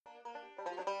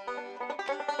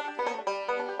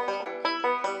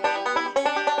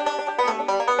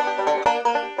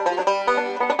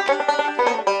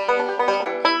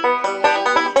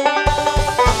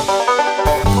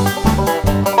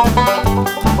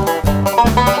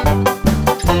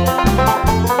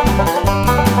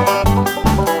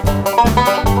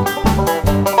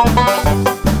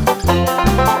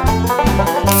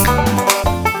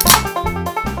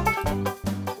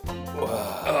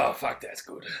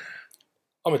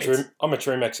I'm a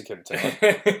true Mexican tonight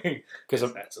because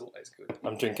that's always good.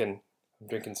 I'm drinking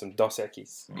some Dos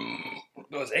Equis.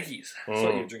 Dos Equis. That's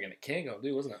what you were drinking at King,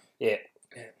 dude, wasn't it?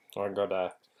 Yeah. I got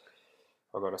a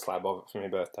slab of it for my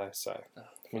birthday, so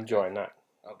I'm enjoying that.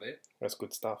 I'll bet. That's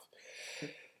good stuff.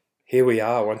 Here we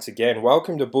are once again.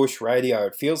 Welcome to Bush Radio.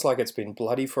 It feels like it's been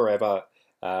bloody forever.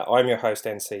 I'm your host,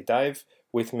 NC Dave.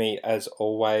 With me, as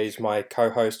always, my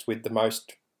co-host with the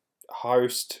most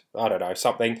host, I don't know,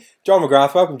 something, Joel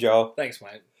McGrath. Welcome, Joel. Thanks,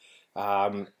 mate.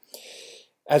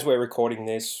 As we're recording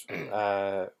this,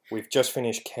 we've just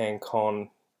finished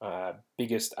CanCon,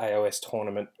 biggest AOS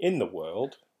tournament in the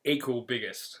world. Equal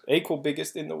biggest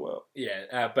in the world.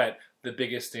 Yeah, but the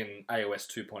biggest in AOS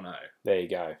 2.0. There you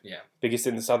go. Yeah. Biggest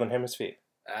in the Southern Hemisphere.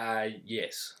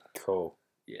 Yes. Cool.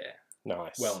 Yeah.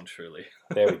 Nice. Well and truly.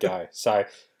 There we go. So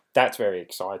that's very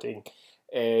exciting.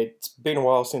 It's been a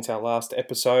while since our last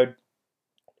episode.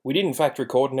 We did in fact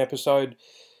record an episode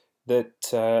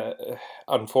that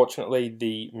unfortunately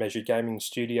the Measured Gaming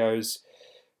Studios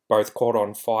both caught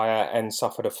on fire and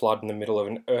suffered a flood in the middle of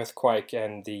an earthquake,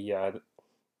 and the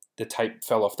tape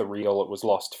fell off the reel. It was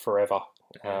lost forever.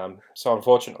 So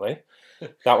unfortunately,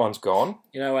 that one's gone.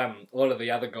 You know, a lot of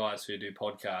the other guys who do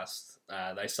podcasts,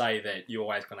 they say that you're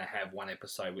always going to have one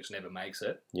episode which never makes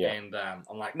it. Yeah. And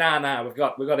I'm like, nah, we've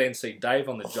got NC Dave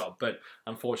on the job, but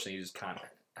unfortunately, you just can't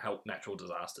help natural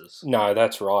disasters. No,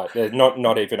 that's right.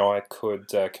 Not even I could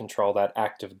control that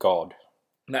act of God.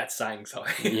 That's saying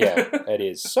something. Yeah, it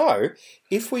is. So,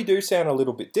 if we do sound a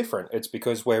little bit different, it's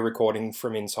because we're recording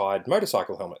from inside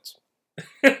motorcycle helmets.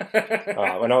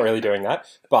 We're not really doing that,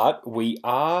 but we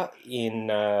are in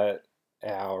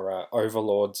our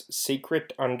Overlord's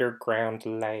secret underground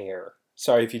lair.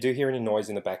 So, if you do hear any noise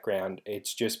in the background,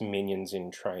 it's just minions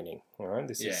in training. All right,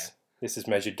 this is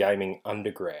Measured Gaming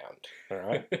Underground. All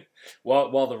right.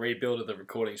 While the rebuild of the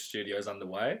recording studio is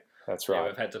underway, that's right. Yeah,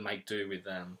 we've had to make do with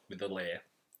the lair.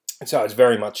 So it's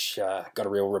very much got a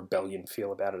real rebellion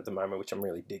feel about it at the moment, which I'm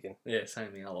really digging. Yeah, same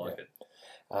thing. I like it.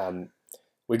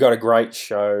 We got a great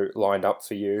show lined up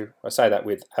for you. I say that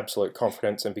with absolute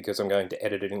confidence, and because I'm going to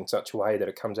edit it in such a way that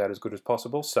it comes out as good as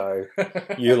possible. So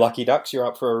you lucky ducks, you're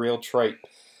up for a real treat.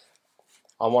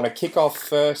 I want to kick off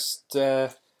first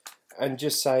and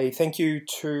just say thank you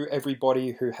to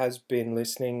everybody who has been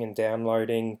listening and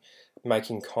downloading,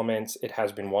 making comments. It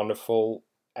has been wonderful.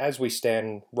 As we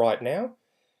stand right now,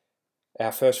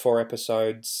 our first 4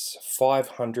 episodes,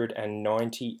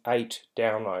 598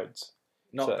 downloads.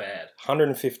 Not bad.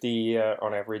 150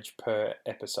 on average per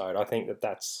episode. I think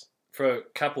that's... For a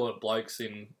couple of blokes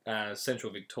in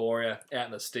central Victoria, out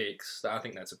in the sticks, I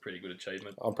think that's a pretty good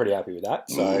achievement. I'm pretty happy with that.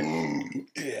 So,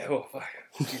 yeah. Oh, fuck.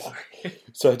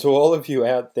 So to all of you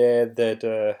out there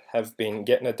that have been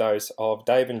getting a dose of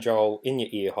Dave and Joel in your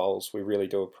ear holes, we really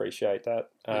do appreciate that.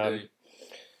 We do.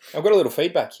 I've got a little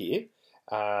feedback here.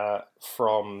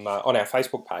 From on our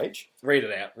Facebook page. Read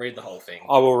it out. Read the whole thing.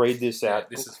 I will read this out.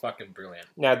 This is fucking brilliant.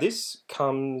 Now, this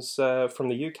comes from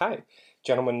the UK. A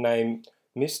gentleman named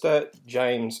Mr.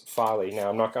 James Farley. Now,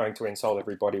 I'm not going to insult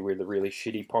everybody with a really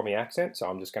shitty Pommy accent, so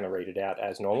I'm just going to read it out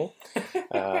as normal.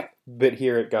 But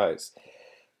here it goes.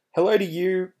 Hello to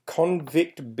you,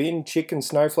 convict bin chicken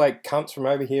snowflake cunts from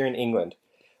over here in England.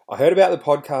 I heard about the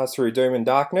podcast through Doom and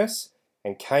Darkness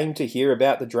and came to hear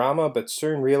about the drama, but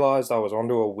soon realised I was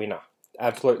onto a winner.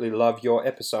 Absolutely love your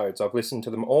episodes. I've listened to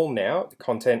them all now. The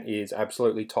content is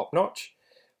absolutely top-notch.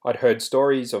 I'd heard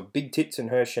stories of Big Tits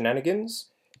and her shenanigans,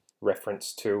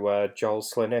 reference to Joel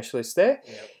Slanesh list there,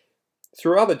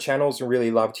 through other channels, and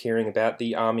really loved hearing about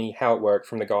the army, how it worked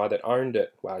from the guy that owned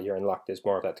it. Well, you're in luck, there's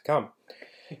more of that to come.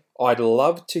 I'd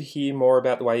love to hear more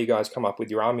about the way you guys come up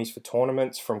with your armies for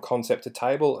tournaments from concept to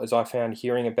table, as I found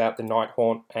hearing about the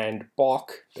Nighthaunt and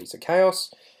Bok, Beast of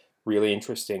Chaos, really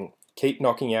interesting. Keep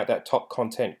knocking out that top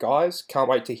content, guys. Can't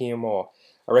wait to hear more.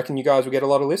 I reckon you guys will get a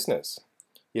lot of listeners.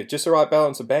 You have just the right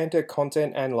balance of banter,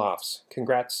 content, and laughs.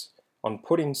 Congrats on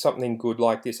putting something good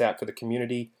like this out for the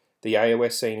community. The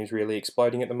AOS scene is really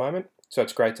exploding at the moment, so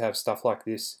it's great to have stuff like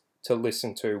this to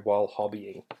listen to while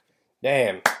hobbying.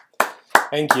 Damn.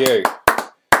 Thank you.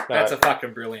 That's a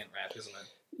fucking brilliant rap, isn't it?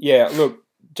 Yeah, look,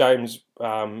 James,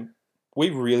 we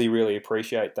really, really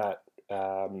appreciate that.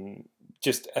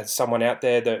 Just as someone out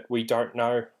there that we don't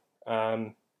know,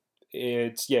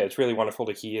 it's really wonderful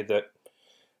to hear that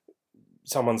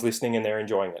someone's listening and they're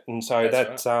enjoying it. And so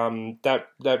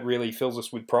that really fills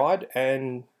us with pride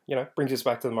and, brings us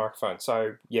back to the microphone.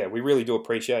 So, yeah, we really do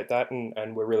appreciate that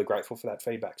and we're really grateful for that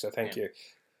feedback. So thank you.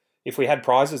 If we had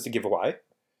prizes to give away,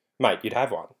 mate, you'd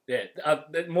have one. Yeah,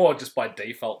 more just by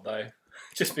default, though.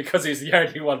 just because he's the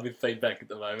only one with feedback at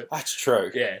the moment. That's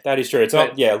true. Yeah. That is true. It's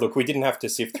not. Yeah. Look, we didn't have to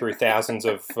sift through thousands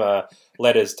of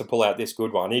letters to pull out this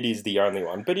good one. It is the only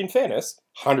one. But in fairness,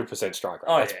 100% strike rate.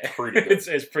 Oh, That's yeah. pretty good.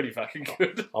 It's pretty fucking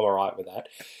good. I'm all right with that.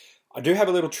 I do have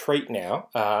a little treat now.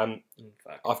 Fuck.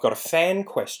 I've got a fan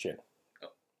question.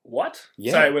 What?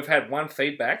 Yeah. So we've had one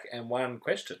feedback and one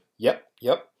question. Yep.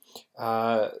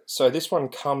 So this one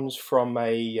comes from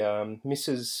a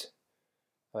Mrs.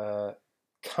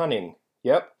 Cunning.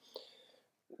 Yep.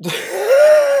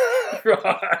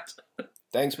 Right.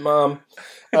 Thanks, Mum.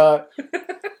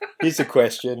 Here's a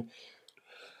question.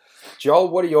 Joel,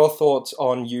 what are your thoughts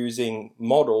on using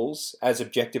models as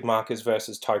objective markers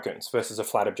versus tokens versus a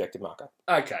flat objective marker?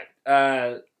 Okay.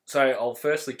 So I'll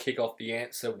firstly kick off the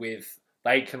answer with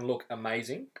they can look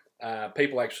amazing.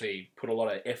 People actually put a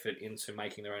lot of effort into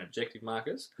making their own objective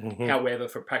markers. Mm-hmm. However,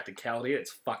 for practicality,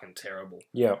 it's fucking terrible.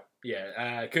 Yeah.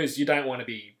 Yeah, because you don't want to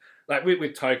be like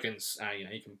with tokens.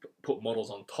 You can put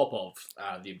models on top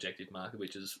of the objective marker,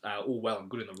 which is all well and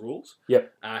good in the rules.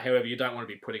 Yep. However, you don't want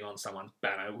to be putting on someone's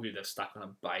banner who they've stuck on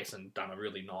a base and done a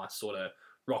really nice sort of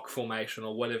rock formation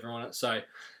or whatever on it. So,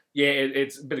 yeah,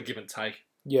 it's a bit of give and take.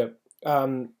 Yeah.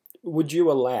 Would you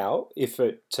allow, if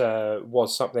it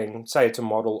was something, say it's a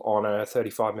model on a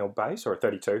 35mm base, or a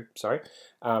 32, sorry,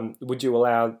 would you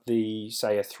allow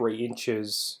say a 3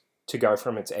 inches to go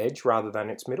from its edge rather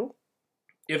than its middle?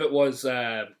 If it was,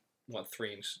 3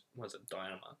 inch, was it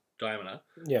diameter?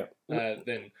 Yeah.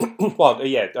 Then... Well,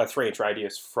 yeah, a 3-inch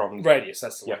radius from... Radius,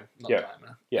 that's the Yeah, one, not yeah,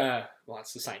 diameter. yeah. Well,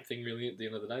 it's the same thing, really, at the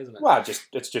end of the day, isn't it? Well,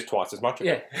 it's just twice as much.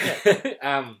 Yeah.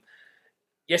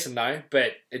 Yes and no,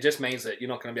 but it just means that you're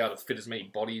not going to be able to fit as many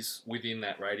bodies within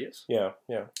that radius. Yeah.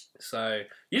 So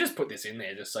you just put this in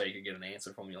there just so you could get an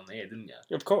answer from me on there, didn't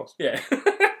you? Of course. Yeah.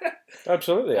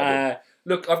 Absolutely.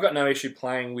 Look, I've got no issue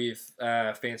playing with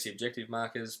fancy objective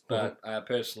markers, but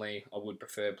personally, I would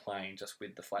prefer playing just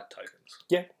with the flat tokens.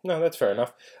 Yeah, no, that's fair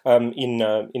enough. In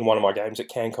one of my games at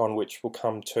CanCon, which we'll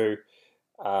come to,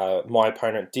 one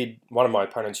of my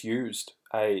opponents used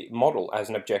a model as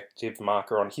an objective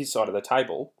marker on his side of the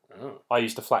table. Oh. I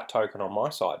used a flat token on my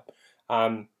side.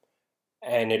 And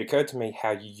it occurred to me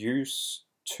how used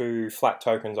to flat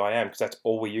tokens I am, because that's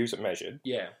all we use at Measured,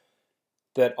 Yeah.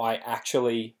 that I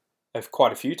actually, of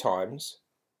quite a few times,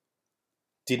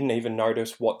 didn't even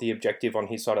notice what the objective on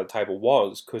his side of the table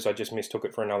was, because I just mistook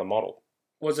it for another model.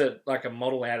 Was it like a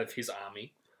model out of his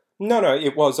army? No,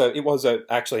 it was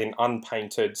actually an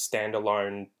unpainted,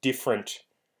 standalone, different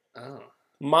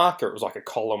marker. It was like a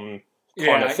column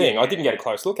kind of thing. I didn't get a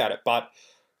close look at it, but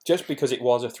just because it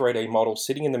was a 3D model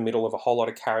sitting in the middle of a whole lot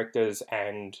of characters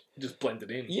and... Just blended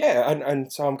in. Yeah,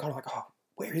 and so I'm kind of like, oh,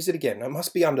 where is it again? It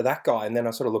must be under that guy. And then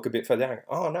I sort of look a bit further down.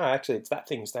 Oh, no, actually, it's that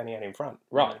thing standing out in front.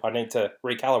 Right, I need to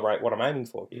recalibrate what I'm aiming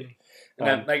for here.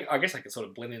 And I guess they could sort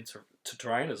of blend into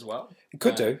terrain as well. It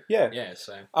could do, yeah. Yeah,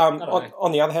 so...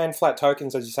 on the other hand, flat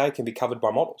tokens, as you say, can be covered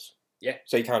by models. Yeah.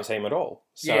 So you can't see them at all.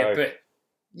 So, yeah, but...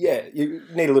 Yeah, you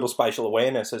need a little spatial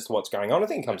awareness as to what's going on. I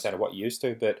think it comes down to what you're used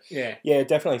to, but yeah,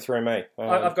 definitely through me.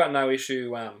 I've got no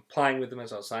issue playing with them,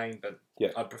 as I was saying, but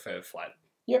I'd prefer flat.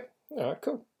 Yep. All right,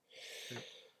 cool.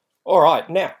 All right,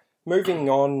 now, moving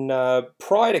on,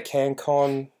 prior to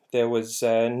CanCon, there was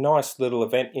a nice little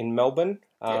event in Melbourne.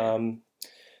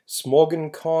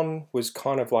 SmorgonCon was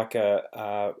kind of like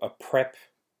a prep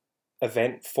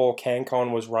event for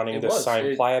CanCon, was running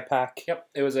same player pack. Yep,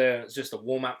 it was just a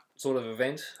warm-up sort of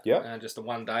event. Yeah. Just a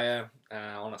one-dayer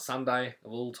on a Sunday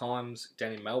of all times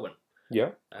down in Melbourne.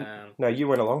 Yeah. No, you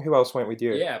went along. Who else went with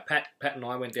you? Yeah, Pat and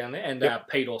I went down there, and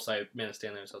Pete also met us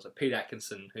down there. So Pete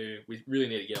Atkinson, who we really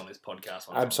need to get on this podcast.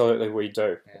 Absolutely, we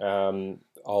do. Yeah.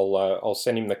 I'll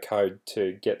send him the code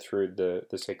to get through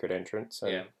the secret entrance,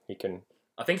 and he can.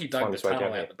 I think he dug the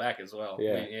tunnel out the back as well.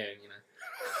 Yeah, you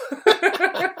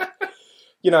know.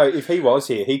 You know, if he was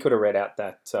here, he could have read out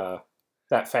that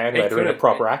fan letter in a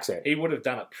proper accent. He would have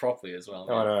done it properly as well.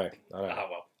 I know. Oh,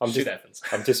 well, shit happens.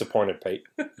 I'm disappointed, Pete.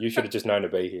 You should have just known to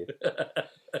be here.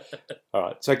 All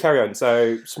right, so carry on.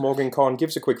 So SmorgonCon, give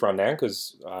us a quick rundown,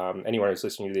 because anyone who's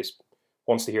listening to this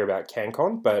wants to hear about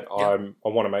CanCon, but I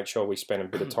want to make sure we spend a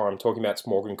bit of time talking about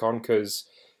SmorgonCon, because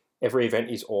every event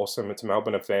is awesome. It's a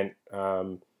Melbourne event.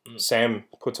 Sam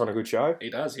puts on a good show. He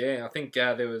does, yeah. I think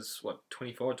there was,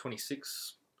 24 or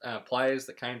 26 players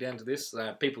that came down to this.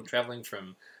 People travelling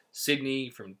from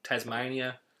Sydney, from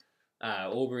Tasmania,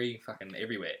 Albury, fucking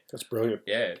everywhere. That's brilliant.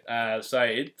 Yeah.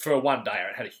 So for a one day,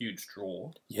 it had a huge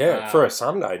draw. Yeah, for a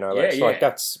Sunday, no less. Yeah. Like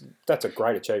that's a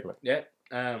great achievement. Yeah.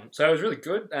 So it was really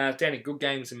good. Down at Good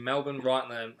Games in Melbourne, right in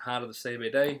the heart of the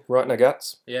CBD. Right in the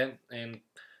guts. Yeah, and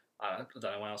I don't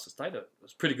know when else to state it. It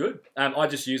was pretty good. I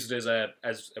just used it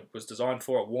as it was designed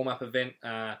for a warm up event.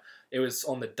 It was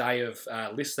on the day of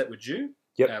lists that were due.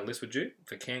 Yep. Lists were due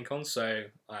for CanCon, so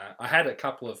I had a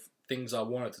couple of things I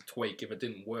wanted to tweak if it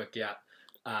didn't work out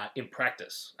in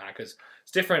practice, because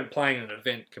it's different playing an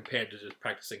event compared to just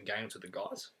practicing games with the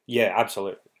guys. Yeah,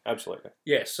 absolutely.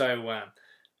 Yeah, so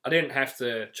I didn't have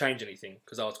to change anything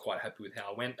because I was quite happy with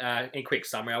how I went. In quick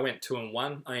summary, I went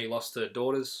 2-1. I only lost to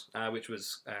Daughters, which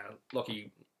was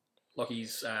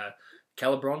Lockie's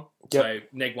Calibron. Yep. So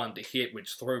neg 1 to hit,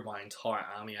 which threw my entire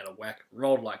army out of whack.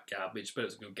 Rolled like garbage, but it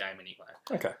was a good game anyway.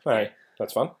 Okay, right.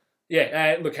 That's fun.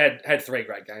 Yeah, look, had 3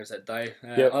 great games that day.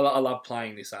 Yep. I love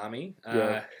playing this army.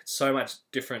 It's so much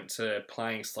different to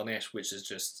playing Slaanesh, which is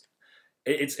just...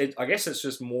 I guess it's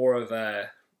just more of a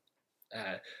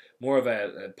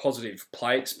positive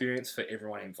play experience for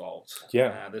everyone involved.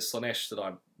 Yeah. The Slaanesh that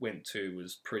I went to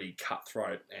was pretty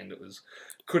cutthroat, and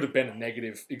could have been a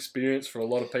negative experience for a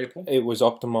lot of people. It was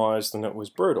optimized and it was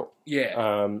brutal.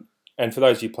 Yeah. And for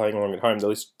those of you playing along at home, the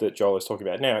list that Joel is talking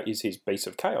about now is his Beasts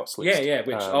of Chaos list. Yeah,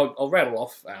 which I'll rattle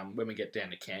off when we get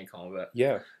down to CanCon. But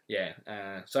yeah.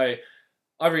 So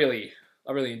I really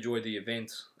enjoyed the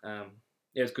event.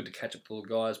 It was good to catch up with all the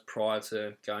guys prior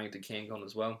to going to CanCon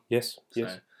as well. Yes. So,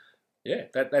 yeah,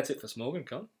 that's it for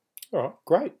SmorgonCon. All right,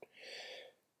 great.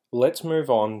 Let's move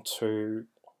on to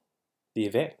the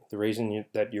event. The reason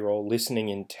that you're all listening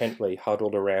intently,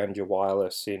 huddled around your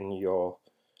wireless in your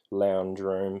lounge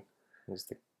room as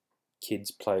the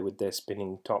kids play with their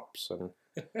spinning tops and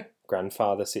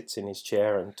grandfather sits in his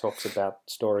chair and talks about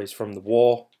stories from the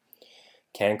war.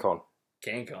 CanCon.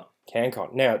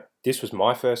 Now, this was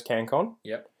my first CanCon.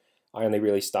 Yep. I only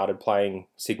really started playing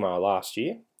Sigmar last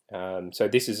year. So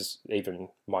this is even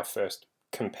my first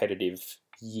competitive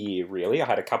year, really. I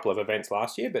had a couple of events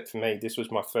last year, but for me, this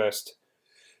was my first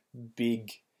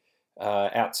big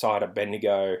outside of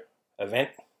Bendigo event.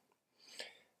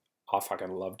 I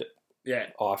fucking loved it.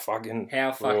 Yeah. How fucking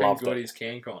good is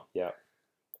CanCon? Yeah.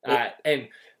 And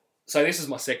so this is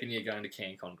my second year going to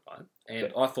CanCon, right?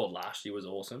 And I thought last year was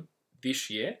awesome. This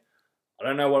year, I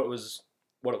don't know what it was,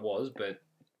 but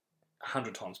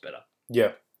 100 times better.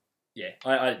 Yeah. Yeah.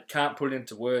 I can't put it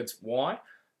into words why.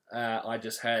 I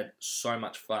just had so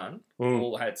much fun.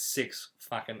 All had 6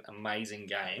 fucking amazing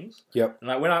games. Yep.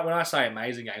 And when I say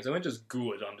amazing games, they weren't just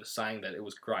good. I'm just saying that it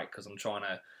was great because I'm trying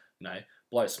to,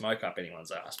 blow smoke up anyone's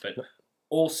ass. But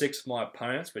all 6 of my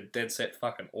opponents were dead set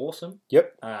fucking awesome.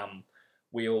 Yep.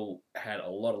 We all had a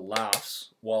lot of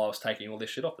laughs while I was taking all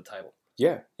this shit off the table.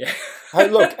 Yeah. Yeah. Hey,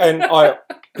 look, and I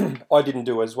didn't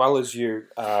do as well as you,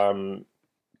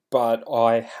 but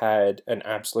I had an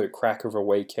absolute crack of a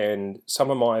weekend.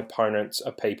 Some of my opponents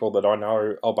are people that I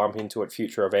know I'll bump into at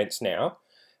future events now,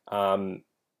 and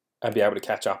be able to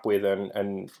catch up with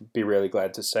and be really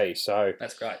glad to see. So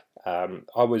that's great.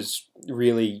 I was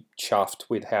really chuffed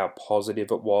with how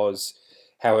positive it was,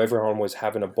 how everyone was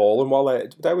having a ball, and while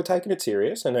they were taking it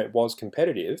serious and it was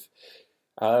competitive,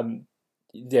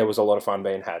 there was a lot of fun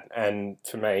being had, and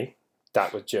for me,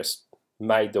 that was just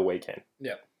made the weekend.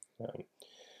 Yeah.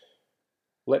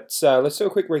 Let's do a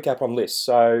quick recap on lists.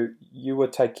 So you were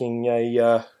taking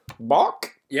a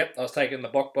Bok? Yep, I was taking the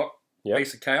Bok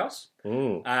Beast of Chaos.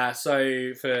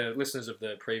 So for listeners of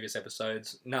the previous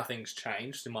episodes, nothing's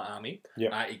changed in my army,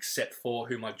 except for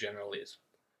who my general is.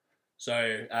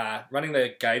 So running the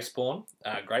Gave Spawn,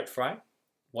 Great Fray,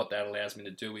 what that allows me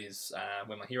to do is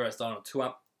when my heroes die on a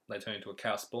 2-up, they turn into a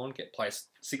Chaos Spawn, get placed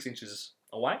 6 inches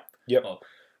away. Yep. Or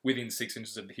within 6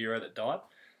 inches of the hero that died.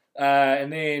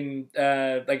 And then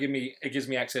it gives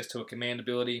me access to a command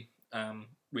ability,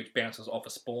 which bounces off a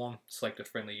spawn, select a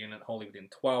friendly unit wholly within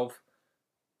 12.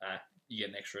 You get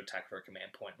an extra attack for a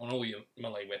command point on all your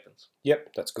melee weapons. Yep,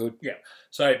 that's good. Yeah.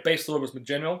 So Beast Lord was my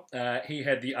general. He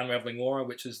had the Unraveling Aura,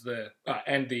 which is the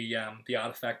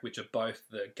artifact, which are both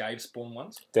the Gave Spawn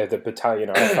ones. They're the battalion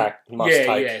artifact must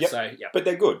take. Yeah. Yep. So but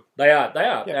they're good. They are.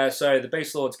 Yep. So the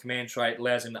Beast Lord's command trait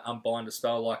allows him to unbind a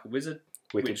spell like a wizard,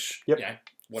 which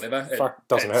whatever.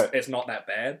 Doesn't hurt. It's not that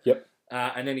bad. Yep.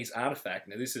 And then his artifact.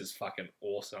 Now this is fucking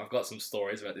awesome. I've got some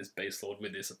stories about this Beast Lord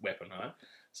with this weapon, right?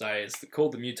 So it's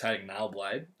called the Mutating Nail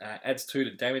Blade. Adds 2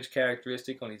 to damage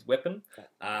characteristic on his weapon.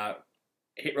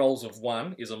 Hit rolls of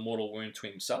 1 is a mortal wound to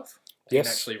himself. He can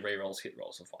actually re-rolls hit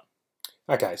rolls of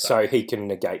 1. Okay, so he can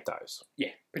negate those. Yeah,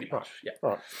 pretty much. Right.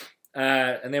 Yeah.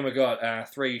 Right. And then we've got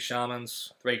 3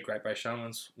 Shamans, 3 Great Bray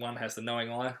Shamans. One has the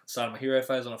Knowing Eye. Start of my hero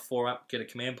phase on a 4-up, get a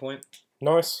command point.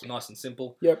 Nice. Nice and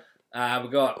simple. Yep.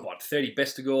 We've got, 30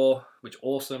 Bestigor, which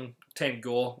awesome. 10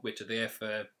 Gore, which are there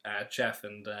for chaff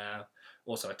and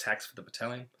also attacks for the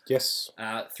battalion. Yes.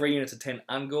 3 units of 10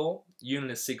 Ungor,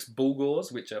 unit of 6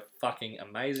 Bulgors, which are fucking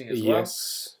amazing as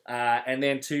yes. well. And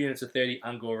then 2 units of 30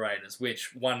 Ungor Raiders,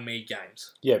 which won me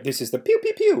games. Yeah, this is the pew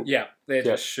pew pew. Yeah, they're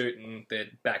just shooting, they're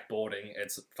backboarding.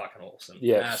 It's fucking awesome.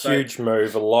 Yeah, huge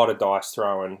move, a lot of dice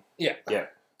throwing. Yeah. Yeah.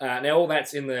 Now all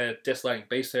that's in the Desolating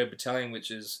Beast Herd Battalion,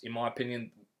 which is, in my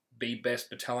opinion, the best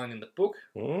battalion in the book.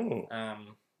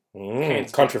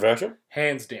 Controversial.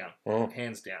 Hands down.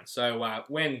 Hands down. So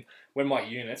when my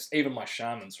units, even my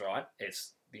shamans, right,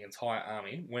 it's the entire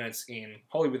army, when it's in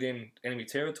wholly within enemy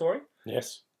territory,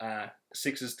 yes,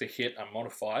 6s to hit are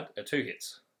modified, 2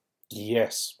 hits.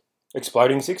 Yes.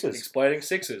 Exploding 6s. Exploding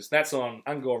 6s. That's on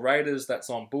Ungor Raiders, that's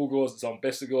on Bulgors, it's on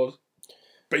Bestigors,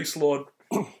 Beast Lord,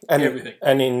 and everything.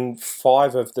 And in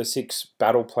 5 of the 6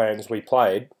 battle plans we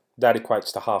played, that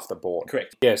equates to half the board.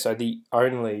 Correct. Yeah, so the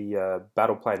only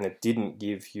battle plan that didn't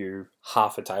give you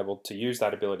half a table to use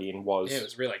that ability in was... Yeah, it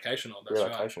was Relocation Orb, that's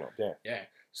Relocation Orb, right. Yeah.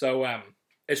 So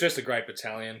it's just a great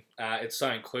battalion. It's so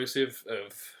inclusive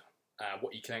of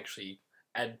what you can actually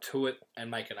add to it and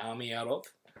make an army out of.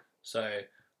 So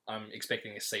I'm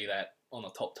expecting to see that on the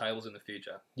top tables in the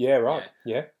future. Yeah, right.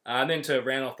 Yeah. And then to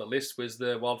round off the list was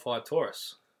the Wildfire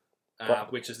Taurus.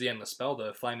 Which is the endless spell,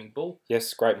 the Flaming Bull.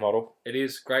 Yes, great model. It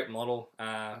is great model.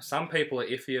 Some people are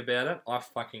iffy about it. I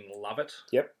fucking love it.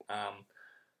 Yep.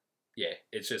 Yeah,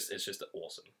 it's just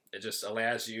awesome. It just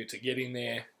allows you to get in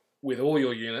there with all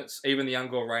your units, even the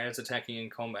Ungor Raiders attacking in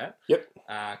combat. Yep.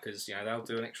 Because they'll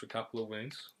do an extra couple of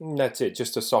wounds. That's it,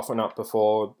 just to soften up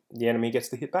before the enemy gets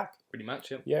the hit back. Pretty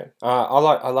much, yep. Yeah.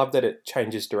 I love that it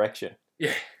changes direction.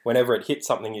 Yeah. Whenever it hits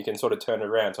something, you can sort of turn it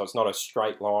around, so it's not a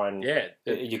straight line. Yeah.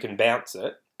 You can bounce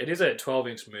it. It is a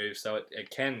 12-inch move, so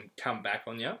it can come back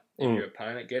on you if your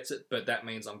opponent gets it, but that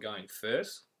means I'm going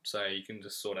first, so you can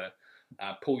just sort of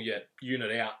pull your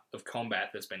unit out of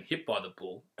combat that's been hit by the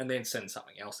bull, and then send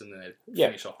something else in there to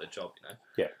finish off the job,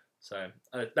 Yeah. So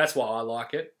that's why I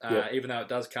like it. Even though it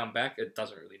does come back, it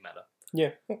doesn't really matter.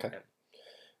 Yeah, okay.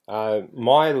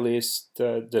 My list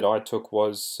that I took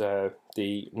was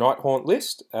the Nighthaunt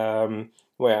list,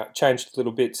 where I changed a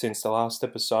little bit since the last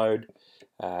episode,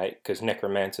 because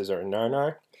necromancers are a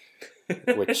no-no,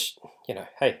 which,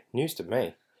 hey, news to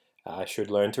me. I should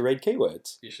learn to read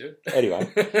keywords. You should.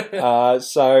 Anyway,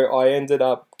 so I ended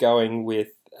up going with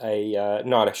a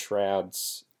Knight of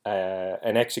Shrouds,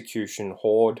 an Execution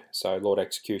Horde, so Lord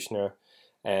Executioner,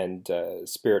 and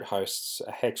Spirit Hosts,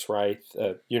 a Hex Wraith,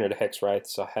 a unit of Hex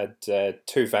Wraiths. I had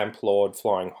 2 Vamp Lord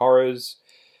Flying Horrors,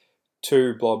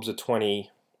 2 blobs of 20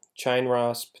 Chain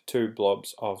Rasp, 2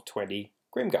 blobs of 20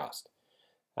 Grimghast.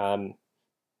 I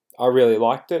really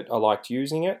liked it. I liked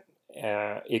using it.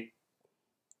 I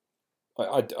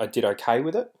did okay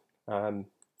with it. I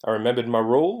remembered my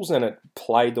rules and it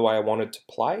played the way I wanted to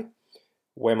play.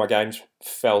 Where my games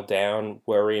fell down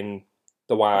were in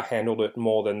the way I handled it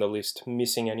more than the list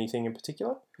missing anything in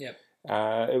particular. Yep.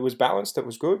 It was balanced, it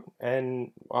was good,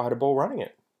 and I had a ball running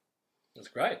it. That's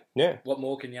great. Yeah. What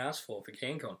more can you ask for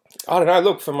CanCon? I don't know.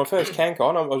 Look, for my first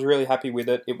CanCon, I was really happy with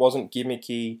it. It wasn't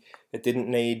gimmicky. It didn't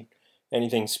need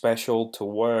anything special to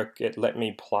work. It let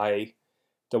me play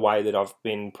the way that I've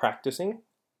been practicing.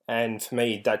 And for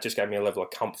me, that just gave me a level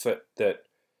of comfort that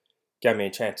gave me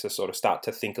a chance to sort of start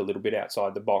to think a little bit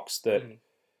outside the box, that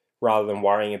rather than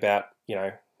worrying about,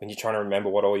 when you're trying to remember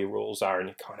what all your rules are and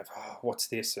you're kind of, what's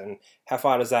this and how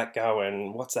far does that go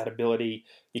and what's that ability,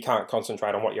 you can't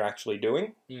concentrate on what you're actually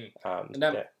doing. And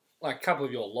that, like, a couple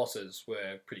of your losses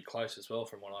were pretty close as well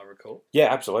from what I recall.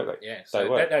 Yeah, absolutely. Yeah,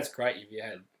 so that's great if you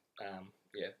had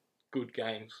good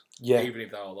games, even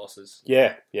if they were losses.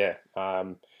 Yeah.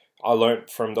 I learnt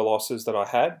from the losses that I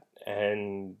had,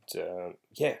 and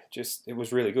it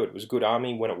was really good. It was a good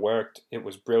army when it worked. It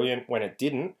was brilliant when it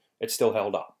didn't. It still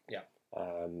held up. Yeah.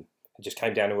 It just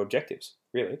came down to objectives,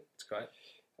 really. It's great.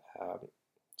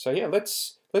 So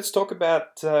let's talk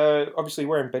about. Obviously,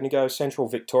 we're in Bendigo, Central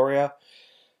Victoria.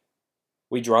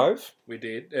 We drove. We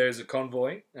did. There was a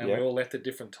convoy, and we all left at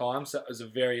different times. So it was a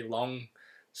very long,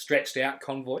 stretched out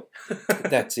convoy.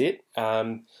 That's it.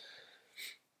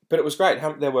 But it was great.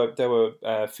 There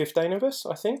were 15 of us,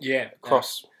 I think. Yeah.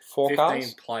 Across 4 cars.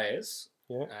 15 players.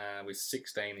 Yeah. With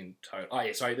 16 in total. Oh,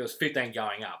 yeah, sorry, there was 15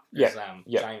 going up. Yeah.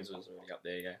 James was already up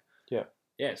there, yeah. Yeah.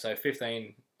 Yeah, so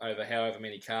 15 over however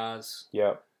many cars.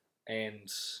 Yeah.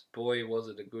 And boy, was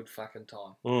it a good fucking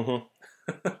time.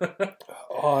 Mm-hmm.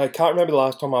 I can't remember the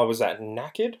last time I was that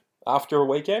knackered after a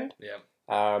weekend. Yeah.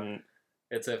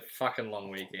 It's a fucking long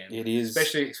weekend. It is.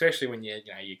 Especially when you're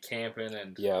camping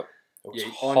and... Yeah. It was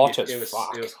hot as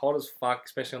fuck. It was hot as fuck,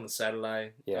 especially on the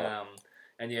Saturday. Yeah.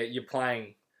 And you're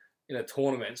playing... in a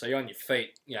tournament, so you're on your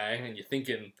feet, and you're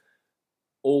thinking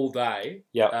all day.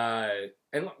 Yeah.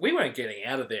 And we weren't getting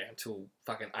out of there until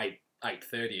fucking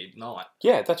 8:30 at night.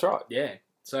 Yeah, that's right. Yeah.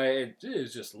 So it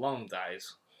was just long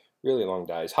days. Really long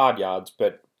days. Hard yards,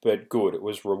 but good. It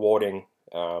was rewarding.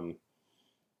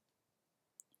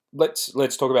 Let's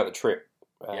talk about the trip.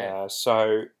 Yeah.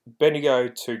 So Bendigo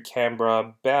to Canberra,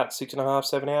 about 6.5,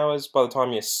 7 hours. By the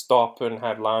time you stop and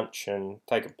have lunch and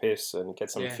take a piss and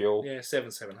get some fuel. Yeah,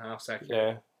 7.5, exactly.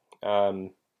 Yeah. Now,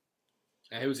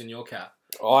 who was in your car?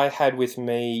 I had with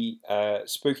me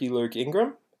Spooky Luke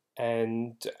Ingram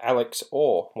and Alex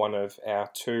Orr, one of our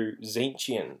 2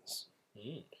 Zinchians,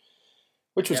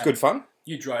 which was good fun.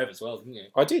 You drove as well, didn't you?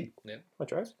 I did. Yeah. I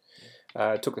drove.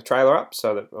 Took the trailer up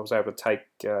so that I was able to take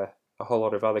a whole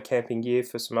lot of other camping gear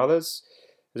for some others.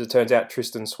 As it turns out,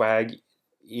 Tristan's swag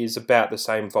is about the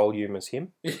same volume as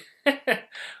him. I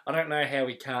don't know how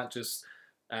we can't just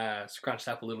scrunch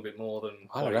up a little bit more than...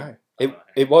 I don't know.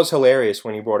 It was hilarious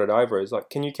when he brought it over. He's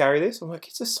like, "Can you carry this?" I'm like,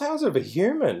 "It's the size of a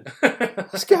human.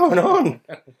 What's going on?"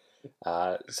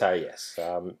 So yes,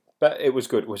 but it was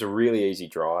good. It was a really easy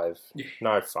drive.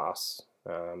 No fuss.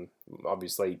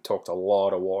 Obviously, talked a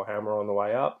lot of Warhammer on the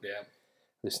way up. Yeah.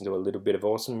 Listened to a little bit of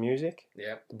awesome music.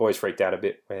 Yeah. The boys freaked out a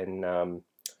bit when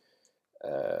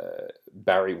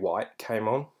Barry White came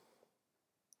on.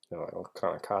 They're like, "What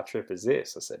kind of car trip is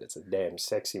this?" I said, "It's a damn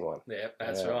sexy one." Yeah,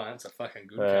 that's right. It's a fucking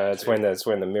good car it's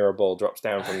when the mirror ball drops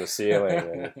down from the ceiling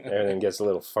and everything gets a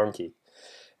little funky.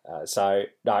 So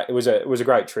no, it was a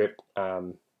great trip.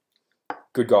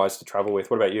 Good guys to travel with.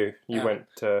 What about you? You went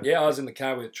to... Yeah, I was in the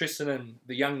car with Tristan and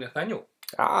the young Nathaniel.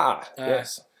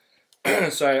 Yes.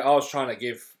 So I was trying to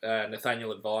give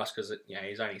Nathaniel advice because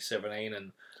he's only 17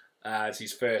 and it's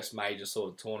his first major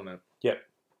sort of tournament. Yep.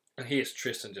 And here's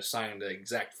Tristan just saying the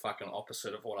exact fucking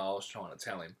opposite of what I was trying to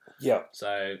tell him. Yep.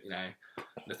 So,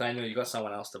 Nathaniel, you got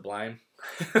someone else to blame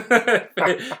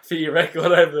for your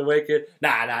record over the weekend.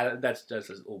 Nah, that's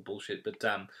just all bullshit. But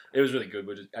it was really good.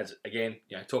 We're just, again,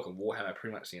 talking Warhammer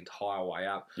pretty much the entire way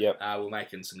up. Yep. We're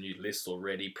making some new lists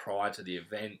already prior to the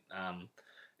event.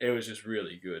 It was just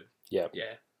really good. Yep.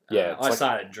 Yeah. Yeah. I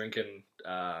started drinking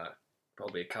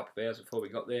probably a couple of hours before we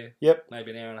got there. Yep.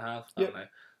 Maybe an hour and a half. Yep. I don't know.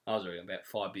 I was already about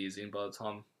 5 beers in by the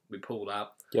time we pulled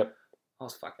up. Yep. I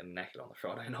was fucking knackered on the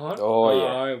Friday night. Oh,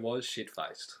 yeah. I was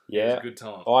shit-faced. Yeah. It was a good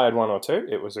time. I had 1 or 2.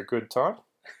 It was a good time.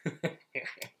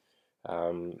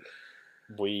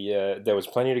 There was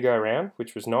plenty to go around,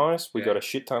 which was nice. We got a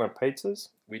shit ton of pizzas.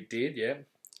 We did, yeah.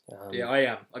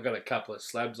 I got a couple of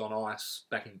slabs on ice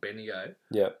back in Bendigo.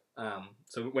 Yep.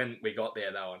 So when we got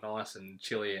there, they were nice and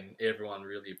chilly, and everyone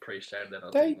really appreciated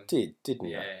that. They did, didn't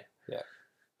they? Yeah.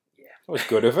 It was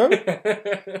good of them.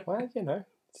 Well,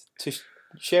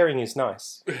 sharing is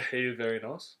nice. He was very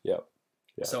nice. Yep.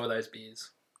 So were those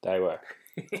beers. They were.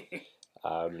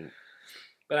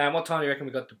 But what time do you reckon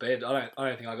we got to bed? I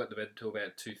don't think I got to bed until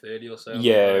about 2:30 or so.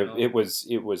 Yeah, it was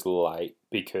late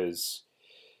because...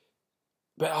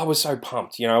 But I was so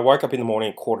pumped. I woke up in the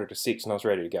morning at 5:45 and I was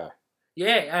ready to go.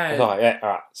 Yeah. I was like, yeah, all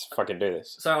right, let's fucking do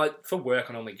this. So for work,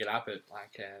 I normally get up at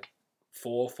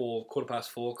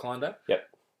 4:15 kind of. Yep.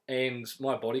 And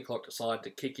my body clock decided to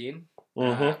kick in.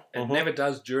 It never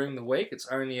does during the week. It's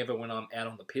only ever when I'm out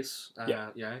on the piss,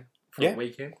 for the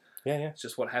weekend. Yeah. It's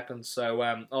just what happens. So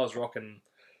I was rocking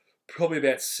probably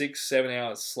about 6-7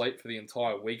 hours sleep for the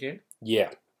entire weekend.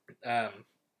 Yeah. I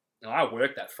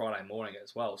worked that Friday morning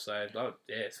as well, so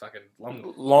it's fucking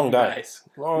long days.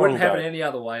 Wouldn't have it any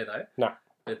other way though. No.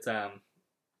 But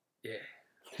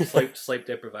sleep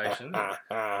deprivation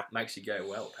makes you go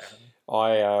well. Apparently.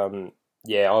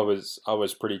 I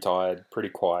was pretty tired, pretty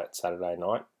quiet Saturday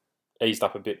night. Eased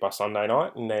up a bit by Sunday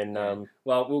night, and then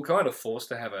well, we were kind of forced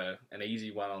to have an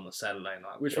easy one on the Saturday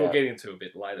night, which we'll get into a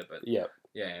bit later. But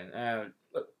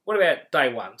what about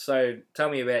day one? So tell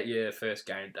me about your first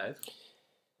game, Dave.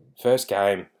 First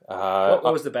game. What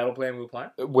was the battle plan we were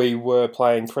playing? We were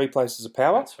playing 3 places of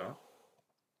power. That's right.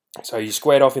 So you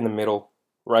squared off in the middle,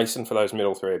 racing for those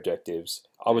middle 3 objectives.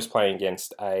 I was playing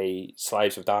against a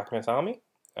Slaves of Darkness army,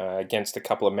 against a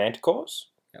couple of Manticores,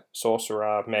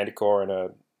 Sorcerer Manticore and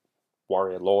a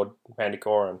Warrior Lord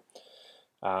Manticore,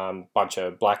 and bunch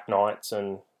of Black Knights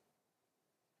and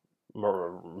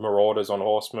Marauders on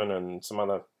Horsemen and some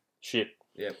other shit.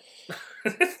 Yep.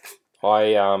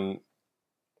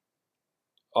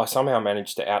 I somehow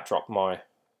managed to outdrop my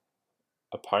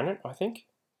opponent, I think.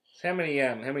 How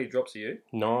many drops are you?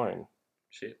 9.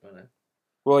 Shit, I know.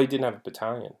 Well, he didn't have a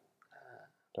battalion.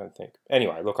 Don't think.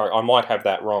 Anyway, look, I might have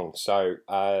that wrong. So,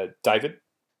 David,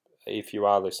 if you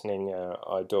are listening,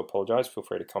 I do apologise. Feel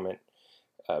free to comment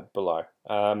below.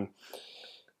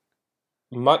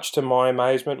 much to my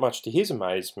amazement, much to his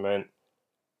amazement,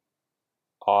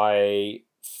 I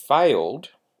failed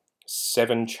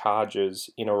 7 charges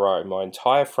in a row. My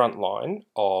entire front line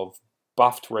of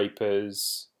buffed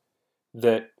Reapers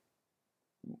that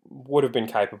would have been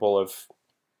capable of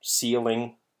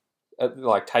sealing,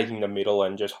 like taking the middle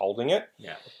and just holding it.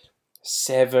 Yeah.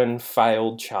 7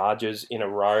 failed charges in a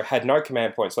row. Had no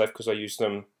command points left because I used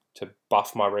them to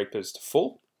buff my Reapers to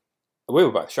full. We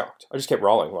were both shocked. I just kept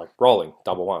rolling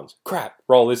double ones. Crap,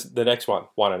 roll the next one.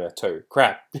 1 and a 2.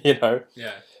 Crap, Yeah.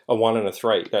 A 1 and a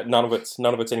 3. None of it's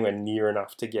anywhere near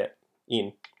enough to get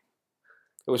in.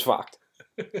 It was fucked.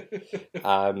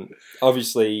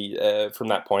 Obviously, from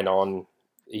that point on,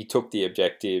 he took the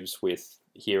objectives with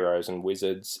heroes and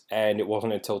wizards, and it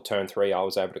wasn't until turn 3 I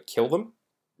was able to kill them.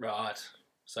 Right.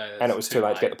 And it was too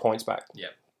late to get the points back.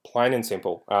 Yep. Plain and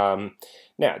simple.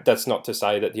 Now, that's not to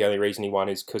say that the only reason he won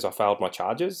is because I failed my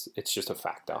charges. It's just a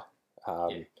factor.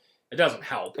 It doesn't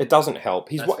help. It doesn't help.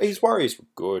 His warriors were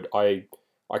good. I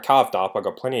carved up. I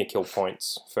got plenty of kill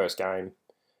points first game.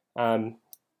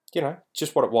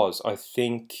 Just what it was. I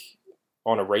think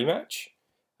on a rematch,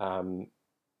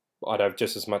 I'd have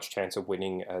just as much chance of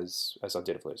winning as I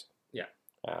did of losing. Yeah.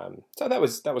 So that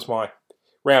was my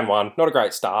round 1. Not a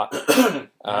great start,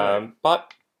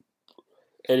 but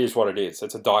it is what it is.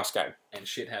 It's a dice game. And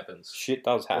shit happens. Shit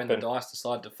does happen. When the dice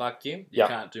decide to fuck you, you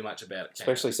can't do much about it.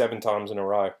 Especially 7 times in a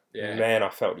row. Yeah. Man, I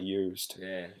felt used.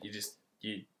 Yeah.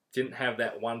 You didn't have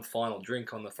that one final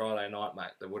drink on the Friday night,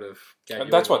 mate, that would have gave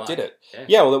you That's what did it.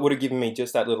 Yeah, well, it would have given me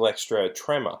just that little extra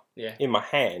tremor in my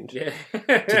hand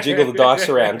to jiggle the dice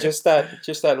around. Just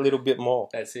that little bit more.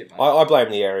 That's it, mate. I blame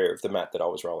the area of the mat that I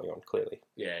was rolling on, clearly.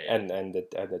 Yeah. And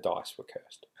the dice were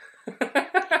cursed.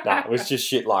 It was just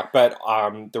shit luck. But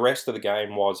the rest of the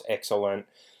game was excellent.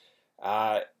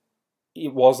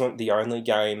 It wasn't the only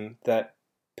game that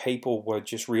people were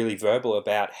just really verbal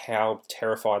about how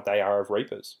terrified they are of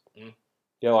Reapers.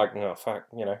 You're like, no, fuck,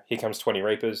 here comes 20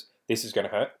 Reapers. This is going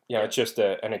to hurt. It's just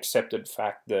an accepted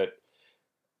fact that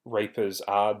Reapers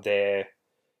are there,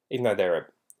 even though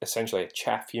they're essentially a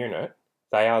chaff unit,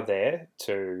 they are there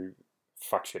to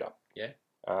fuck shit up. Yeah.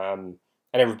 And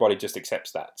everybody just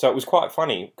accepts that. So it was quite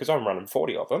funny because I'm running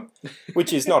 40 of them,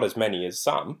 which is not as many as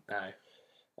some.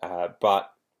 No.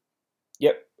 But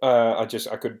yep, I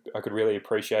could really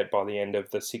appreciate by the end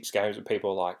of the 6 games that people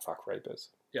are like, fuck Reapers.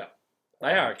 Yeah.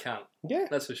 They are a cunt. Yeah.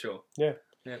 That's for sure. Yeah.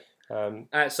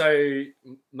 Yeah. So,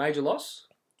 major loss?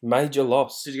 Major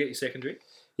loss. Did you get your secondary?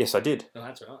 Yes, I did. Oh,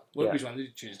 that's all right. Which one did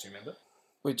you choose, do you remember?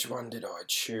 Which one did I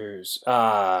choose? No.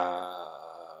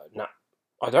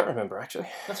 I don't remember, actually.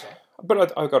 That's right.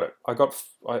 But I got it. I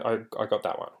got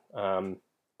that one,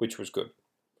 which was good.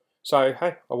 So,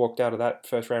 hey, I walked out of that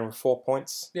first round with 4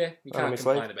 points. Yeah, you can't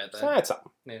complain about that. So that's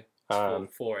something. Yeah,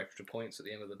 4 extra points at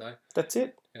the end of the day. That's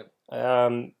it.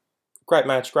 Yep. Great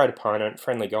match, great opponent,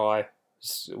 friendly guy.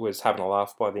 Was having a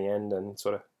laugh by the end and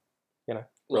sort of,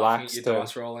 relaxed. Laughing at your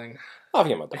dice rolling.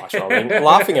 Laughing at my dice rolling.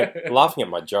 laughing at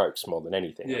my jokes more than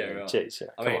anything. Yeah, right. Jeez,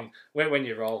 I mean, when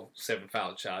you roll 7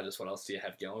 failed charges, what else do you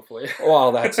have going for you?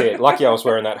 Well, that's it. Lucky I was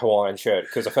wearing that Hawaiian shirt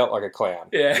because I felt like a clown.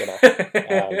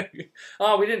 Yeah.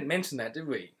 We didn't mention that, did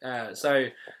we?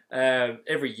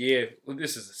 Every year,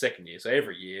 this is the second year, so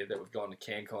every year that we've gone to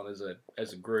CanCon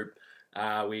as a group,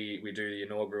 we do the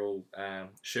inaugural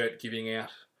shirt giving out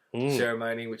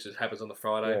ceremony, which happens on the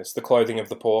Friday. Yeah, it's the clothing of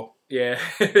the poor. Yeah.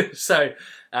 So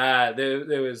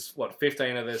there was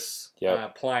 15 of us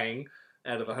playing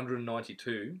out of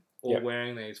 192, all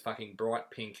wearing these fucking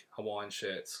bright pink Hawaiian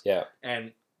shirts. Yeah.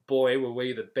 And boy, were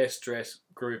we the best dressed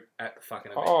group at the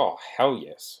fucking event. Oh, hell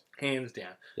yes. Hands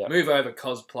down. Yep. Move over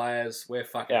cosplayers. We're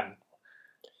fucking... Yeah.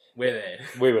 We're there.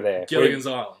 We were there. Gilligan's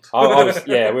Island. We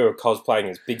were cosplaying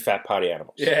as big fat party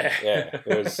animals. Yeah. Yeah.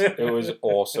 It was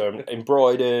awesome.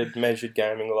 Embroidered, measured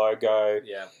gaming logo.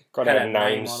 Yeah. Got our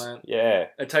names on it. Yeah.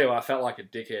 I tell you what, I felt like a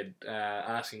dickhead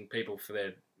asking people for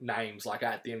their names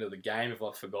at the end of the game if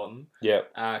I've forgotten. Yeah.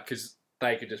 Because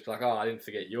they could just be like, oh, I didn't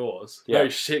forget yours. Yeah. No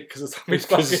shit, because it's on my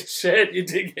fucking shirt, you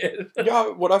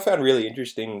dickhead. What I found really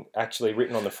interesting, actually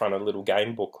written on the front of a little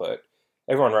game booklet,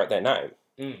 everyone wrote their name.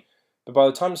 But by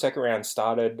the time the second round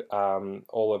started,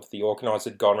 all of the organisers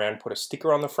had gone around and put a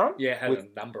sticker on the front. Yeah, had a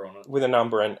number on it. With a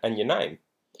number and your name.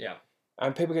 Yeah.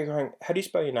 And people kept going, how do you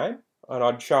spell your name? And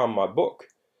I'd show them my book.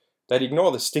 They'd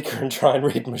ignore the sticker and try and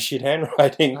read my shit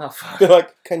handwriting. Oh, fuck. They're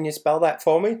like, can you spell that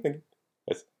for me?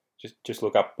 Just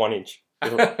look up 1 inch.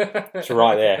 It's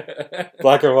right there.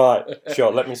 Black and white.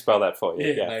 Sure, let me spell that for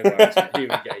you. Yeah. No worries. Here we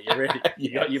go. You're ready.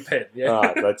 You got your pen. Yeah. All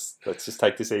right, let's just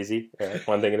take this easy.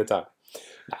 One thing at a time.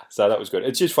 So that was good.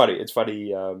 It's just funny. It's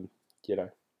funny,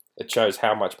 it shows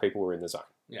how much people were in the zone.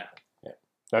 Yeah.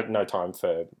 No time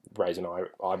for raising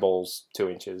eyeballs 2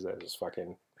 inches. There's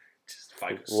fucking just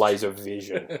focused. Laser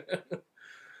vision.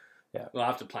 Yeah. Well,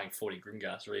 after playing 40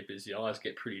 Grimghast Reapers, your eyes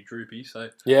get pretty droopy, so...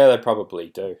 Yeah, they probably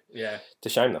do. Yeah. It's a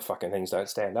shame the fucking things don't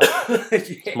stand up.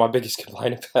 Yeah. My biggest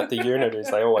complaint about the unit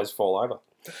is they always fall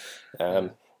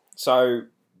over. So,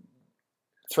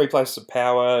 3 places of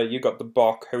power. You got the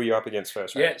Bok. Who are you up against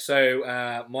first? Yeah,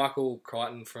 so Michael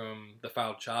Crichton from the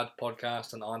Failed Charge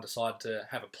podcast and I decided to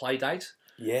have a play date.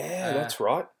 Yeah, that's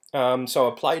right. So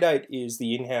a play date is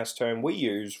the in-house term we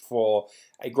use for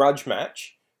a grudge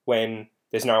match when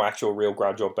there's no actual real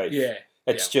grudge or beef. Yeah.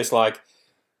 It's just like,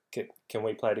 can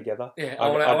we play together? Yeah, I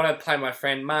want to play my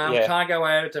friend. Mum, can I go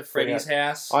over to Freddie's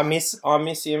house? I miss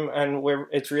him, and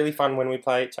it's really fun when we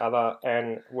play each other.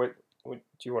 And do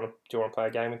you want to play a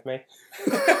game with me?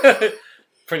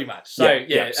 Pretty much.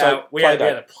 So we had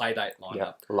a play date lined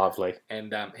up. Lovely.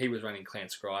 And he was running Clan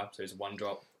Scry, so he's a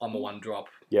 1-drop. I'm a 1-drop.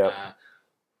 Yeah.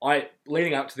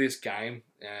 Leading up to this game,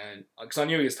 and because I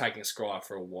knew he was taking Scry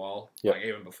for a while, like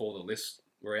even before the lists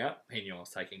were out, he knew I was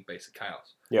taking Beast of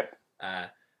Chaos. Yeah.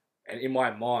 And in my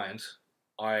mind,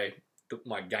 my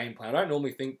game plan, I don't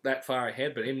normally think that far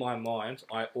ahead, but in my mind,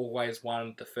 I always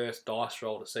wanted the first dice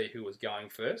roll to see who was going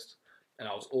first, and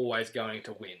I was always going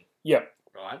to win. Yep.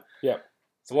 Right? Yep.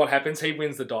 So what happens? He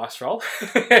wins the dice roll,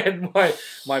 and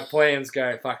my plans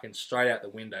go fucking straight out the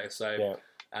window. So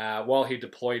while he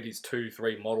deployed his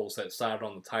 2-3 models that started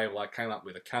on the table, I came up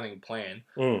with a cunning plan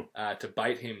to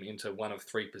bait him into one of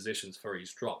 3 positions for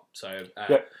his drop. So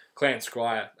Clan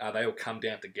Scryer, they all come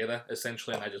down together,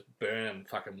 essentially, and they just burn and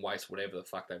fucking waste whatever the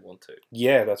fuck they want to.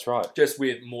 Yeah, that's right. Just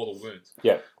with mortal wounds.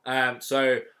 Yeah.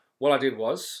 So what I did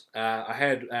was, I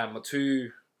had my 2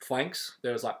 flanks.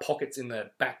 There was like pockets in the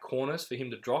back corners for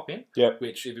him to drop in. Yep.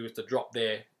 Which, if he was to drop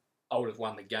there, I would have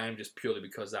won the game just purely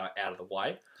because they were out of the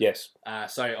way. Yes.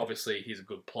 So obviously he's a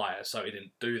good player, so he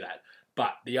didn't do that.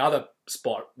 But the other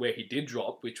spot where he did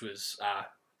drop, which was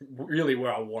really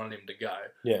where I wanted him to go,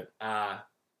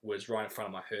 was right in front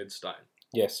of my Herdstone.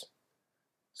 Yes.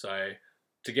 So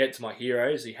to get to my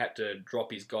heroes, he had to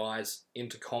drop his guys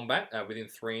into combat within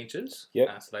 3 inches.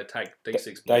 Yep. So they take D6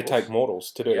 mortals. They take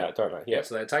mortals to do that, don't they? Yeah,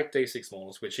 so they take D6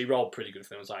 mortals, which he rolled pretty good for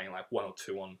them. It was only like 1 or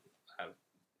 2 on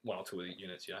 1 or 2 of the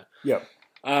units, you know.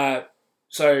 Yeah.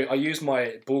 So I used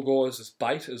my Bulgors as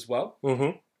bait as well.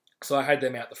 Mm-hmm. So I had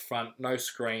them out the front, no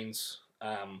screens,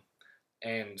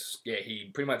 and he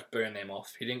pretty much burned them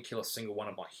off. He didn't kill a single one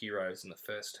of my heroes in the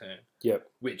first turn. Yep.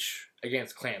 Which,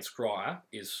 against Clan Scryer,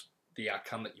 is the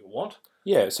outcome that you want.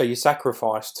 Yeah, so you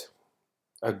sacrificed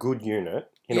a good unit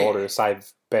in order to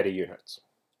save better units.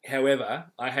 However,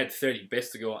 I had 30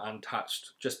 Bestigor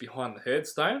untouched just behind the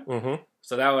Herdstone. Mm-hmm.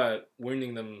 So they were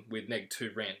wounding them with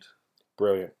 -2 rend.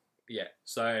 Brilliant. Yeah.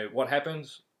 So what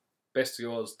happened?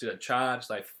 Bestigors did a charge.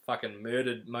 They fucking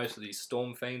murdered most of these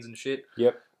Storm Fiends and shit.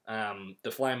 Yep.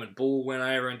 The Flaming Bull went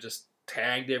over and just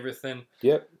tagged everything.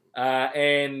 Yep.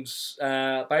 And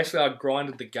basically I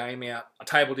grinded the game out. I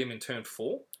tabled him in turn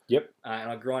 4. Yep.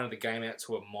 And I grinded the game out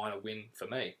to a minor win for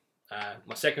me.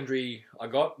 My secondary I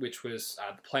got, which was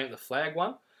the Plant the Flag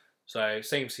one. So it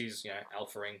seems he's,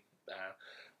 alphaing.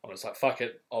 I was like, fuck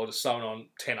it, I'll just summon on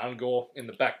 10 Ungor in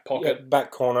the back pocket. Yeah, back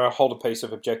corner, hold a piece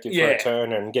of objective for a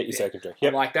turn and get your secondary. Yep.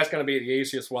 I'm like, that's going to be the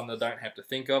easiest one that I don't have to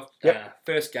think of. Yep.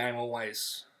 First game,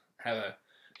 always have a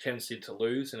tendency to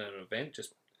lose in an event.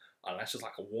 Just, I don't know, it's just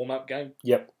like a warm-up game.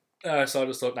 Yep. So I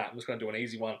just thought, I'm just going to do an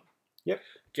easy one. Yep.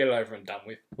 Get it over and done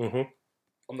with. Mm-hmm.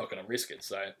 I'm not going to risk it.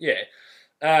 So,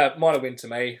 minor win to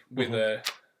me with the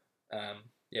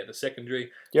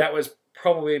secondary. Yep. That was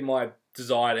probably my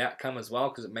desired outcome as well,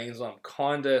 because it means I'm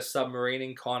kind of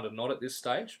submarining, kind of not at this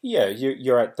stage. Yeah,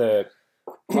 you're at the...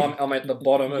 I'm at the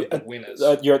bottom of the winners.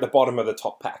 You're at the bottom of the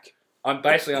top pack. I'm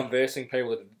versing people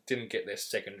that didn't get their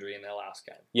secondary in their last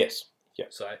game. Yes. Yeah.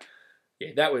 So,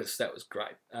 that was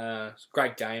great.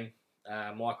 Great game.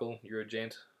 Michael, you're a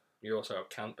gent. You're also a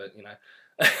cunt, but,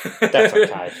 That's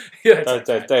okay.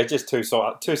 Okay. They're just two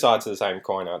sides of the same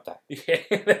coin, aren't they?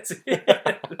 Yeah, that's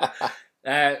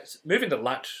it. Moving to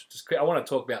lunch, just quick, I want to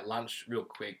talk about lunch real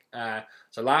quick.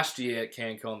 So last year at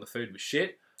CanCon, the food was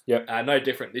shit. Yep. No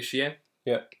different this year.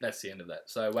 Yep. That's the end of that.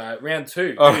 So round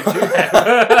 2. Oh. Who did you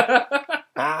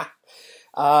have?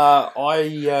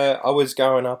 I was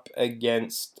going up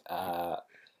against a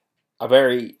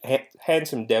very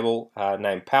handsome devil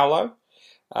named Paolo.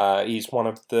 He's one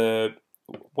of the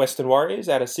Western Warriors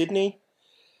out of Sydney.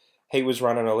 He was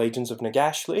running a Legions of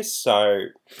Nagash list, so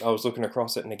I was looking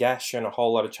across at Nagash and a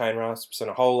whole lot of Chain Rasps and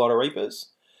a whole lot of Reapers.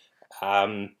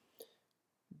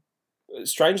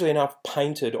 strangely enough,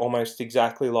 painted almost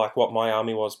exactly like what my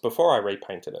army was before I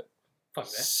repainted it. Fuck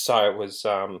that. So it was,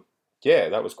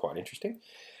 that was quite interesting.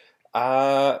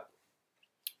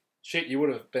 Shit, you would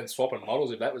have been swapping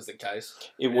models if that was the case.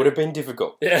 It would have been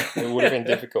difficult. Yeah. It would have been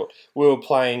difficult. We were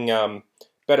playing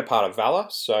Better Part of Valor,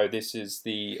 so this is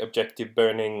the objective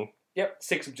burning. Yep,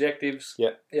 6 objectives.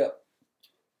 Yep. Yep.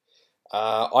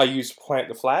 I used Plant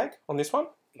the Flag on this one.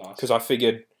 Nice. Because I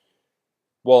figured,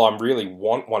 well, I really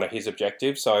want one of his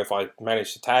objectives, so if I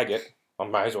manage to tag it, I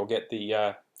may as well get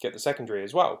the secondary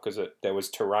as well, because there was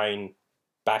terrain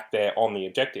back there on the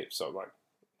objective. So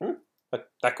I'm like,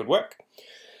 that could work.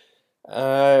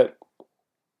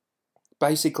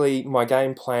 Basically, my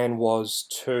game plan was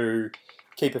to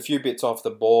keep a few bits off the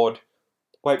board,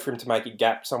 wait for him to make a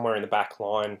gap somewhere in the back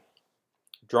line,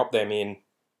 drop them in,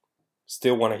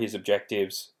 steal one of his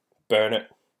objectives, burn it,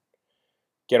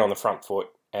 get on the front foot,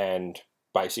 and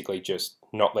basically just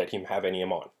not let him have any of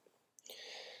mine.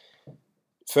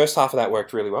 First half of that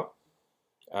worked really well.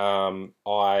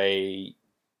 I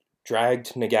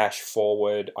dragged Nagash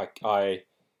forward. I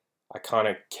kind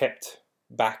of kept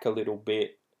back a little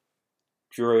bit,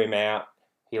 drew him out.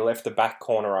 He left the back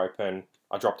corner open.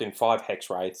 I dropped in 5 Hex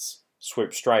Wraiths,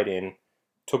 swooped straight in,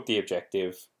 took the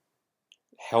objective,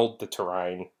 held the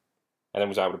terrain, and then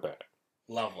was able to burn it.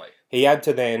 Lovely. He had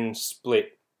to then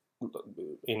split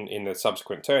in the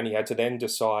subsequent turn. He had to then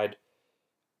decide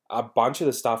a bunch of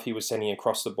the stuff he was sending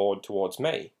across the board towards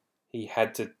me. He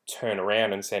had to turn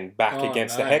around and send back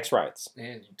against the Hex Wraiths.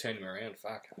 Yeah, you turned him around,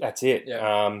 fuck. That's it.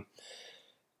 Yeah.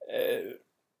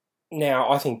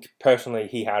 Now, I think personally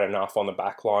he had enough on the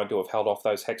back line to have held off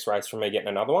those Hex Wraiths from me getting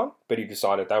another one, but he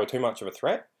decided they were too much of a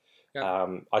threat. Yeah.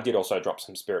 I did also drop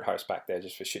some Spirit Host back there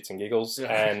just for shits and giggles,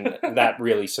 and that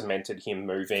really cemented him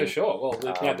moving. For sure. Well,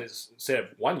 now there's, instead of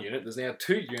 1 unit, there's now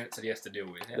 2 units that he has to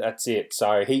deal with. Yeah. That's it.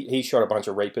 So he shot a bunch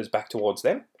of Reapers back towards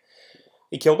them.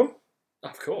 He killed them.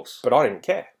 Of course. But I didn't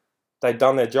care. They'd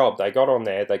done their job. They got on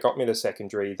there. They got me the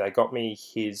secondary. They got me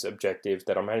his objective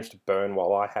that I managed to burn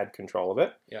while I had control of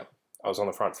it. Yeah. I was on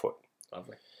the front foot.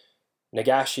 Lovely.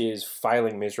 Nagash is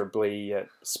failing miserably at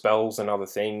spells and other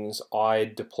things. I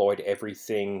deployed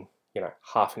everything,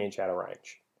 half an inch out of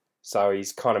range. So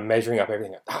he's kind of measuring up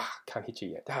everything. Can't hit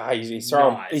you yet. He's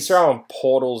throwing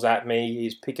portals at me.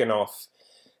 He's picking off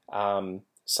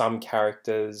some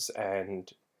characters,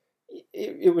 and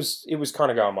it was kind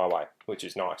of going my way, which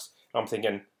is nice. I'm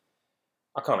thinking,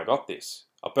 I kind of got this.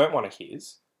 I burnt one of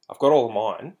his. I've got all of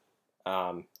mine.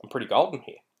 I'm pretty golden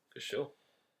here. For sure.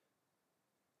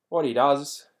 What he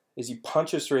does is he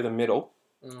punches through the middle,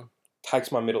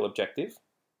 takes my middle objective,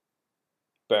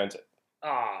 burns it.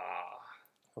 I'm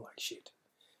like, shit.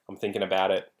 I'm thinking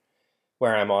about it.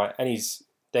 Where am I? And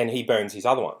then he burns his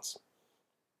other ones.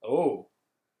 Oh.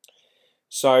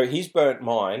 So he's burnt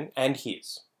mine and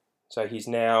his. So he's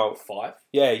now 5?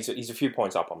 Yeah, he's a few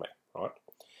points up on me, right?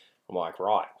 I'm like,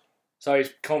 right. So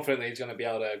he's confident that he's going to be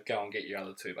able to go and get your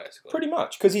other 2, basically. Pretty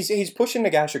much, because he's pushing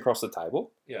Nagash across the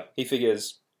table. Yeah. He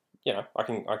figures, I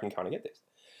can kind of get this.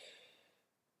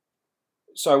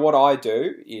 So what I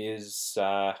do is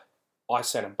I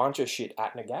send a bunch of shit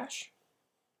at Nagash,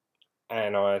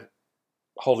 and I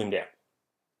hold him down,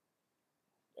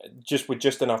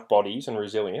 with enough bodies and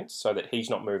resilience so that he's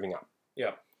not moving up.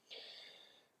 Yeah.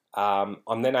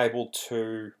 I'm then able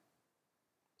to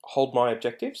hold my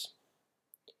objectives.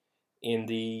 In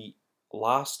the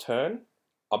last turn,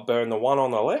 I burn the one on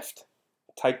the left,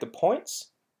 take the points,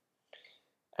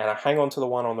 and I hang on to the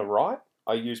one on the right.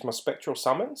 I use my Spectral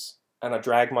Summons, and I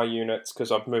drag my units,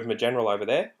 because I've moved my general over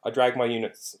there, I drag my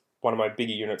units, one of my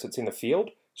bigger units that's in the field,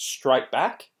 straight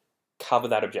back, cover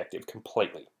that objective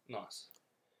completely. Nice.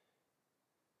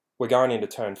 We're going into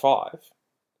turn 5.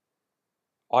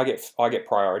 I get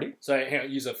priority. So you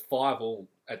use a 5 all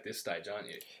at this stage, aren't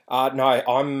you? No,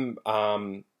 I'm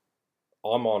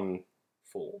on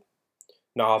 4.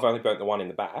 No, I've only burnt the one in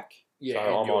the back. Yeah,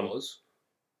 so and I'm yours.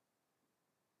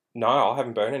 No, I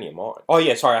haven't burnt any of mine. Oh,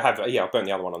 yeah, sorry, I have. Yeah, I've burnt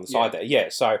the other one on the side there. Yeah,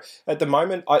 so at the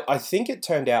moment, I think it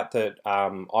turned out that I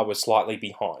was slightly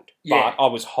behind, but I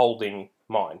was holding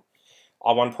mine.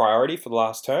 I won priority for the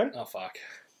last turn. Oh, fuck.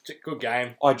 Good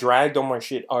game. I dragged all my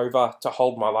shit over to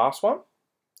hold my last one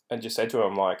and just said to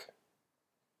him, like,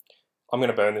 I'm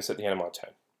going to burn this at the end of my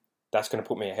turn. That's going to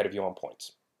put me ahead of you on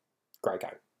points. Great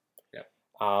game. Yep.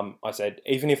 I said,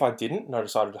 even if I didn't, and I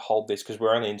decided to hold this, because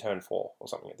we're only in turn 4 or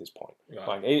something at this point. Right.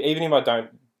 Like, even if I don't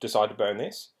decide to burn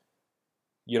this,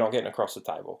 you're not getting across the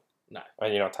table. No.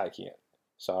 And you're not taking it.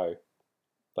 So,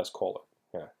 let's call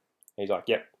it. Yeah. He's like,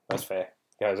 yep, that's fair.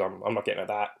 He goes, I'm not getting at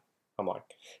that. I'm like,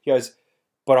 he goes,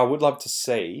 but I would love to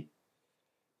see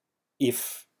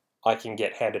if I can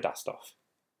get hand of dust off.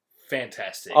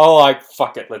 Fantastic. Oh, like,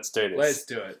 fuck it, let's do this. Let's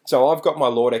do it. So I've got my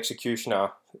Lord Executioner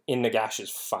in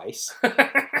Nagash's face.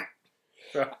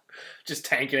 Just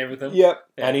tanking everything. Yep.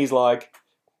 Yeah. And he's like,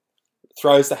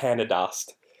 throws the hand of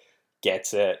dust,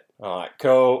 gets it. All right,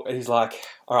 cool. And he's like,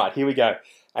 all right, here we go.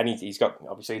 And he's got,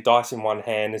 obviously, dice in one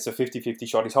hand. It's a 50-50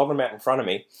 shot. He's holding them out in front of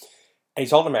me. And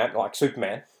he's holding them out like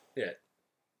Superman. Yeah.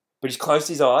 But he's closed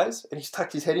his eyes and he's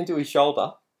tucked his head into his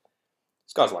shoulder.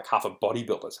 This guy's like half a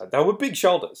bodybuilder. So they were big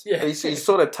shoulders. Yeah. He's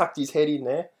sort of tucked his head in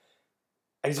there.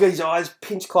 And he's got his eyes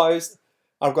pinch closed.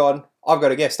 I've got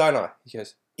to guess, don't I? He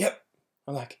goes, yep.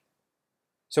 I'm like,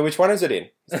 so which one is it in?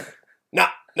 Nah.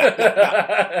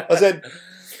 I said,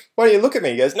 why don't you look at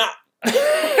me? He goes, nah.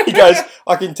 He goes,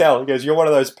 I can tell. He goes, you're one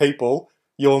of those people,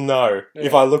 you'll know. Yeah.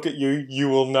 If I look at you, you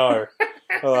will know.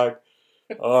 I'm like,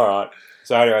 all right.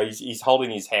 So anyway, he's holding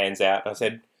his hands out. I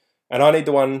said, and I need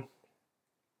the one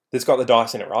that's got the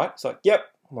dice in it, right? It's like, yep.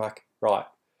 I'm like, right.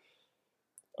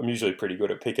 I'm usually pretty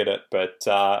good at picking it, but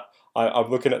I'm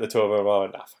looking at the two of them. I'm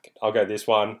like, nah, fuck it. I'll go this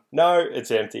one. No, it's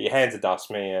empty. Hands of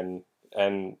dust me,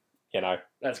 and you know,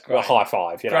 that's great. A high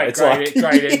five. You know, it's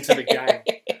great end to the game.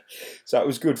 So it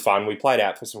was good fun. We played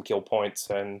out for some kill points,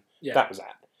 and that was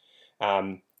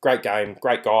that. Great game,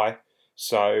 great guy.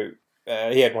 So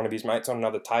he had one of his mates on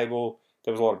another table.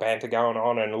 There was a lot of banter going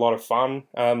on and a lot of fun.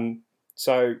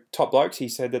 So top blokes, he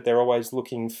said that they're always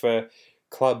looking for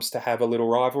clubs to have a little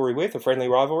rivalry with, a friendly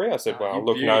rivalry. I said, well,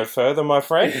 look no further, my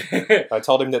friend. I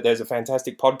told him that there's a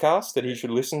fantastic podcast that he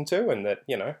should listen to, and that,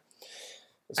 you know,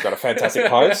 it's got a fantastic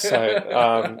host.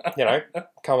 So, you know,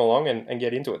 come along and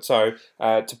get into it. So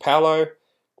to Paolo,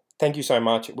 thank you so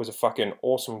much. It was a fucking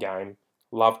awesome game.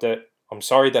 Loved it. I'm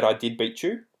sorry that I did beat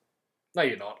you. No,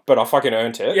 you're not. But I fucking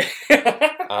earned it.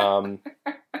 Yeah.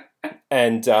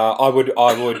 And I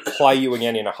would play you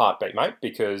again in a heartbeat, mate,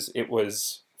 because it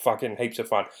was fucking heaps of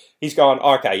fun. He's going,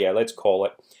 okay, yeah, let's call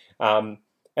it.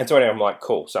 And so anyway, I'm like,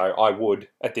 cool. So I would,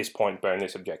 at this point, burn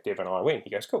this objective and I win. He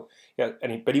goes, cool. Yeah,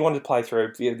 but he wanted to play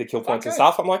through the kill points and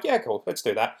stuff. I'm like, yeah, cool, let's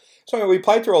do that. So we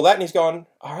played through all that, and he's going,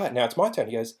 all right, now it's my turn.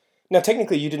 He goes, now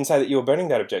technically you didn't say that you were burning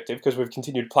that objective because we've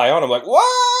continued to play on. I'm like,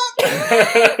 what?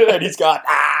 And he's going,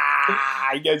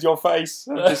 he goes, your face.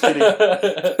 I'm just kidding.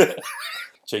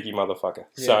 Cheeky motherfucker.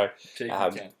 Yeah, so,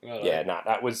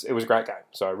 it was a great game.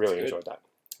 So I really enjoyed that.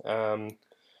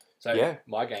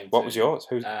 My game. What was yours?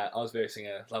 I was versing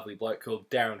a lovely bloke called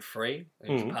Darren Free,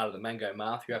 who's part of the Mango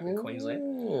Mafia up in Queensland.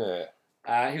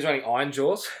 He was running Iron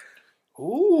Jaws.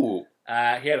 Ooh. He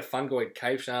had a Fungoid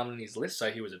Cave Shaman in his list,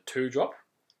 so he was a 2-drop.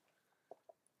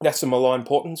 That's the Malign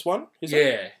Portents one, is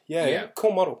it? Yeah.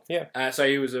 Cool model, yeah. So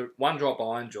he was a 1-drop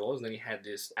Iron Jaws, and then he had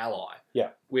this ally. Yeah.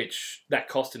 Which, that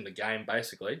cost him the game,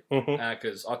 basically,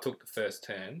 because I took the first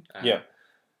turn. Yeah.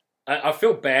 I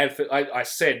feel bad for... I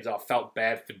said I felt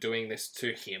bad for doing this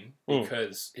to him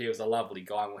because he was a lovely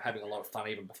guy and we were having a lot of fun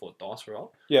even before dice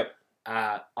roll. Yep.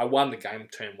 I won the game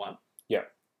turn 1.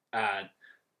 Yep.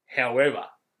 However,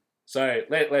 so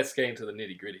let's get into the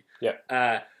nitty-gritty. Yep.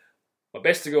 My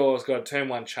Bestigor's got a turn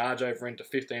 1 charge over into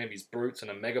 15 of his brutes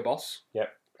and a Mega Boss.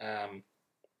 Yep. I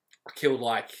killed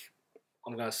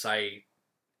I'm going to say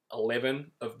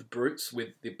 11 of the brutes with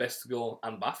the Bestigor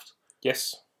unbuffed.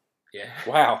 Yes. Yeah.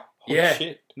 Wow. Holy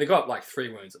shit. They got 3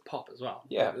 wounds a pop as well.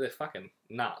 Yeah. They're fucking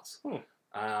nuts.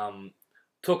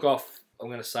 Took off, I'm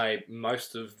going to say,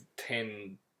 most of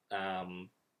 10,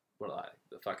 what are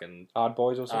they? The fucking... Ard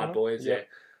Boys or something? Ard Boys, yeah.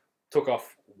 Took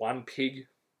off 1 pig.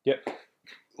 Yep.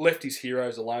 Left his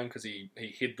heroes alone because he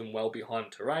hid them well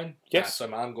behind terrain. Yes. So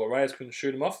my Ungor Raiders couldn't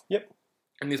shoot him off. Yep.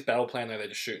 And this battle plan, they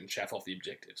just shoot and chaff off the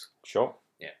objectives. Sure.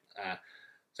 Yeah.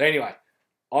 So anyway,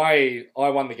 I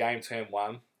won the game turn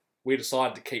 1. We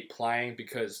decided to keep playing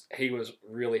because he was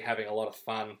really having a lot of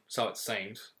fun, so it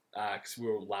seemed, because we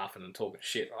were all laughing and talking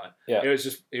shit, right? Yeah.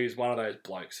 He was one of those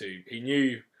blokes who he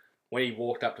knew when he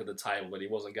walked up to the table that he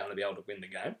wasn't going to be able to win the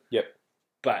game. Yep.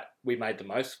 But we made the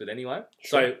most of it anyway.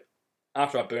 Sure. So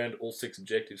after I burned all 6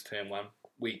 objectives turn 1,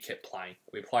 we kept playing.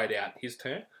 We played out his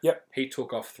turn. Yep. He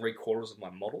took off 3/4 of my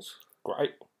models.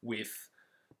 Great.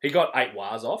 He got 8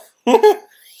 wars off.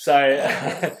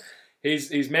 So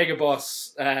his Mega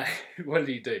Boss, what did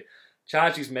he do?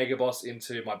 Charged his Mega Boss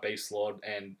into my Beast Lord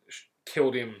and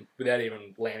killed him without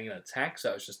even landing an attack.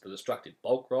 So it was just the destructive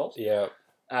bulk rolls. Yeah.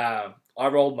 I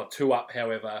rolled my 2-up,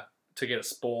 however, to get a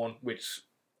spawn, which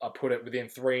I put it within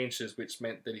 3 inches, which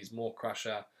meant that his Maw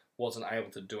Crusher wasn't able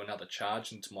to do another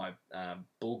charge into my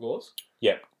Bulgors.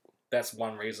 Yep. That's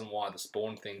one reason why the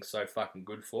spawn thing's so fucking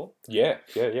good for. Yeah.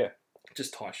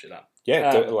 Just tie shit up.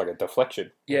 Yeah, like a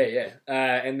deflection. Yeah.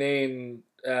 And then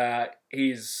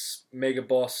his Mega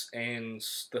Boss and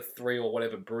the 3 or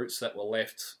whatever brutes that were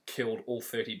left killed all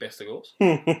 30 Bestigors.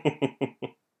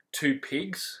 2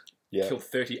 pigs killed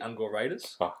 30 Ungor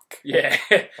Raiders. Fuck. Yeah.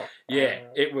 Yeah,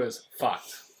 it was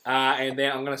fucked. And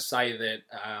then I'm going to say that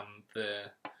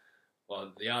the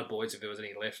Yard Boys, if there was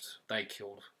any left, they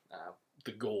killed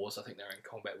the Gors. I think they were in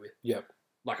combat with. Yep.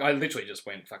 Like, I literally just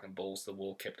went fucking balls to the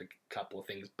wall, kept a couple of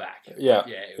things back. Yeah.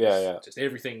 Yeah, it was just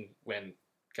everything went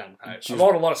gun ho. I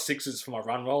rolled a lot of 6s for my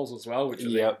run rolls as well, which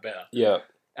was even better.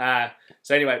 Yeah.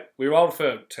 So anyway, we rolled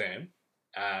for turn.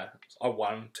 I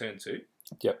won turn 2.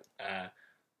 Yep.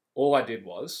 All I did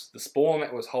was, the spawn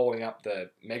that was holding up the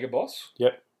Mega Boss.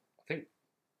 Yep. I think,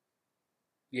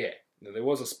 yeah, there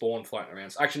was a spawn floating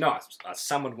around. Actually, no, I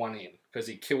summoned one in because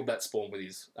he killed that spawn with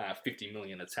his 50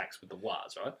 million attacks with the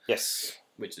Wars, right? Yes.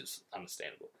 Which is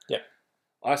understandable. Yeah.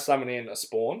 I summoned in a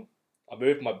spawn. I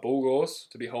moved my Bulgors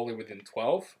to be wholly within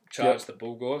 12. Charged the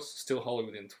Bulgors, still wholly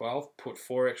within 12. Put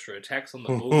 4 extra attacks on the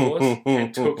Bulgors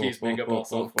and took his Mega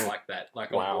Boss off like that,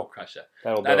 like a Wall Crusher.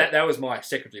 That was my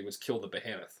secondary, was kill the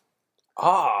Behemoth.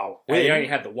 Oh, and he only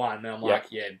had the one. And I'm like,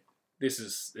 yeah, this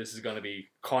is going to be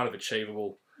kind of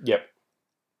achievable. Yep.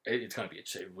 It's going to be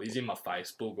achievable. He's in my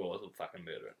face. Bulgors will fucking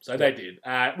murder him. So they did.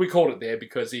 We called it there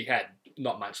because he had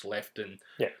not much left, and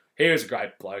he was a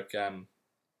great bloke.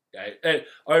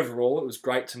 Overall, it was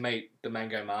great to meet the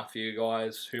Mango Mafia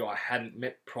guys who I hadn't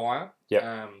met prior.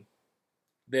 Yeah.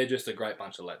 They're just a great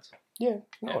bunch of lads. Yeah,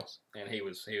 nice. And he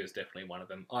was definitely one of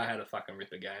them. I had a fucking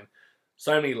ripper game.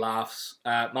 So many laughs.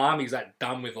 My army's that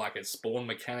dumb with like a spawn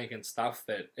mechanic and stuff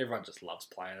that everyone just loves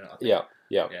playing it. I think.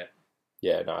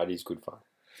 Yeah, no, it is good fun.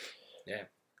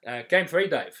 Yeah. Game 3,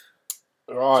 Dave.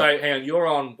 Right. So, hang on, you're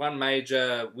on 1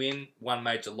 major win, 1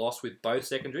 major loss with both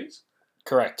secondaries?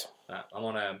 Correct. I'm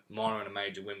on a minor and a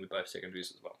major win with both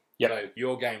secondaries as well. Yep. So,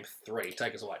 your game 3,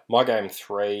 take us away. My game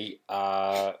 3,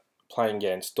 playing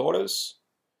against Daughters.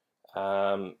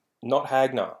 Not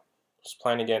Hagnar. Was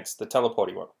playing against the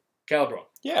teleporty one. Calibron.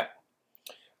 Yeah.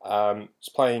 Was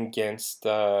playing against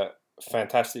a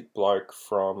fantastic bloke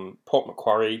from Port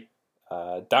Macquarie,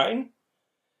 Dane.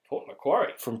 Port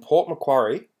Macquarie? From Port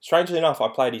Macquarie. Strangely enough, I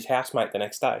played his housemate the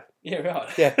next day. Yeah,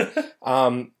 right.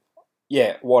 Yeah.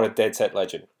 Yeah, what a dead set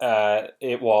legend.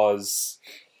 It was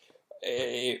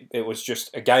just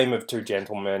a game of 2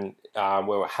 gentlemen.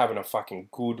 We were having a fucking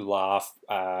good laugh.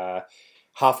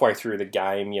 Halfway through the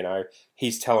game,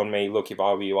 he's telling me, look, if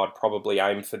I were you, I'd probably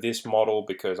aim for this model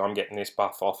because I'm getting this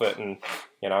buff off it. And,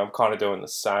 I'm kind of doing the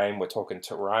same. We're talking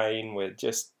terrain. We're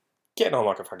just getting on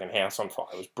like a fucking house on fire.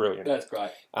 It was brilliant. That's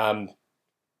great.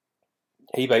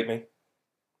 He beat me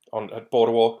at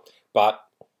Border War. But,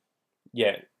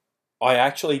 yeah, I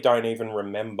actually don't even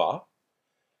remember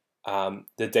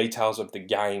the details of the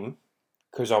game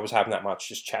because I was having that much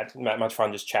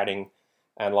fun just chatting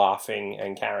and laughing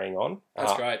and carrying on.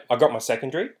 That's great. I got my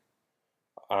secondary.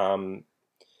 Love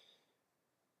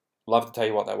to tell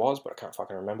you what that was, but I can't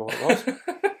fucking remember what it was.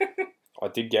 I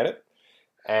did get it.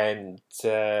 And,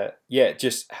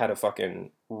 just had a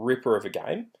fucking ripper of a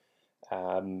game.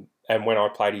 And when I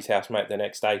played his housemate the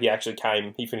next day,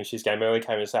 he finished his game early,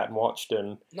 came and sat and watched.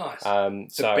 And nice.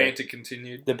 The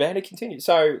banter continued.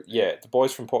 So, yeah, the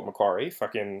boys from Port Macquarie,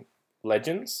 fucking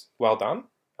legends. Well done.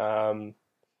 I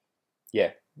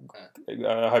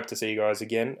hope to see you guys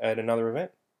again at another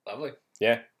event. Lovely.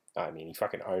 Yeah. I mean, he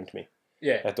fucking owned me.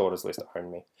 Yeah. That Daughters list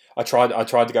owned me. I tried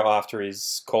to go after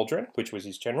his Cauldron, which was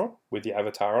his general, with the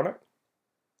avatar on it.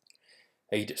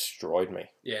 He destroyed me.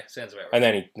 Yeah, sounds about right.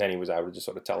 And then he was able to just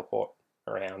sort of teleport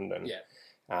around. And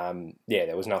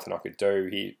there was nothing I could do.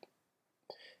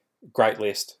 Great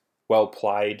list. Well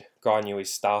played. Guy knew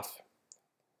his stuff.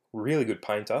 Really good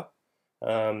painter.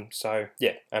 An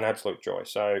absolute joy.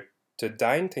 So, to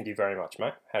Dane, thank you very much,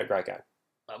 mate. Had a great game.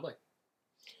 Lovely.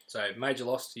 So, major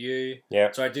loss to you.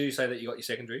 Yeah. So, did you say that you got your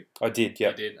secondary? I did, yeah.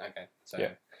 You did? Okay. So,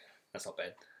 that's not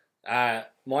bad.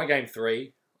 My game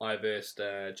 3, I versed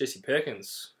Jesse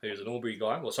Perkins, who's an Albury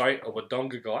guy. Well, sorry, a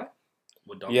Wodonga guy.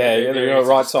 They're on the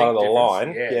right side of the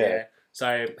line. Yeah.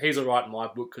 So, he's all right in my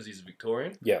book because he's a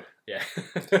Victorian. Yeah. Yeah.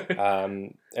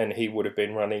 And he would have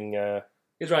been running...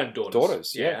 he's running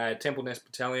Daughters. Yeah. Temple Nest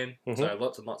Battalion. Mm-hmm. So,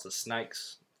 lots and lots of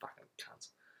snakes. Fucking cunts.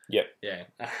 Yep. Yeah.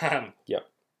 Yep.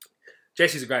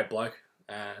 Jesse's a great bloke.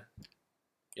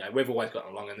 We've always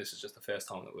gotten along, and this is just the first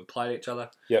time that we've played each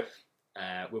other. Yep.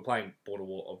 We're playing Border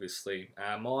War, obviously.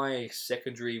 My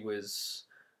secondary was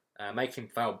make him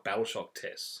fail Battleshock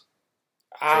tests.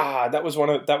 That was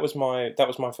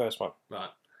my first one. Right.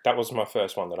 That was my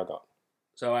first one that I got.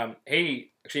 So I don't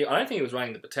think he was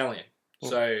running the battalion.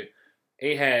 So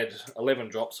he had 11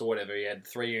 drops or whatever. He had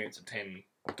 3 units of 10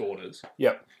 daughters.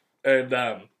 Yep. And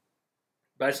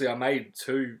basically,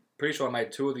 pretty sure I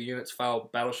made two of the units fail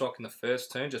Battle Shock in the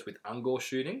first turn just with Ungor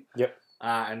shooting. Yep.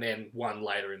 And then one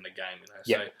later in the game.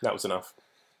 Yeah, so, that was enough.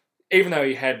 Even though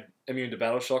he had immune to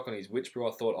Battle Shock on his Witch Brew,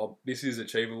 I thought, this is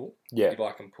achievable if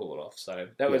I can pull it off. So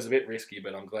that was a bit risky,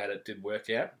 but I'm glad it did work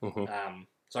out. Mm-hmm.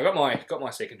 So I got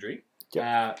my secondary.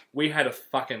 Yep. We had a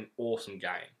fucking awesome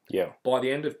game. Yeah. By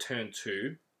the end of turn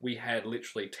 2, we had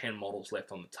literally 10 models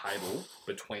left on the table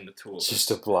between the two of us. Just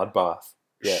a bloodbath.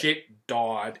 Yeah. Shit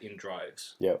died in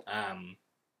droves. Yep.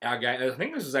 Our game, I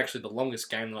think this is actually the longest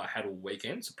game that I had all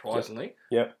weekend, surprisingly.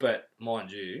 Yep. But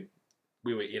mind you,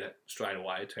 we were in it straight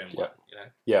away, turn 1, you know.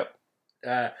 Yep.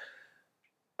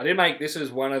 I did make, this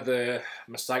is one of the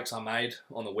mistakes I made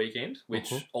on the weekend,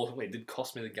 which ultimately did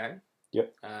cost me the game.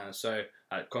 Yep. So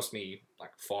it cost me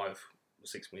like 5 or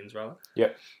 6 wins, rather.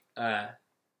 Yep.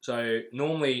 So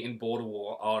normally in Border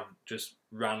War, I'd just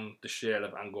run the shit out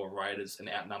of Ungor Raiders and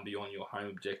outnumber you on your home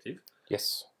objective.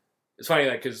 Yes. It's funny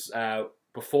though, because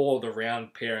before the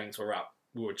round pairings were up,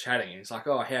 we were chatting, and it's like,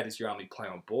 how does your army play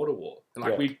on Border War? And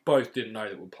like, we both didn't know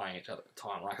that we were playing each other at the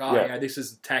time. Like, this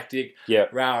is the tactic. Yeah.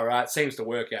 Rah. It seems to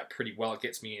work out pretty well. It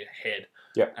gets me ahead.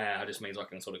 Yeah. It just means I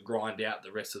can sort of grind out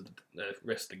the rest of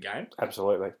the game.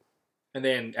 Absolutely. And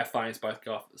then our phones both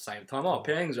go off at the same time.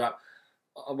 Pairings are up.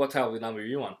 What table number are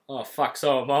you on? Oh, fuck,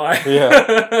 so am I.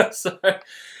 Yeah. So, I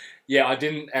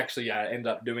didn't actually end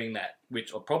up doing that,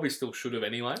 which I probably still should have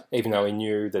anyway. Even though he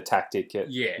knew the tactic, it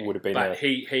would have been. But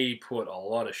he put a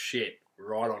lot of shit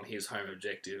right on his home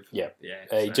objective. Yeah. Yeah.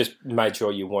 He just made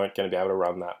sure you weren't going to be able to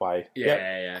run that way.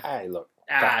 Yeah. Hey, look.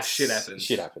 Shit happens.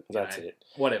 Shit happens. That's it.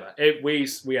 Whatever. We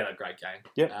had a great game.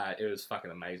 Yeah. It was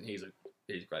fucking amazing. He's a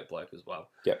great bloke as well.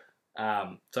 Yep.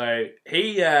 So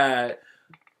he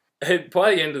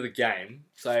by the end of the game,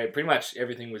 so pretty much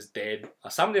everything was dead. I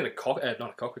summoned in not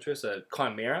a cockatrice, a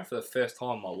chimera for the first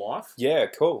time in my life. Yeah,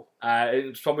 cool. It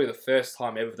was probably the first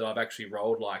time ever that I've actually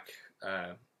rolled like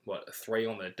a 3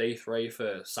 on the D3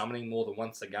 for summoning more than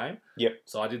once a game. Yep.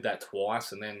 So I did that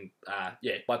twice, and then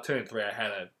by turn 3 I had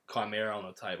a chimera on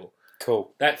the table.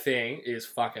 Cool. That thing is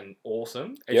fucking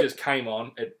awesome. It just came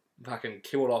on. It fucking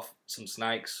killed off some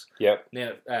snakes. Yep.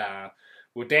 Then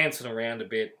we're dancing around a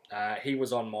bit. He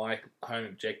was on my home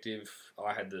objective.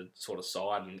 I had the sort of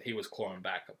side, and he was clawing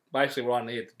back. Basically, what I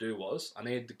needed to do was I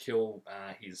needed to kill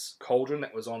his cauldron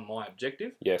that was on my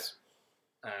objective. Yes.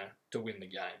 To win the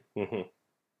game.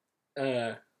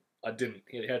 Mm-hmm. I didn't.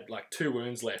 He had like 2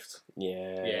 wounds left.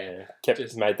 Yeah.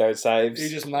 Made those saves. He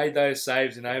just made those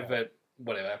saves, but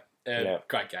whatever.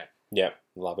 Great game. Yeah,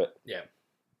 love it. Yeah.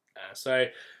 So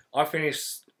I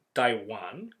finished day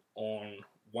 1 on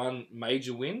 1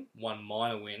 major win, 1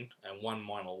 minor win, and 1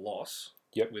 minor loss.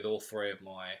 Yep. With all 3 of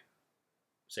my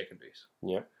secondaries.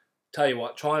 Yep. Tell you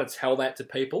what, trying to tell that to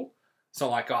people, it's not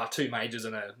like 2 majors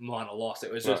and a minor loss.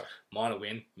 It was just minor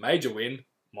win, major win,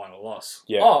 minor loss.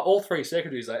 Yeah. All 3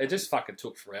 secondaries. It just fucking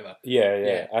took forever.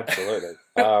 Yeah. Absolutely.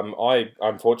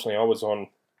 Unfortunately I was on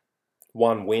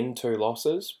 1 win, 2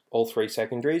 losses, all 3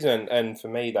 secondaries, and for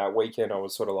me that weekend I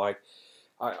was sort of like,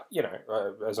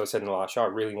 as I said in the last show, I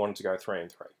really wanted to go 3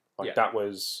 and 3. That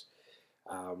was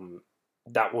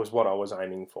what I was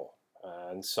aiming for,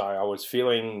 and so I was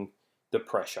feeling the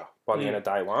pressure by the end of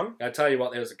day 1. I tell you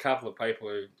what, there was a couple of people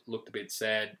who looked a bit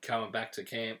sad coming back to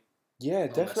camp. Yeah,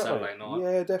 definitely. Saturday night.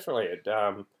 Yeah, definitely.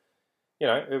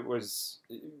 It was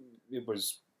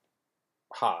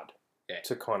hard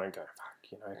to kind of go,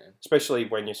 fuck, especially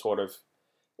when you sort of,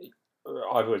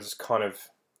 I was kind of,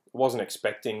 wasn't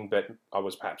expecting, but I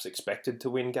was perhaps expected to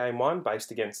win game 1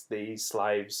 based against these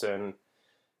slaves and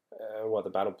what the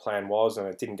battle plan was, and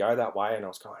it didn't go that way, and I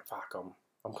was going, fuck, I'm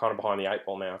kind of behind the 8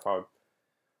 ball now.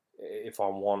 If I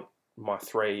want my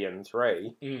 3 and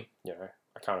 3, I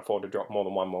can't afford to drop more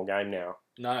than 1 more game now.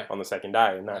 No. On the second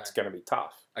day, and that's going to be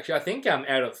tough. Actually, I think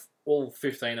out of all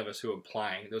 15 of us who were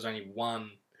playing, there was only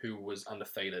 1 who was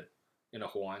undefeated in a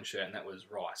Hawaiian shirt, and that was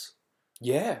Rice.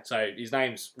 Yeah. So his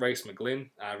name's Reese McGlynn,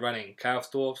 running Chaos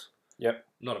Dwarfs. Yep.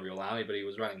 Not a real army, but he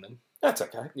was running them. That's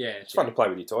okay. Yeah. It's fun to play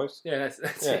with your toys. Yeah,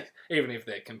 that's it. Even if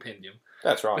they're compendium.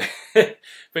 That's right.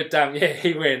 But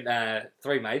he went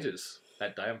 3 majors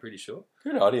that day, I'm pretty sure.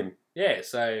 Good on him. Yeah,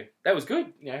 so that was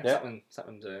good.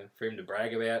 Something for him to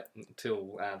brag about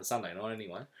until the Sunday night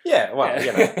anyway. Yeah, well,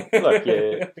 look,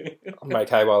 make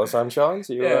hay while the sun shines.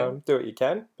 You do what you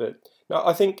can. But no,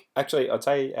 I think, actually, I'd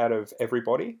say out of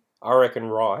everybody, I reckon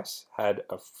Rice had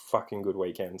a fucking good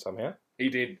weekend somehow. He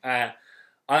did. I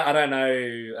don't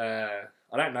know.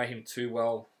 I don't know him too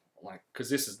well, because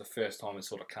this is the first time he's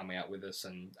sort of come out with us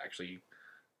and actually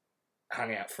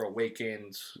hung out for a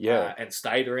weekend and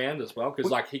stayed around as well.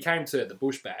 Because, he came to the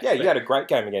Bush Bash. Yeah, you had a great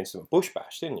game against him at Bush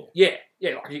Bash, didn't you? Yeah.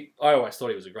 Yeah, I always thought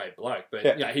he was a great bloke. But,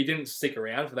 he didn't stick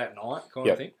around for that night kind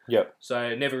of thing. Yep.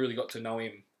 So, never really got to know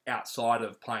him outside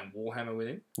of playing Warhammer with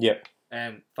him. Yep.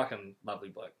 And fucking lovely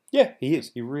bloke. Yeah, he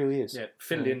is. He really is. Yeah,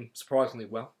 fitted in surprisingly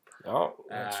well. Oh,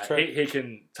 that's true. He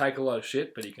can take a lot of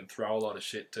shit, but he can throw a lot of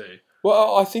shit too.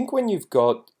 Well, I think when you've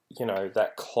got,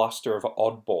 that cluster of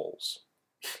oddballs,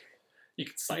 you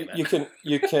can say that.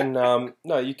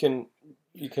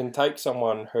 You can take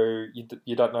someone who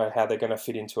you don't know how they're going to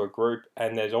fit into a group,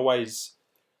 and there's always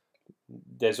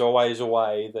a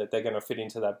way that they're going to fit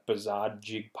into that bizarre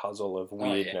jig puzzle of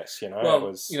weirdness.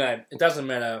 Well, it doesn't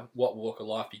matter what walk of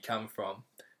life you come from.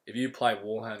 If you play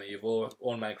Warhammer, you've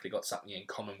automatically got something in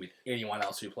common with anyone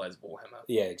else who plays Warhammer.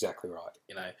 Yeah, exactly right.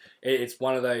 It's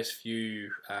one of those few,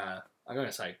 I'm going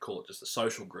to say call it just a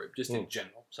social group, just in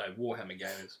general. So Warhammer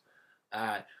gamers,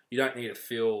 you don't need to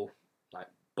feel like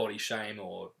body shame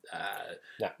or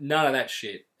none of that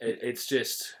shit. It's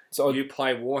just, you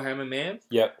play Warhammer, man.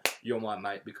 Yep. You're my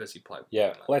mate because you play Warhammer.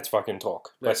 Yeah, let's fucking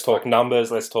talk. Let's talk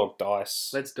numbers, let's talk dice.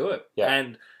 Let's do it. Yeah.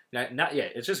 And,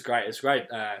 it's just great. It's great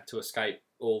to escape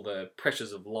all the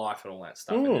pressures of life and all that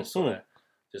stuff and just sort of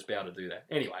just be able to do that.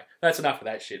 Anyway, that's enough of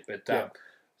that shit. But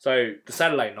so the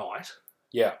Saturday night,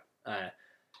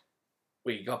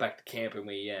 we got back to camp and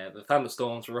the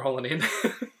thunderstorms were rolling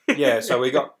in. So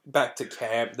we got back to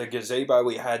camp. The gazebo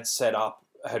we had set up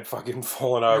had fucking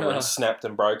fallen over and snapped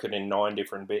and broken in 9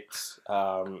 different bits.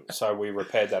 So we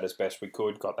repaired that as best we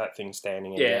could, got that thing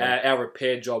standing again. Yeah, our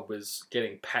repair job was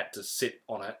getting Pat to sit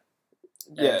on it.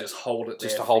 And just hold it there.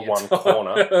 Just to hold one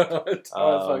corner.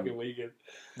 Fucking weekend.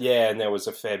 Yeah, and there was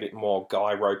a fair bit more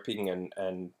guy roping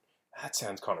and that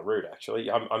sounds kind of rude,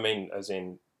 actually. I mean, as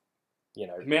in,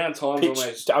 amount of times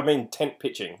almost. I mean, tent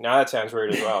pitching. No, that sounds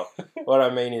rude as well. What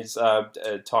I mean is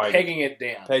tying... Pegging it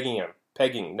down. Pegging.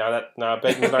 No,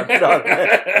 pegging's not done.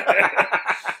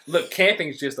 Look,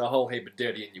 camping's just a whole heap of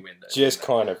dirty innuendo. Just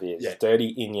kind of is. Yeah.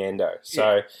 Dirty innuendo.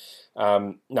 So...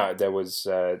 no, there was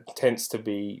tents to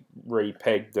be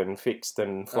re-pegged and fixed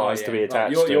and flies to be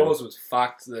attached. Yours was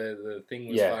fucked. The thing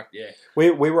was fucked. Yeah,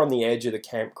 we were on the edge of the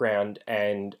campground,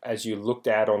 and as you looked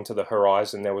out onto the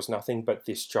horizon, there was nothing but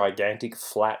this gigantic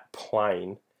flat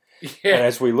plain. Yeah. And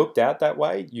as we looked out that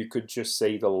way, you could just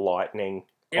see the lightning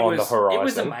on the horizon. It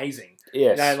was amazing.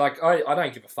 Yes. I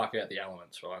don't give a fuck about the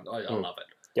elements, right? I love it.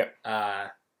 Yep.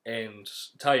 And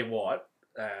tell you what,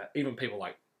 even people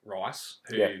like Rice,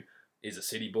 who is a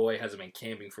city boy, hasn't been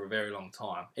camping for a very long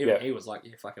time. Even he was like,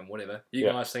 fucking whatever. You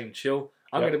guys seem chill.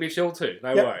 I'm going to be chill too.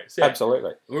 No worries. Yeah.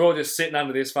 Absolutely. We're all just sitting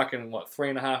under this fucking,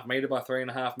 3.5 metre by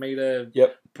 3.5 metre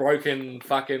broken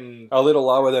fucking... A little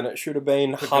lower than it should have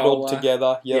been, huddled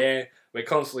together. Yep. Yeah. We're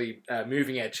constantly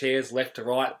moving our chairs left to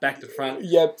right, back to front.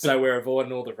 Yep. So we're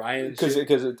avoiding all the rain and shit.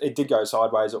 Because it did go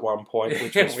sideways at one point,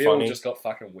 which was we funny. all just got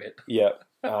fucking wet. Yep.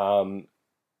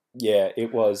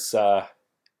 It was...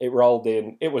 It rolled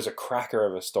in. It was a cracker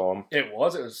of a storm. It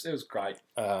was great.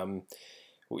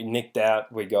 We nicked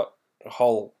out. We got a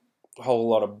whole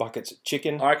lot of buckets of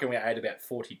chicken. I reckon we ate about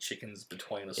 40 chickens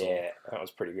between us all. Yeah, that was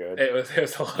pretty good. It was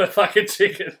a lot of fucking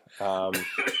chicken.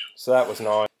 So that was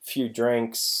nice. A few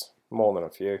drinks, more than a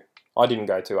few. I didn't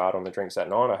go too hard on the drinks that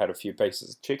night. I had a few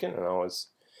pieces of chicken, and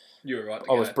you were right.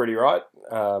 I was pretty right.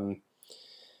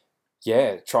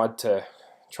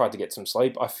 Tried to get some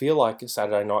sleep. I feel like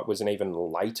Saturday night was an even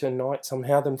later night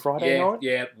somehow than Friday night.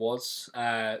 Yeah, it was.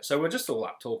 So we're just all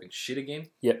up talking shit again.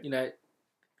 Yep.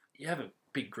 You have a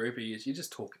big group of years, you're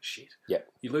just talking shit. Yep.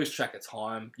 You lose track of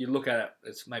time. You look at it,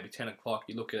 it's maybe 10 o'clock.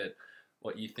 You look at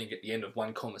what you think at the end of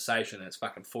one conversation and it's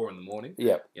fucking 4 in the morning.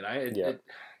 Yep.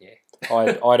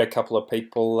 I had a couple of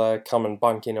people come and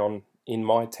bunk in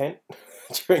my tent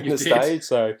during the stay.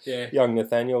 So young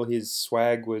Nathaniel, his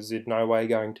swag was in no way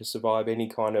going to survive any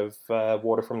kind of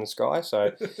water from the sky.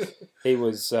 So he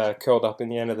was curled up in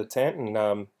the end of the tent, and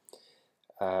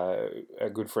a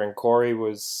good friend Corey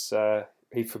was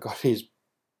he forgot his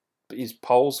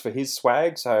poles for his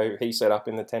swag, so he set up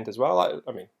in the tent as well.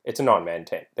 I mean, it's a 9-man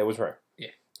tent. There was room.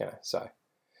 Yeah. So.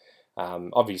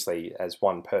 Obviously, as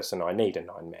one person, I need a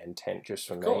 9-man tent just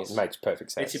for me. It makes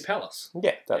perfect sense. It's your palace.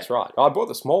 Yeah, that's right. I bought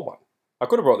the small one. I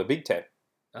could have brought the big tent.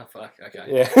 Oh, fuck. Okay.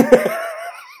 Yeah.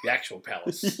 The actual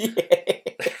palace. Yeah.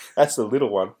 That's the little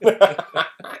one.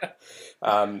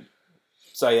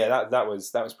 So, yeah, that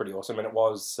was pretty awesome. And it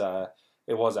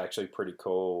was actually pretty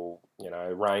cool.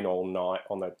 Rain all night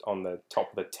on the top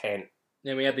of the tent.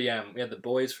 Yeah, we had the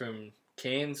boys from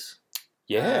Cairns.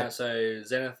 Yeah. So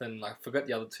Zenith and I forgot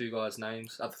the other 2 guys'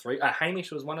 names. Other 3.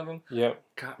 Hamish was one of them. Yep.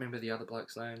 Can't remember the other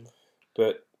bloke's name.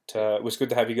 But it was good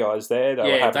to have you guys there.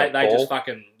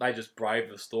 They just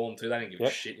braved the storm too. They didn't give a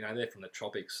shit. You know, they're from the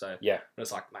tropics, so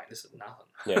it's like, mate, this is nothing.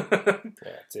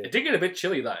 That's it. It did get a bit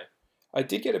chilly though. I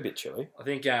did get a bit chilly. I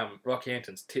think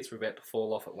Rockhampton's tits were about to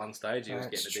fall off at one stage. He was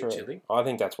getting a bit chilly. I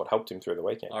think that's what helped him through the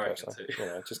weekend. I reckon too. You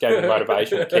know, just gave him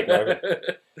motivation to keep moving.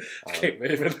 Keep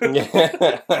moving.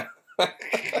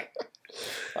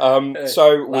 So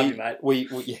love you, mate. we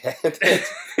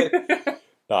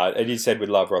no, it is said with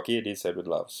love, Rocky. It is said with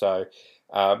love. So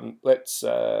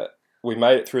we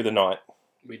made it through the night.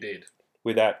 We did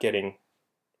without getting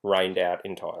rained out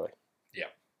entirely. Yeah,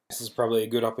 this is probably a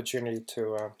good opportunity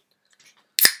to.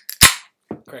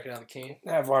 Crack another can.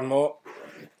 Have one more.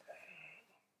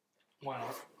 Why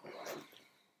not?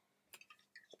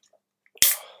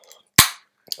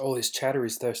 All this chatter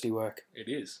is thirsty work. It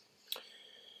is.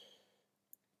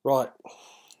 Right.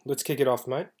 Let's kick it off,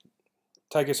 mate.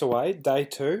 Take us away. Day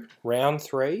 2, round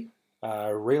 3,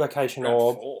 relocation round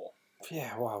orb. 4.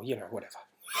 Yeah, well, you know, whatever.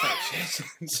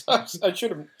 I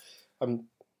should have...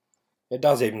 it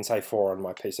does even say 4 on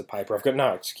my piece of paper. I've got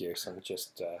no excuse. I'm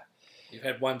just... You've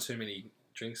had one too many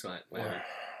drinks, mate. Might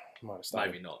have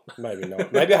started. Maybe not. Maybe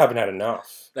not. Maybe I haven't had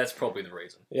enough. That's probably the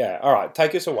reason. Yeah. All right.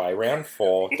 Take us away. Round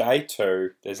 4, day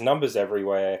 2. There's numbers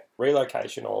everywhere.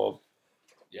 Relocation orb.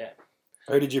 Yeah.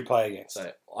 Who did you play against?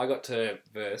 So I got to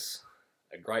verse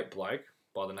a great bloke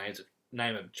by the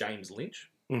name of James Lynch,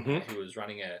 who was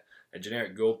running a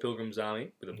generic Gore Pilgrim's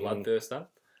army with a Bloodthirster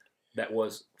that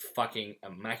was fucking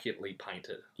immaculately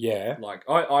painted. Yeah. Like,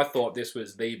 I thought this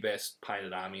was the best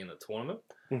painted army in the tournament.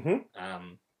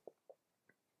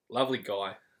 Lovely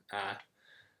guy.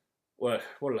 What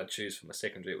did I choose for my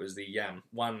secondary? It was the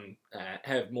one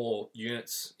have more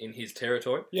units in his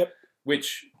territory. Yep.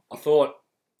 Which I thought,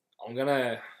 I'm going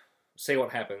to see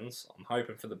what happens. I'm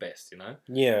hoping for the best, you know?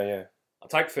 Yeah, yeah. I'll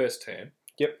take first turn.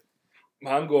 Yep.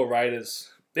 My Ungor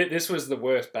Raiders... This was the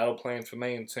worst battle plan for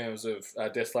me in terms of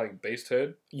Desolating Beast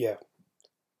Herd. Yeah.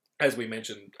 As we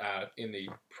mentioned in the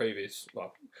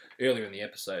earlier in the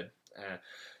episode.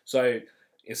 So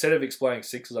instead of exploding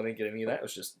 6s, I didn't get any of that. It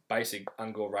was just basic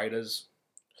Ungor Raiders.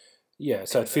 Yeah,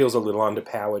 so it feels a little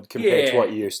underpowered compared to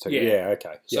what you used to. Yeah,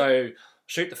 okay. So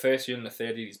shoot the first unit of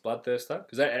 30 his Bloodthirster,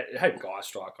 because it had Guy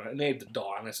Strike on it. It needed to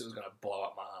die unless it was going to blow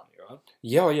up my army, right?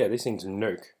 Yeah, yeah, this thing's a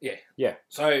nuke. Yeah. Yeah.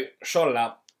 So shot it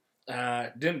up.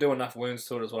 Didn't do enough wounds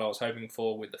to it as what I was hoping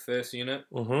for with the first unit.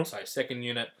 So second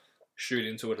unit, shoot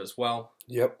into it as well.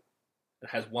 Yep. It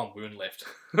has 1 wound left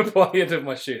by the end of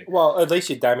my shooting. Well, at least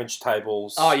your damage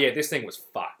tables... Oh, yeah, this thing was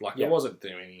fucked. Like, it wasn't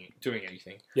doing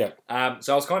anything. Yeah.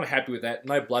 So I was kind of happy with that.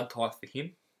 No blood type for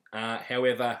him.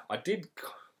 However, I did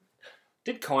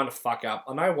kind of fuck up.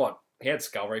 I know what... He had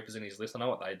Skull Reapers in his list. I know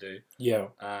what they do. Yeah.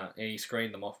 And he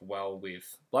screened them off well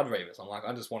with Blood Reavers. I'm like,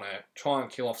 I just want to try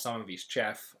and kill off some of his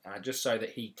chaff, just so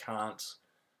that he can't,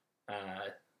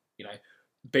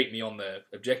 beat me on the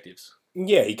objectives.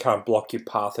 Yeah, he can't block your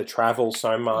path of travel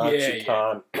so much. Yeah, you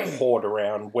can't hoard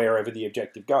around wherever the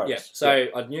objective goes. Yeah, so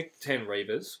I nuked 10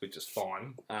 Reavers, which is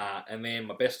fine. And then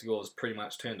my best scores pretty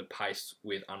much turned to paste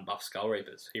with unbuffed Skull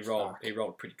Reapers. He rolled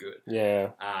pretty good.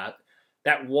 Yeah.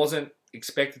 That wasn't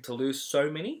expected to lose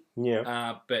so many.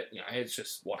 Yeah. But, it's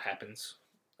just what happens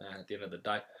at the end of the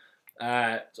day.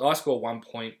 So I scored 1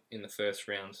 point in the first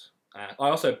round. I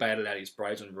also baited out his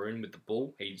Brazen Rune with the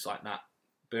bull. He's like, nah,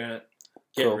 burn it,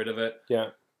 get rid of it.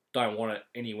 Yeah. Don't want it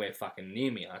anywhere fucking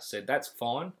near me. I said, that's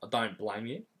fine. I don't blame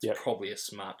you. It's probably a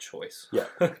smart choice. Yeah.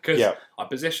 Because I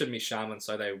possessioned me Shaman,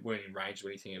 so they weren't in range of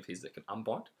anything of his that can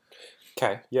unbind.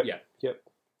 Okay. Yep. Yeah. Yep.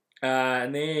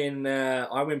 And then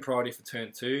I win priority for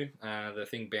turn 2. The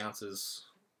thing bounces,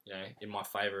 in my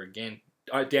favour again.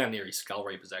 Down near his Skull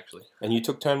Reapers, actually. And you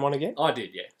took turn 1 again? I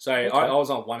did, yeah. So I was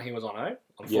on 1, he was on 0.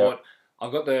 I thought,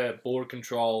 I've got the border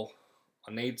control.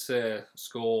 I need to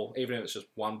score, even if it's just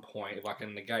 1 point. If I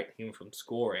can negate him from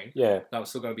scoring, I'm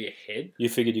still going to be ahead. You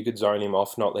figured you could zone him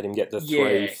off, not let him get the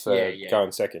 3 for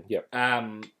going second. Yep.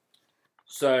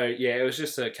 So, it was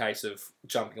just a case of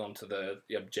jumping onto the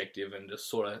objective and just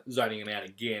sort of zoning him out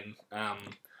again.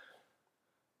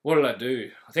 What did I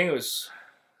do? I think it was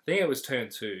turn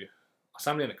 2. I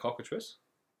summoned in a Cockatrice.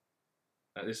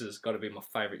 This has got to be my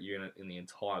favourite unit in the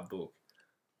entire book,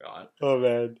 right? Oh,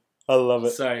 man. I love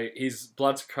it. So, his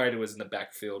Bloodsecrator was in the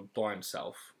backfield by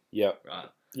himself. Yep. Right?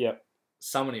 Yep.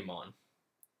 Summon him on.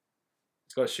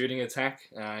 It's got a shooting attack.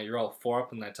 You roll a 4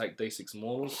 up and they take D6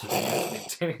 mortals.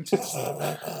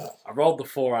 I rolled the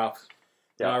 4 up.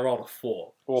 And I rolled a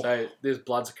 4. Oof. So this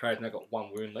Bloodsecrator and I've got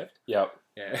 1 wound left. Yep.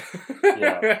 Yeah.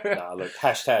 Yeah. Nah, look. #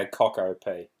 cock OP.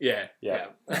 Yeah. Yeah.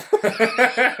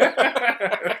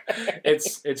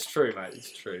 It's true, mate.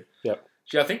 It's true. Yep.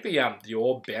 I think the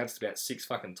orb bounced about 6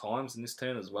 fucking times in this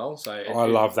turn as well. So I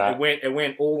love that. It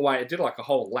went all the way. It did like a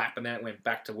whole lap, and then it went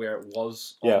back to where it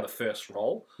was on the first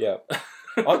roll. Yeah.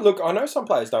 Look, I know some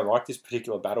players don't like this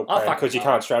particular battle plan because you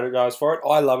can't strategize for it.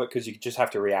 I love it because you just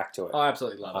have to react to it. I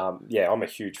absolutely love it. Yeah, I'm a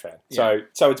huge fan. Yeah.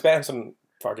 So it's bouncing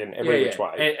fucking every which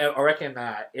way. And I reckon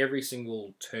every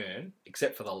single turn,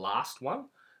 except for the last one,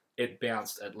 it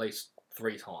bounced at least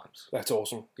 3 times. That's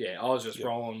awesome. Yeah, I was just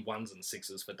rolling 1s and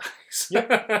 6s for days.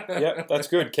 Yeah, that's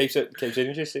good. Keeps it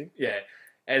interesting. Yeah,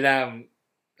 and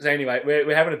so anyway,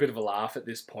 we're having a bit of a laugh at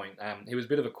this point. He was a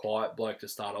bit of a quiet bloke to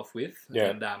start off with,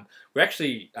 and we're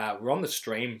actually we're on the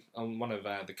stream on one of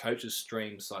the coaches'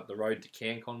 streams, like the Road to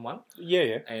CanCon one.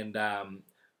 Yeah. And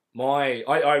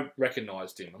I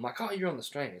recognised him. I'm like, oh, you're on the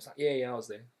stream. He's like, yeah, I was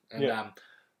there. And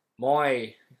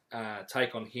my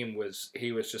take on him was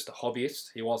he was just a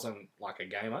hobbyist. He wasn't like a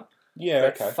gamer. Yeah,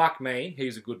 but okay. Fuck me,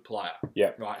 he's a good player.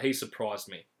 Yeah. Right, he surprised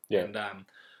me. Yeah. And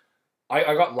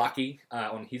I got lucky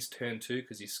on his turn too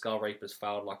because his Skull Reapers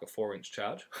failed like a 4-inch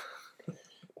charge.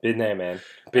 Been there, man.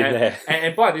 Been there.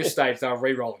 And by this stage, they were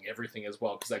re-rolling everything as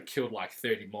well because they killed like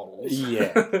 30 models.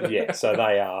 Yeah. So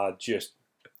they are just,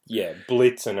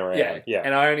 blitzing around. Yeah.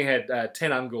 And I only had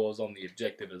 10 Ungors on the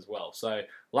objective as well. So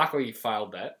luckily he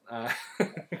failed that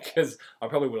because I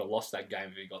probably would have lost that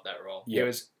game if he got that roll. Yep. He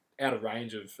was out of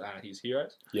range of his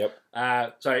heroes. Yep.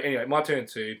 So anyway, my turn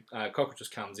 2, Cockroach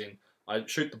just comes in. I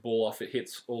shoot the ball off. It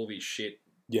hits all of his shit.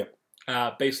 Yep.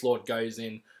 Beast Lord goes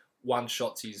in,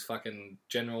 one-shots his fucking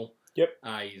general. Yep.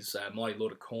 His Mighty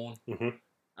Lord of Khorne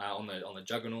on the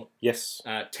Juggernaut. Yes.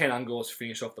 10 Ungors to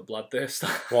finish off the Bloodthirster.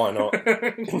 Why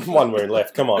not? One wound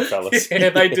left. Come on, fellas.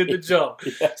 Yeah, they did the job.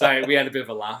 So we had a bit of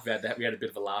a laugh about that. We had a bit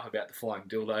of a laugh about the Flying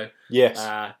Dildo. Yes.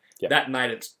 That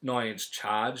made its 9-inch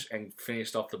charge and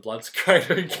finished off the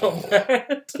Bloodscraper in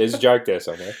combat. There's a joke there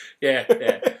somewhere. Yeah.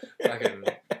 Fucking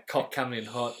cock coming in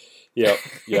hot. Yep.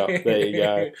 There you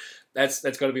go. That's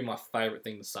got to be my favourite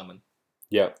thing to summon.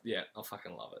 Yeah. Yeah, I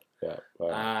fucking love it. Yeah.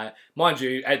 Right. Mind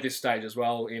you, at this stage as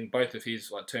well, in both of his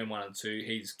turn 1 and 2,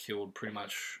 he's killed pretty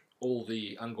much all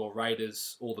the Ungor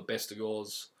Raiders, all the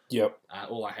Bestigors. Yep.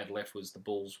 All I had left was the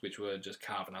Bulls, which were just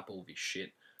carving up all of his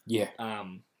shit. Yeah.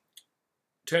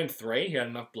 Turn 3, he had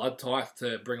enough blood tithe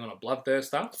to bring on a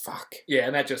Bloodthirster. Fuck. Yeah,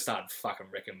 and that just started fucking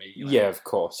wrecking me. Yeah, of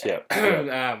course. Yeah.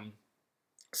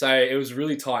 So it was a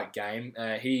really tight game.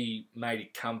 He made a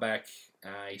comeback.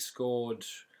 He scored...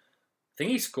 I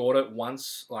think he scored it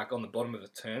once, like on the bottom of the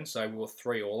turn, so we were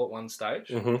 3-all at one stage.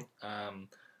 Mm-hmm.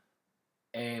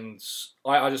 And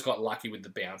I just got lucky with the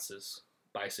bounces,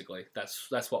 basically.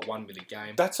 That's what won me the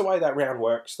game. That's the way that round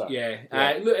works, though.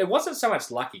 Yeah. Look, it wasn't so much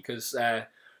lucky, because...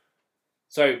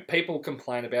 so people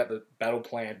complain about the battle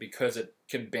plan because it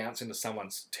can bounce into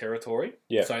someone's territory.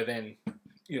 Yeah. So then,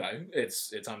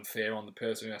 it's unfair on the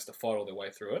person who has to fight all their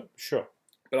way through it. Sure.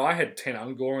 But I had 10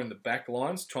 Ungor in the back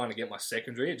lines trying to get my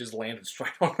secondary. It just landed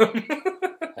straight on them.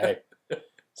 Hey,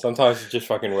 sometimes it just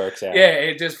fucking works out. Yeah,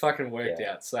 it just fucking worked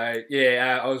out. So,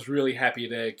 I was really happy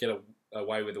to get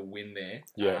away with a win there.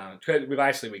 Yeah.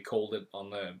 We called it on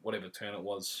the whatever turn it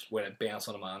was when it bounced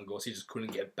onto my Ungor. So he just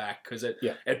couldn't get back because it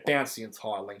bounced the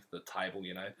entire length of the table,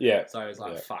 Yeah. So it was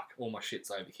like, fuck, all my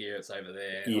shit's over here, it's over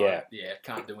there. Yeah.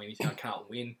 Can't do anything, I can't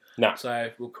win. No. So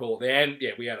we'll call it there. And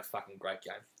we had a fucking great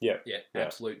game. Yeah. Yeah,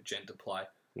 absolute gent to play.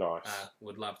 Nice.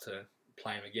 Would love to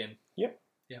play him again. Yep.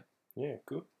 Yeah,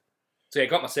 good. So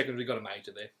got my secondary, got a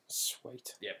major there.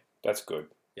 Sweet. Yep. That's good.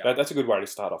 Yep. That's a good way to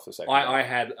start off the second. I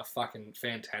had a fucking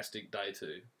fantastic day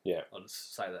too. Yeah. I'll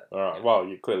just say that. All right. Well,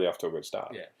 you're clearly off to a good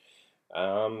start. Yeah.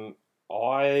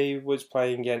 I was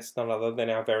playing against none other than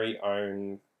our very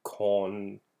own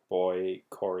Khorne boy,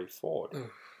 Corey Ford.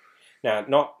 Now,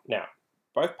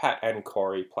 both Pat and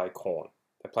Corey play Khorne.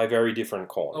 They play very different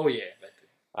Khorne. Oh, yeah.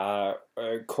 They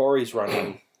do. Corey's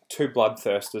running 2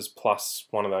 Bloodthirsters plus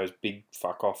one of those big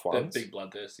fuck-off ones. The big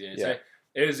Bloodthirst, yeah. So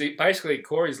it was basically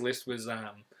Corey's list was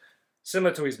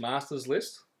similar to his Master's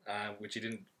list, which he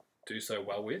didn't do so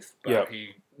well with, but he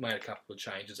made a couple of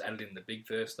changes, added in the big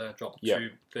Thirster, dropped 2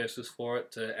 Thirsters for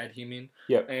it to add him in,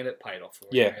 and it paid off for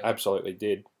him. Yeah, really. Absolutely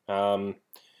did.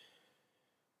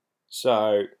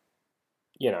 So,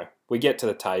 we get to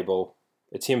the table.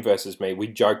 It's him versus me. We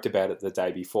joked about it the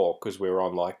day before because we were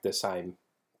on like the same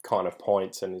kind of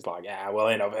points, and he's like, we'll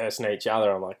end up versing each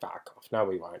other. I'm like, fuck off. No,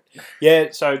 we won't.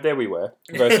 Yeah, so there we were,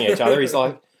 versing each other. He's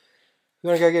like, you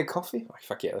want to go get a coffee? I'm like,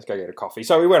 fuck yeah, let's go get a coffee.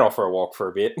 So we went off for a walk for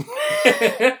a bit.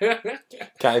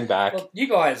 Came back. Well, you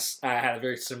guys had a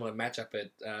very similar matchup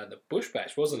at the Bush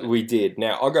Bash, wasn't it? We did.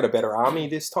 Now, I got a better army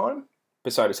this time,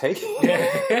 but so does he.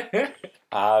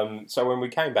 So when we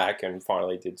came back and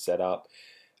finally did set up,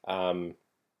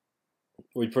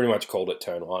 we pretty much called it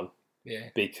turn one. Yeah.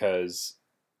 Because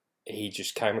he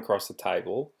just came across the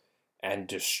table and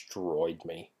destroyed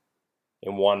me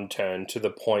in one turn to the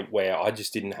point where I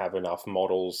just didn't have enough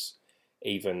models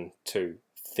even to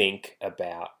think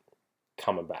about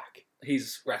coming back.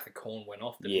 His Wrath of Khorne went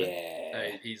off, didn't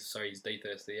it? He's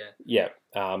D-Thirsty, yeah.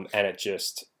 Yeah, and it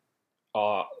just...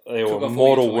 there were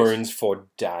mortal wounds for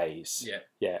days. Yeah.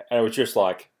 Yeah, and it was just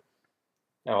like,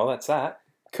 oh, that's that.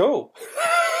 Cool.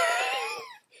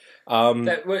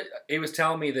 He was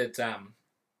telling me that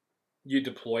you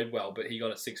deployed well, but he got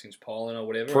a 6-inch pollen or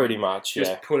whatever. Pretty much,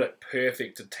 just put it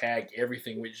perfect to tag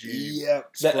everything which you... Yeah,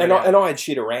 and I had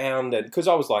shit around, and because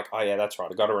I was like, oh yeah, that's right,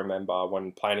 I got to remember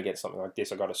when playing against something like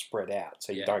this, I got to spread out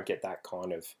so you don't get that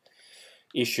kind of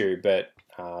issue. But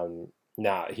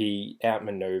he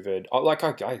outmaneuvered. I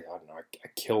don't know, I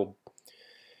killed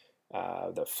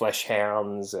the flesh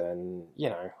hounds, and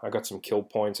I got some kill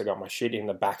points. I got my shit in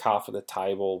the back half of the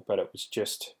table, but it was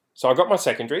just... So I got my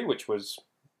secondary, which was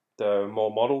the more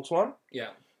models one. Yeah.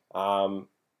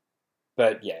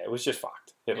 But yeah, it was just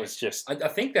fucked. It was just... I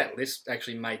think that list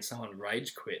actually made someone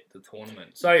rage quit the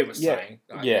tournament. So he was saying,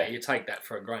 you take that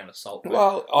for a grain of salt.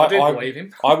 Well, I do believe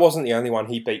him. I wasn't the only one.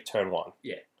 He beat turn one.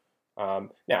 Yeah. Now,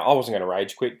 I wasn't going to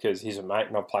rage quit because he's a mate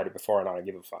and I've played it before and I don't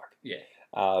give a fuck. Yeah.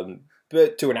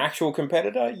 But to an actual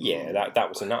competitor, that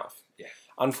was enough. Yeah.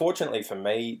 Unfortunately for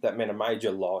me, that meant a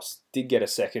major loss. Did get a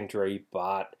secondary,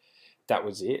 but that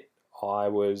was it. I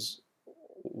was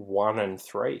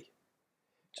 1-3.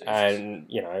 Jesus. And,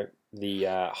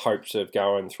 the hopes of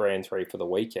going 3-3 for the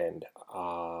weekend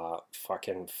are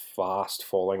fucking fast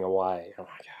falling away. I'm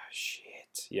like, oh,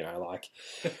 shit.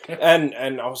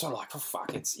 And I was sort of like, oh,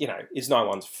 fuck, it's no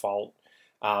one's fault.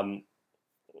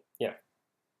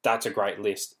 That's a great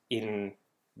list. In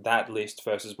that list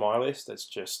versus my list, it's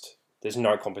just, there's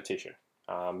no competition.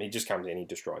 He just comes in, he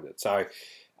destroys it. So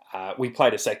we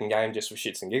played a second game just for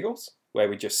shits and giggles, where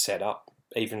we just set up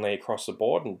evenly across the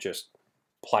board and just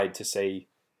played to see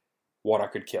what I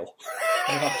could kill.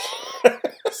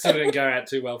 Still didn't go out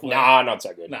too well for Nah, not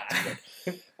so good. Nah.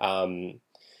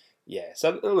 Yeah,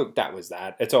 so look, that was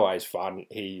that. It's always fun.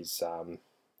 He's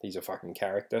a fucking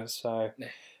character, so...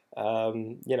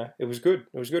 it was good.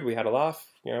 It was good. We had a laugh.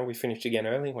 We finished again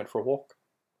early, went for a walk.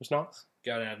 It was nice.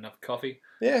 Go and had enough coffee.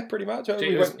 Yeah, pretty much.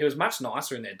 Gee, it was much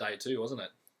nicer in that day too, wasn't it?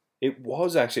 It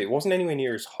was actually. It wasn't anywhere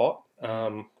near as hot.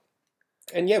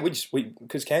 And yeah,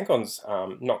 because CanCon's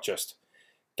not just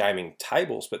gaming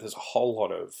tables, but there's a whole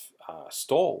lot of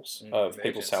stalls of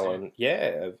people selling,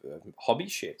 of hobby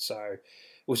shit. So it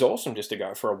was awesome just to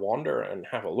go for a wander and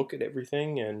have a look at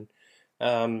everything and.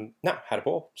 Had a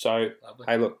ball. So, lovely.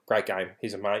 Hey, look, great game.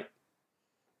 He's a mate.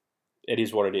 It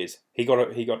is what it is. He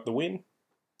got the win.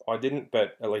 I didn't,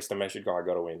 but at least the measured guy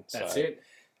got a win. That's it.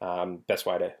 Best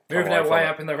way to moving our way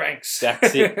up in the ranks.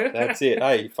 That's it. That's it.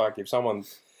 Hey, fuck, if someone,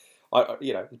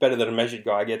 it's better that a measured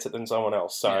guy gets it than someone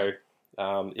else. So,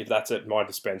 if that's at my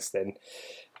expense, then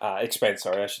I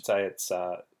should say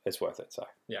it's worth it. So,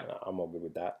 I'm all good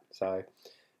with that. So,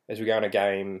 as we go into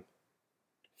game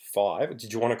 5.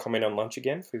 Did you want to comment on lunch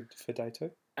again for day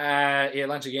 2?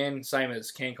 Lunch again, same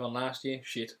as CanCon last year.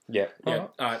 Shit. Yeah.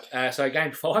 All right. So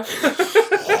game 5.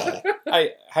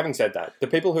 Hey, having said that, the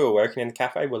people who were working in the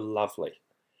cafe were lovely.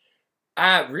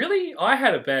 Really? I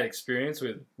had a bad experience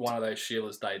with one of those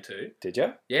Sheila's day 2. Did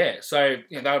you? Yeah. So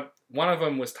one of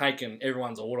them was taking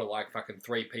everyone's order like fucking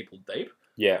 3 people deep.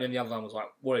 Yeah. And then the other one was like,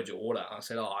 "What did you order?" I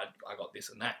said, "Oh, I got this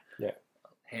and that." Yeah.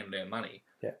 Handed down money.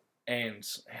 Yeah. And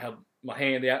held my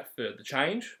hand out for the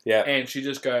change. Yeah. And she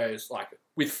just goes, like,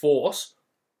 with force,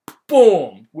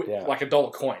 boom! Like a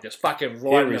dollar coin. Just fucking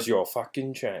right. Here is your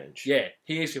fucking change. Yeah.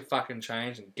 Here's your fucking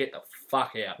change and get the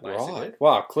fuck out, basically. Right.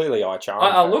 Well, clearly I charmed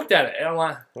I looked at it and I'm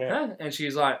like, huh? And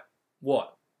she's like,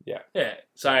 what? Yeah. Yeah.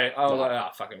 So I was like, oh,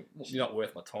 fucking, you're not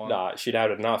worth my time. Nah, she'd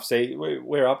had enough. See,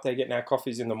 we're up there getting our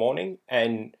coffees in the morning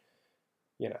and,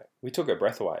 we took her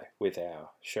breath away with our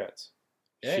shirts.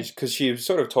 Yeah. Because she was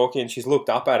sort of talking and she's looked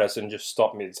up at us and just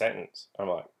stopped mid-sentence. I'm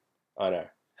like, I know.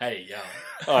 Hey, yo.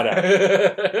 I know.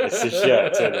 It's the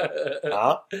shirt, isn't it?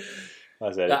 Huh?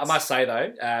 I must say,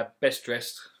 though, best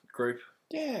dressed group.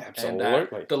 Yeah,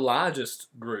 absolutely. And, the largest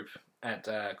group at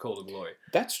Call to Glory.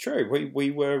 That's true.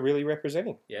 We were really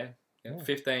representing. Yeah.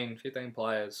 15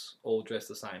 players, all dressed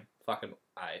the same. Fucking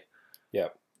A.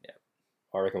 Yep. Yeah.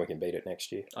 I reckon we can beat it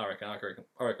next year. I reckon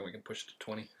we can push it to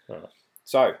 20. All right.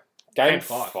 So, Game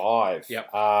 5.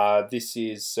 Yep. This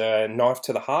is Knife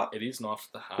to the Heart. It is Knife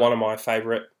to the Heart. One of my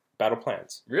favourite battle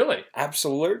plans. Really?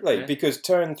 Absolutely. Yeah. Because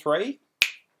turn 3,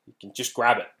 you can just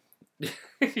grab it.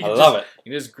 I love it.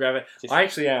 You just grab it. I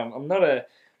actually I'm not a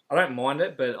I don't mind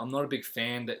it, but I'm not a big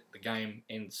fan that the game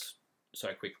ends so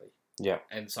quickly. Yeah.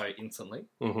 And so instantly.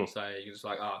 Mm-hmm. So you're just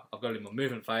like, I've got it in my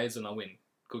movement phase and I win.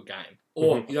 Good game.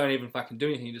 Or you don't even fucking do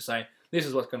anything. You just say, this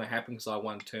is what's going to happen because I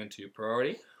won turn 2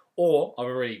 priority. Or I've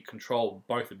already controlled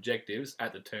both objectives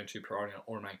at the turn 2 priority and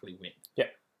I automatically win. Yeah.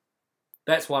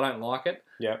 That's why I don't like it.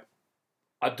 Yeah.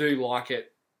 I do like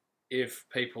it if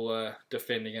people are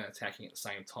defending and attacking at the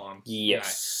same time.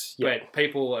 Yes. You know. But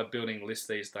people are building lists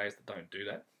these days that don't do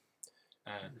that.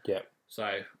 So,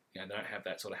 they don't have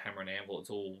that sort of hammer and anvil. It's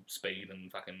all speed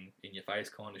and fucking in your face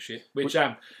kind of shit. Which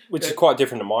is quite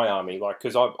different to my army. Like,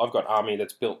 because I've got army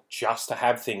that's built just to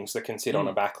have things that can sit on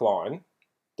a back line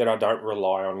that I don't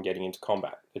rely on getting into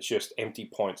combat. It's just empty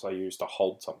points I use to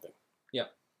hold something. Yeah.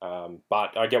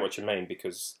 But I get what you mean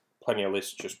because plenty of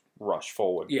lists just rush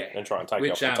forward and try and take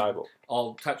you off the table.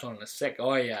 I'll touch on in a sec.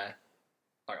 I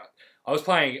was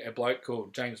playing a bloke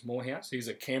called James Morehouse. He's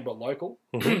a Canberra local.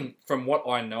 From what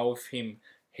I know of him,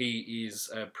 he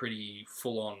is a pretty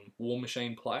full-on War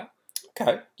Machine player.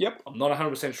 Okay, yep. I'm not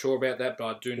 100% sure about that, but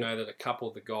I do know that a couple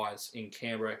of the guys in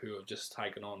Canberra who have just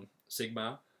taken on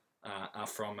Sigmar are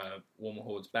from a Warmer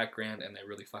Hordes background and they're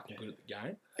really fucking good at the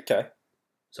game. Okay.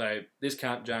 So this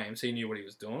cunt, James, he knew what he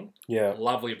was doing. Yeah.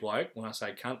 Lovely bloke. When I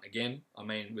say cunt, again, I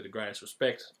mean with the greatest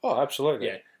respect. Oh, absolutely.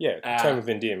 Yeah. Yeah, term of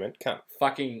endearment, cunt.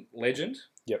 Fucking legend.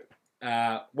 Yep.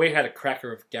 We had a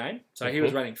cracker of game. So he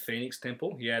was running Phoenix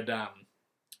Temple. He had, I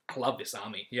love this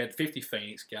army. He had 50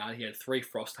 Phoenix Guard. He had 3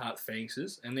 Frostheart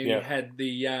Phoenixes. And then he had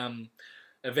the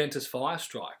Aventus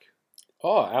Firestrike.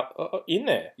 Oh, in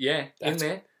there? Yeah, in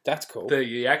there. That's cool.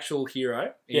 The actual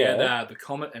hero. He had the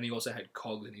Comet and he also had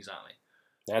Cogs in his army.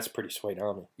 That's a pretty sweet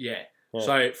army. Yeah.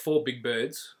 So 4 big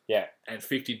birds. Yeah. And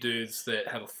 50 dudes that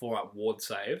have a 4-up ward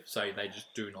save, so they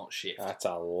just do not shift. That's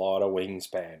a lot of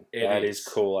wingspan. That is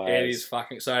cool. It is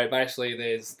fucking... So basically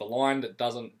there's the line that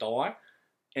doesn't die,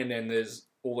 and then there's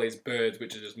all these birds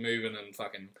which are just moving and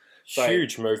fucking... So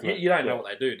huge movement. You don't know what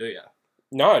they do you?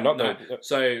 No, not that.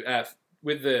 So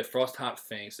with the Frostheart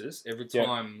Phoenixes, every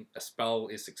time a spell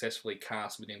is successfully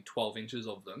cast within 12 inches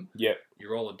of them, you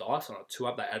roll a dice on a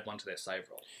 2-up, they add 1 to their save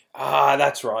roll. Ah,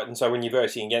 that's right. And so when you're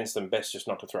versing against them, best just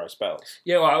not to throw spells.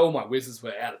 Yeah, well, all my wizards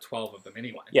were out of 12 of them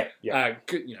anyway. Yeah.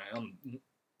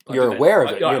 You're aware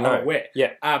of it. I'm aware.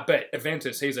 Yeah. But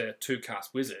Aventus, he's a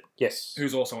 2-cast wizard. Yes.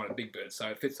 Who's also on a big bird, so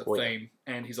it fits the theme,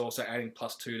 and he's also adding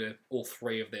 +2 to all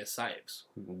 3 of their saves.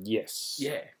 Yes.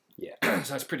 Yeah. Yeah.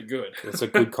 So it's pretty good. It's a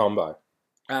good combo.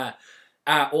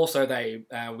 Also, they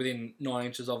within 9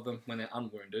 inches of them when they're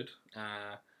unwounded.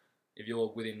 If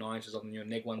you're within 9 inches of them, you're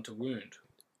neg 1 to wound.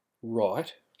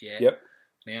 Right. Yeah. Yep.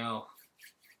 Now,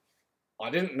 I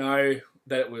didn't know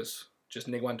that it was just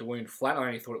neg 1 to wound flat. I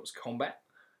only thought it was combat.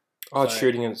 Oh, it's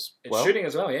shooting as well? It's shooting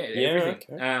as well, yeah.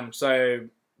 Everything. Okay. So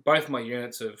both my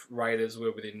units of raiders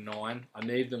were within 9. I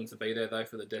needed them to be there, though,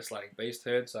 for the Desolating Beast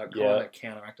herd, so it kind of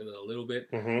counteracted it a little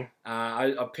bit. Mm-hmm.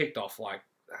 I picked off,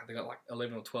 they got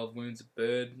 11 or 12 wounds a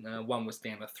bird. One was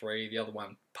down to 3. The other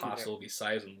one passed all his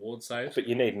saves and ward saves. But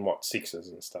you're needing, 6s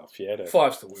and stuff, yeah?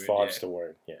 5s to wound, 5s to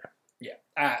wound, yeah.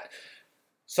 Yeah.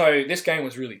 So this game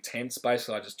was really tense.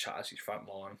 Basically, I just charged his front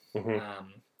line.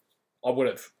 Mm-hmm. I would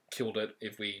have killed it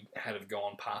if we had have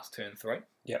gone past turn 3.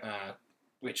 Yeah.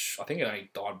 Which I think it only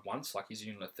died once. His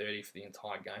unit of 30 for the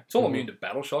entire game. It's all immune to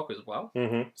battle shock as well.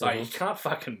 Mm-hmm. So you can't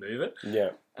fucking move it.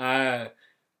 Yeah.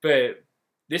 But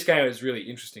this game is really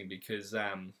interesting because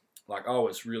I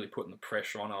was really putting the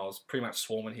pressure on. I was pretty much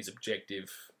swarming his objective.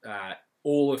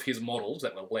 All of his models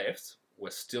that were left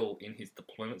were still in his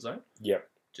deployment zone. Yep.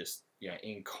 Just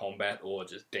in combat or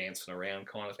just dancing around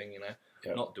kind of thing,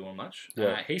 Yep. not doing much.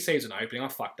 Yep. He sees an opening. I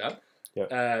fucked up.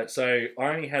 Yep. So I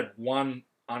only had 1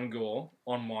 Ungor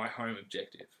on my home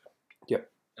objective. Yep.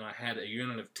 And I had a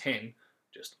unit of 10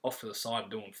 just off to the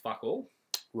side doing fuck all.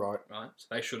 Right. So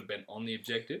they should have been on the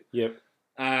objective. Yep.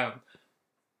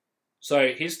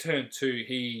 So his turn 2,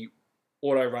 he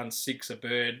auto runs 6 a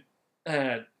bird,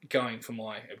 going for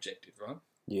my objective, right?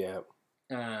 Yeah.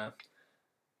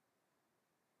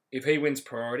 If he wins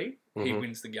priority, he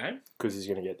wins the game. Because he's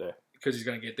going to get there. Because he's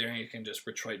going to get there and he can just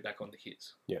retreat back onto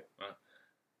his. Yeah. Right.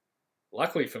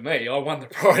 Luckily for me, I won the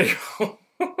priority roll.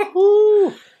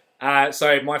 Woo!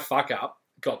 So my fuck up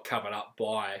got covered up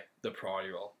by the priority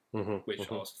roll,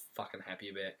 which I was fucking happy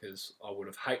about because I would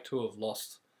have hate to have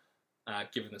lost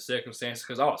given the circumstances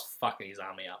because I was fucking his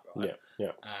army up, right?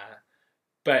 Yeah.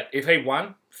 But if he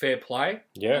won, fair play.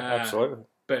 Yeah, absolutely.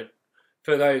 But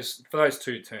for those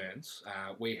 2 turns,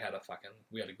 we had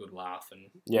a good laugh and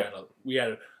we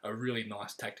had a really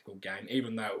nice tactical game,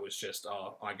 even though it was just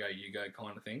I go you go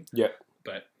kind of thing. Yeah.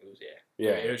 But it was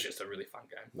it was just a really fun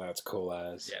game. That's cool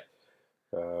as. Yeah.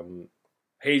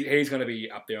 He's going to be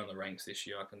up there on the ranks this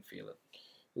year. I can feel it.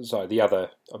 So the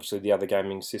other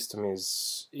gaming system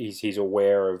is he's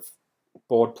aware of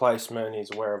board placement.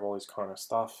 He's aware of all this kind of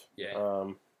stuff. Yeah.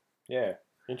 Yeah.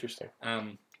 Interesting.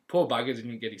 Poor bugger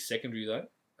didn't get his secondary though.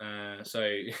 So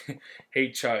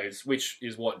he chose, which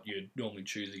is what you'd normally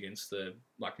choose against an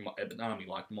army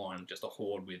like mine, just a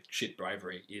horde with shit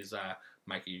bravery, is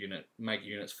make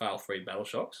units fail 3 battle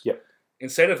shocks. Yep.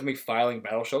 Instead of me failing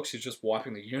battle shocks, he's just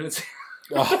wiping the units.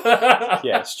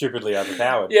 Yeah, stupidly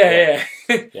overpowered. Yeah.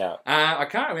 Yeah. I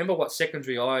can't remember what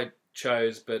secondary I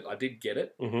chose, but I did get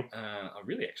it. Mm-hmm. I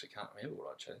really actually can't remember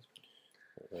what I chose.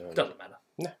 Doesn't matter.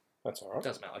 No, that's all right.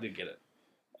 Doesn't matter. I did get it.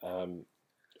 I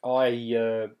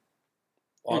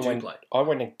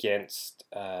went against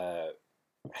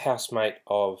housemate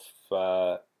of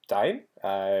Dane,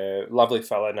 a lovely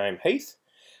fellow named Heath,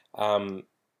 and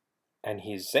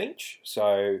his Tzeentch.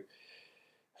 So,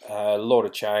 Lord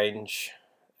of Change,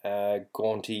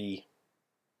 Gaunty,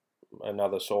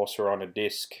 another sorcerer on a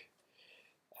disc,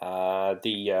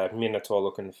 the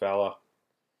Minotaur-looking fella,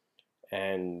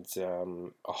 and a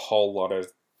whole lot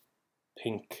of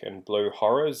pink and blue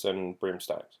horrors and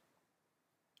brimstones.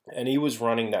 And he was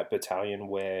running that battalion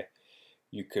where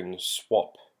you can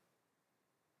swap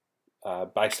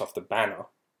based off the banner.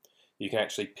 You can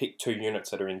actually pick 2 units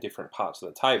that are in different parts of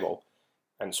the table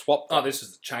and swap them. Oh, this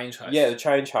is the change host. Yeah, the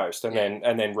change host, and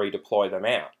then redeploy them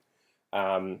out.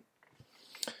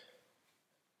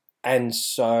 And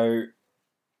so,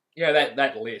 yeah,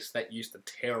 that list that used to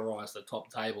terrorise the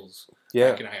top tables.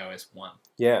 Yeah. Back in AOS 1.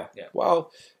 Yeah.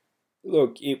 Well,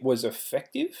 look, it was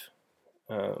effective.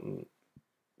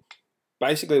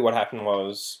 Basically, what happened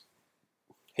was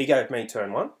he gave me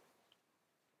turn 1,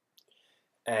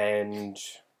 and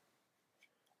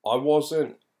I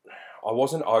wasn't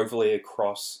overly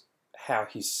across how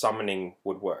his summoning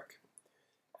would work,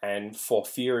 and for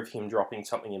fear of him dropping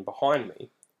something in behind me,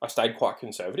 I stayed quite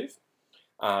conservative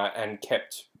and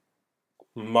kept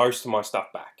most of my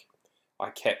stuff back. I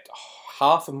kept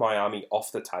half of my army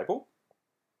off the table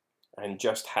and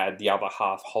just had the other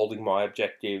half holding my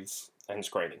objective and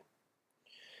screening.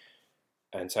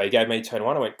 And so he gave me turn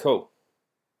 1. I went, cool.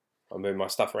 I moved my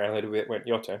stuff around a little bit. Went,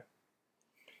 your turn.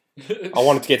 I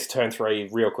wanted to get to turn 3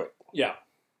 real quick. Yeah.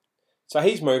 So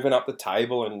he's moving up the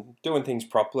table and doing things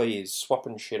properly. He's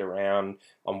swapping shit around.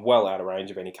 I'm well out of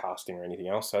range of any casting or anything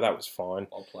else, so that was fine.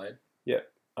 Well played. Yeah.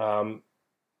 And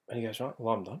he goes, right,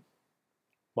 well, I'm done.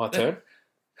 My turn.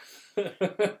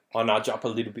 I nudge up a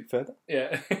little bit further.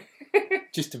 Yeah.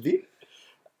 Just a bit.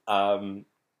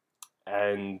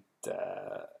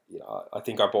 I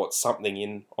think I bought something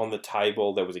in on the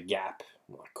table. There was a gap.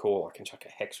 I'm like, cool, I can chuck a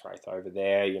Hex Wraith over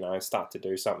there, start to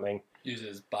do something. Use it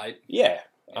as bait. Yeah.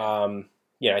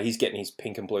 He's getting his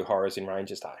pink and blue horrors in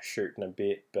range and start shooting a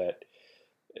bit, but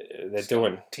they're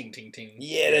doing... Ting, ting, ting.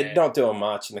 Yeah, they're not doing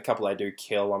much, and the couple they do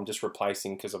kill, I'm just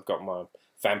replacing because I've got my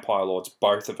Vampire Lords,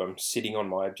 both of them, sitting on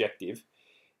my objective,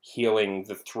 healing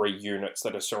the 3 units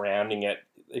that are surrounding it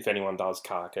if anyone does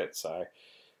cark it, so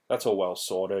that's all well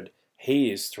sorted.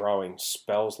 He is throwing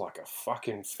spells like a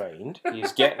fucking fiend.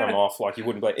 He's getting them off like he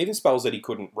wouldn't believe. Even spells that he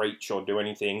couldn't reach or do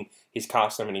anything, he's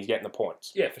casting them and he's getting the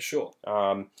points. Yeah, for sure.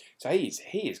 So he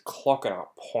is clocking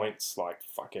up points like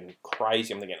fucking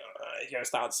crazy. I'm thinking, he's going to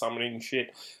start summoning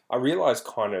shit. I realised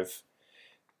kind of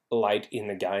late in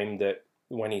the game that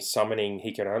when he's summoning,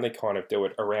 he can only kind of do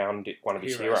it around one of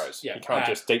his heroes. Yeah. He can't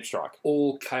just deep strike.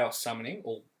 All chaos summoning,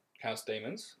 all chaos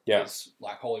demons, is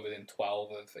like wholly within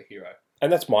 12 of a hero.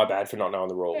 And that's my bad for not knowing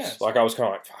the rules. Yeah, I was kind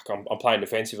of like, fuck, I'm playing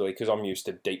defensively because I'm used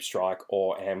to deep strike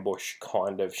or ambush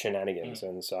kind of shenanigans.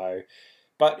 And so,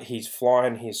 but he's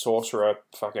flying his sorcerer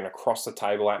fucking across the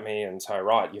table at me. And so,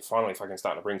 right, you're finally fucking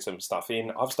starting to bring some stuff in.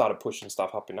 I've started pushing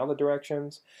stuff up in other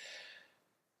directions.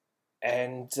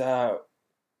 And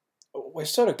we're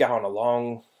sort of going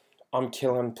along. I'm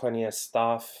killing plenty of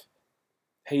stuff.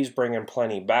 He's bringing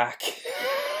plenty back.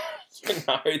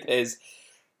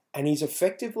 And he's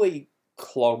effectively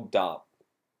clogged up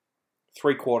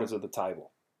 3/4 of the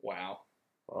table. Wow.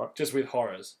 Right? Just with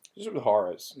horrors. Just with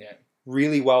horrors. Yeah.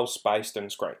 Really well spaced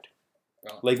and screened.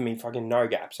 Right. Leaving me fucking no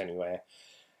gaps anywhere.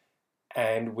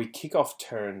 And we kick off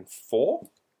turn 4.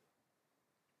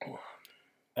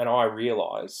 And I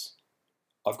realise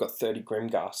I've got 30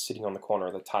 Grimghast sitting on the corner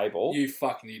of the table. You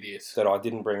fucking idiot. That I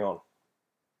didn't bring on.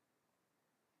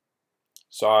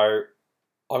 So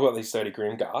I've got these 30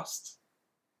 Grimghasts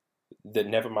that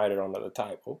never made it onto the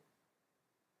table.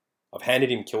 I've handed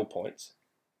him kill points.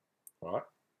 Right?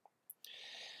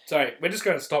 Sorry, we're just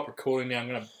going to stop recording now. I'm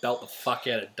going to belt the fuck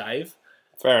out of Dave.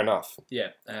 Fair enough.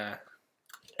 Yeah.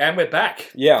 And we're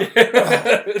back. Yeah.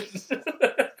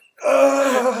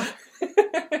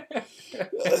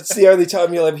 It's the only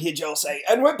time you'll ever hear Joel say,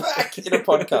 and we're back in a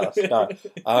podcast. No.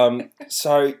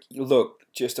 So, look,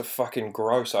 just a fucking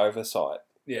gross oversight.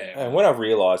 Yeah. And when I've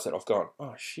realised that, I've gone,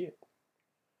 oh, shit.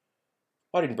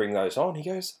 I didn't bring those on. He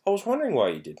goes, I was wondering why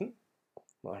you didn't.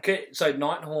 Like, okay, so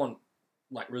Nighthorn,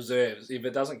 like, reserves, if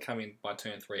it doesn't come in by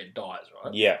turn 3, it dies,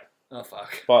 right? Yeah. Oh,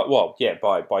 fuck. By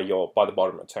the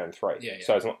bottom of turn 3. Yeah.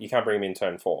 So it's not, you can't bring them in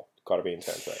turn 4. Got to be in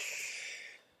turn 3.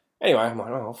 Anyway, I'm like,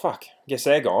 oh, fuck. Guess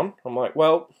they're gone. I'm like,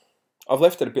 well, I've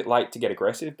left it a bit late to get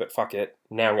aggressive, but fuck it.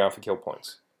 Now I'm going for kill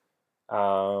points.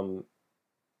 So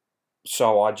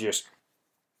I just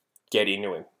get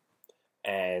into him.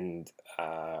 And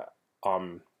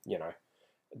I'm,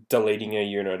 deleting a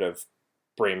unit of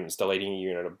Brims, deleting a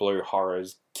unit of Blue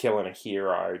Horrors, killing a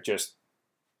hero, just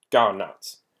going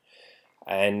nuts.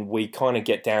 And we kind of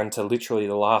get down to literally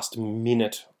the last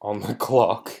minute on the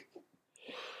clock.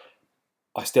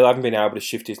 I still haven't been able to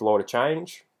shift his Lord of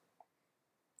Change.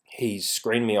 He's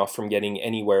screened me off from getting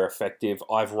anywhere effective.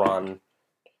 I've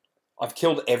I've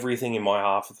killed everything in my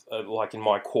half, like in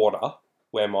my quarter,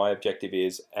 where my objective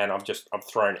is, and I've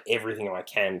thrown everything I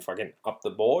can fucking up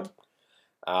the board.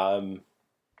 And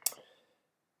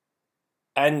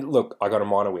look, I got a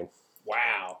minor win.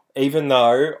 Wow. Even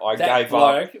though I gave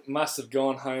bloke up. Must have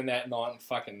gone home that night and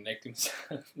fucking necked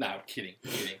himself. No, kidding.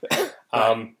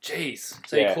 Jeez.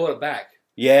 So you caught it back.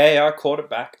 Yeah, I caught it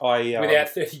back. Without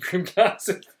 30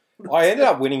 Grimghast. I ended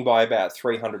up winning by about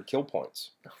 300 kill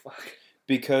points. Oh, fuck.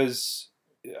 Because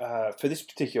for this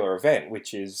particular event,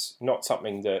 which is not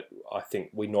something that I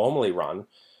think we normally run,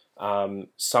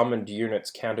 summoned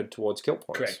units counted towards kill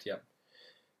points. Correct, yeah.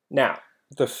 Now,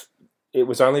 it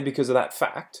was only because of that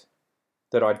fact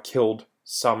that I'd killed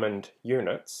summoned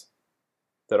units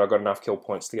that I got enough kill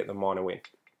points to get the minor win.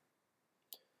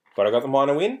 But I got the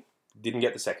minor win, didn't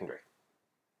get the secondary.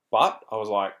 But I was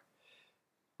like,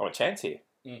 I want a chance here.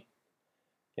 Mm.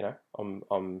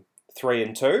 I'm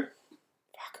 3-2. Fuck,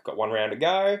 I've got 1 round to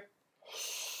go.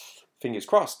 Fingers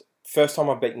crossed. First time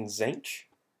I've beaten Tzeentch.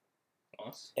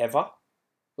 Nice. Ever.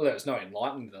 Well, there was no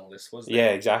enlightenment on this, was there?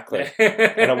 Yeah, exactly.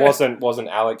 And it wasn't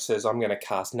Alex says, I'm going to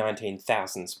cast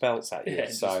 19,000 spells at you. Yeah,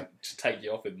 so just take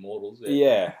you off with mortals.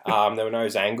 Yeah. There were no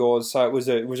Zangors, so it was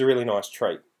a really nice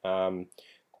treat.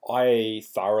 I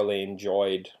thoroughly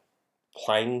enjoyed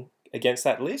playing against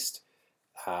that list.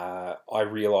 I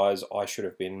realise I should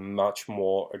have been much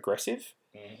more aggressive.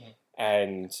 Mm-hmm.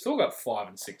 And still got 5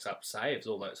 and 6 up saves,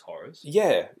 all those horrors.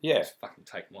 Yeah. Just fucking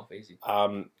take them off easy.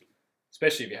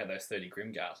 Especially if you had those 30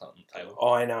 Grimghast on the table.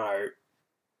 I know.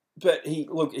 But he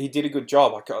did a good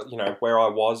job. Where I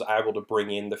was able to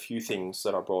bring in the few things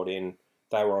that I brought in,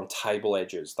 they were on table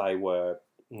edges. They were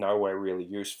nowhere really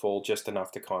useful, just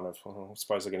enough to kind of, I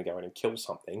suppose they're going to go in and kill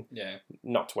something. Yeah.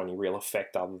 Not to any real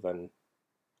effect other than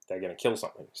they're going to kill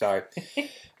something. So,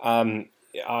 I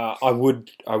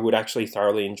would actually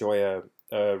thoroughly enjoy a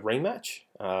rematch.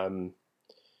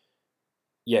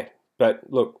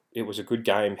 But look, it was a good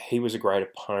game. He was a great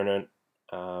opponent.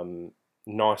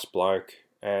 Nice bloke.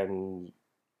 And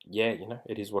yeah,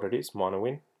 it is what it is. Minor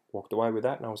win. Walked away with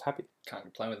that and I was happy. Can't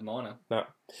complain with minor. No.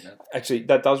 Actually,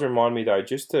 that does remind me though,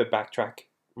 just to backtrack,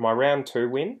 my round 2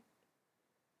 win,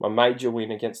 my major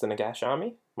win against the Nagash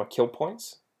army, my kill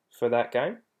points for that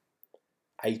game,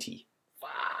 80.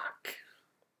 Fuck.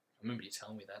 I remember you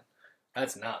telling me that.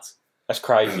 That's nuts. That's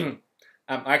crazy.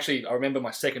 Actually, I remember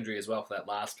my secondary as well for that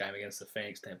last game against the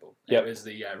Phoenix Temple. Yep. It was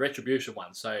the Retribution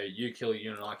one. So you kill a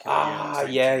unit, I kill a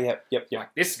unit. Yep.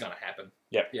 Like, this is going to happen.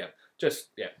 Yep. Yeah.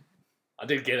 I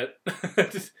did get it.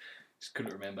 Just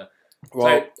couldn't remember.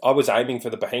 Well, I was aiming for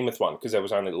the Behemoth one because there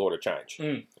was only the Lord of Change.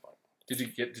 Mm. Did you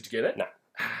get it? No.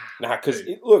 Because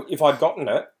look, if I'd gotten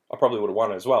it, I probably would have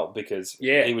won as well because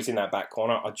he was in that back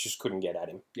corner. I just couldn't get at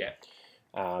him. Yeah.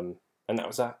 And that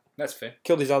was that. That's fair.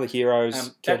 Killed his other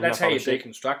heroes. That's how you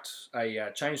deconstruct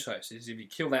a change host. Is if you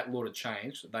kill that Lord of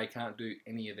Change, they can't do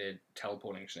any of their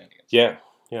teleporting shenanigans. Yeah.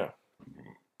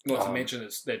 Not to mention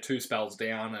they're 2 spells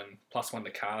down and +1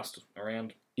 to cast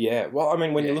around. Yeah, well, I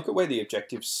mean, when you look at where the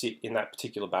objectives sit in that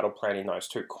particular battle plan in those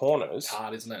 2 corners... It's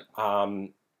hard, isn't it?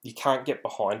 You can't get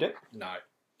behind it. No.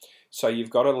 So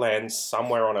you've got to land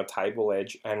somewhere on a table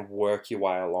edge and work your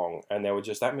way along. And there were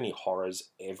just that many horrors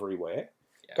everywhere.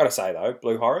 Yeah. Got to say, though,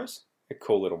 Blue Horrors, they're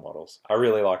cool little models. I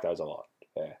really like those a lot.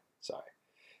 Yeah, so...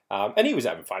 and he was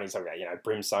having fun. He's talking about,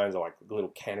 brimstones are like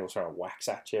little candles trying to wax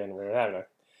at you. And I don't know.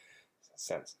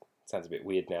 Sounds a bit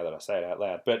weird now that I say it out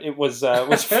loud, but it was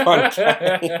fun.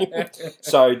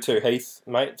 So to Heath,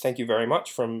 mate, thank you very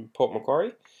much from Port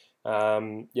Macquarie.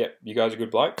 You guys are good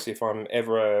blokes. If I'm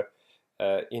ever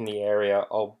in the area,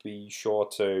 I'll be sure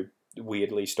to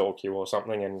weirdly stalk you or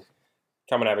something and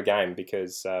come and have a game,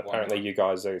 because apparently you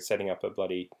guys are setting up a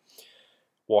bloody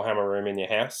Warhammer room in your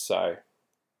house. So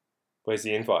where's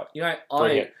the invite? You know,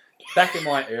 back in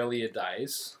my earlier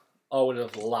days, I would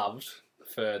have loved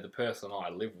for the person I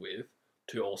live with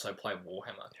to also play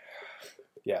Warhammer.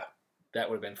 Yeah. That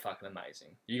would have been fucking amazing.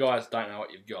 You guys don't know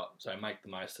what you've got, so make the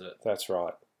most of it. That's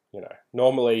right. You know,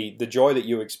 normally the joy that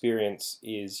you experience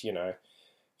is,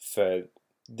 for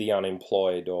the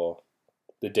unemployed or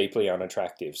the deeply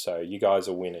unattractive. So you guys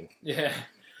are winning. Yeah.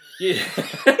 Yeah.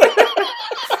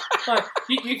 Like,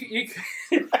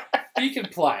 you can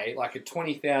play like a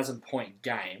 20,000 point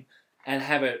game and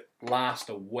have it last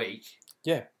a week.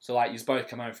 Yeah. So like you both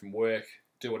come home from work,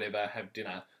 do whatever, have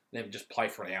dinner, then just play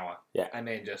for an hour. Yeah. And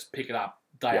then just pick it up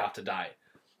day after day.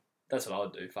 That's what I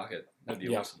would do. Fuck it. That'd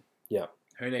be awesome. Yeah.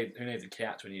 Who needs a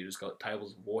couch when you just got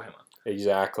tables of Warhammer?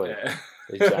 Exactly. Yeah.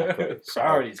 Exactly.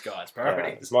 Priorities, guys.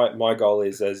 Priorities. My goal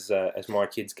is as my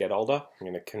kids get older, I'm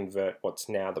going to convert what's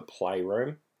now the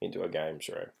playroom into a games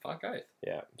room. Fuck oath.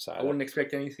 Yeah. So I wouldn't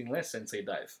expect anything less, Sensei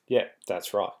Dave. Yeah,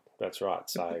 that's right. That's right.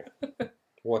 So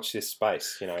watch this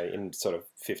space, in sort of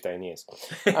 15 years.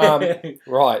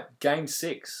 Right. Game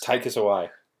 6. Take us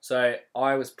away. So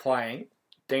I was playing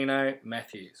Dino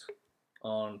Matthews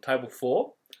on table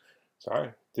 4.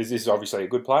 Sorry. This is obviously a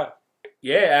good player.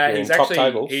 Yeah, he's top actually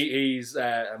tables. He's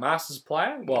a Masters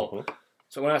player. Well,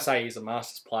 So when I say he's a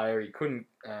Masters player, he couldn't.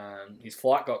 His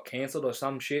flight got cancelled or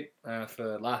some shit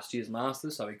for last year's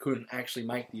Masters, so he couldn't actually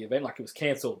make the event. Like, it was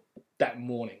cancelled that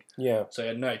morning. Yeah. So he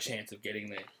had no chance of getting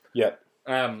there.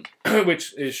 Yeah.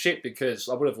 Which is shit, because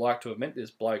I would have liked to have met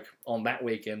this bloke on that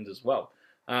weekend as well.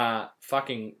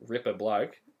 Fucking ripper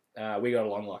bloke. We got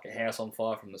along like a house on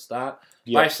fire from the start.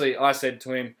 Yep. Basically, I said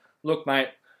to him, "Look, mate,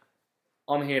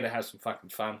 I'm here to have some fucking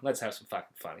fun. Let's have some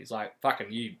fucking fun." He's like,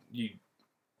 "Fucking you.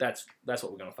 That's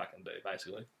what we're gonna fucking do,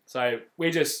 basically." So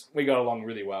we got along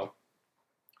really well.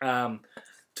 To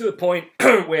the point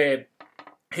where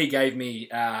he gave me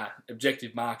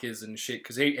objective markers and shit,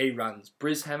 because he runs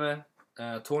Brishammer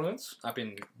tournaments up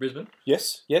in Brisbane.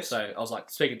 Yes. So I was like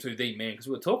speaking to the man, because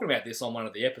we were talking about this on one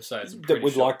of the episodes. That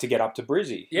would like to get up to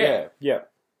Brizzy. Yeah. Yeah.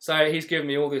 So he's given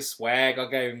me all this swag. I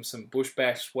gave him some Bush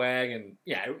Bash swag, and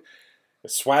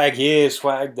swag here,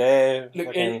 swag there,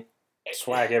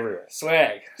 swag everywhere.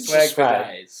 Swag for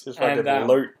days. Just fucking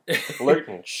loot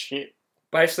and shit.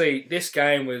 Basically, this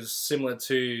game was similar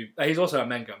to. He's also a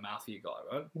Mango Mafia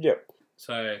guy, right? Yep.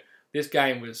 So this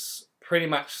game was pretty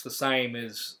much the same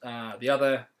as the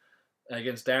other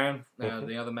against Darren,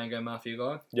 the other Mango Mafia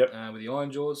guy. Yep. With the Iron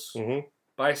Jaws. Mm-hmm.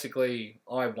 Basically,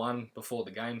 I won before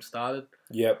the game started.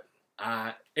 Yep.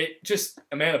 It just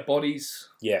amount of bodies.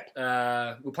 Yeah.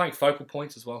 We're playing focal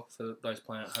points as well for those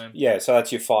playing at home. Yeah, so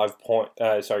that's your 5 point.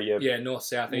 Yeah, north,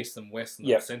 south, east, and west, and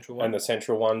the central one. And the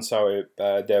central one. So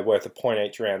they're worth a point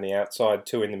each around the outside,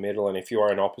 2 in the middle, and if you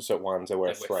are in opposite ones, they're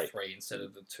worth 3. 3 instead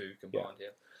of the 2 combined.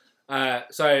 Yeah.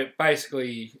 So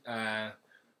basically,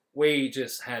 we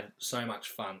just had so much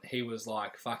fun. He was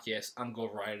like, "Fuck yes,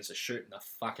 Ungor Raiders are shooting the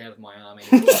fuck out of my army."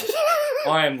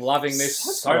 I am loving this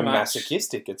so much.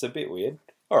 Masochistic. It's a bit weird.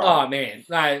 All right. Oh man,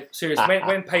 no, seriously.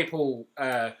 when people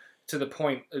to the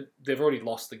point they've already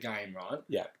lost the game, right?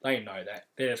 Yeah. They know that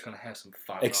they're just going to have some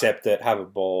fun. Except that have a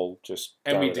ball, just.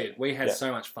 And we did. We had so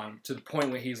much fun to the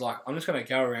point where he's like, "I'm just going to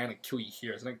go around and kill your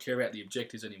heroes. I don't care about the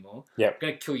objectives anymore. Yeah. I'm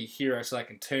going to kill your heroes so they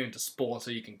can turn into spawn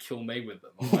so you can kill me with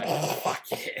them." I'm like, "Fuck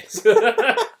yes."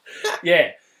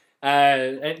 Yeah.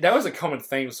 And that was a common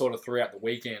theme sort of throughout the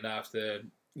weekend after.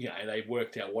 They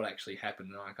worked out what actually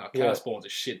happened. And car spawns are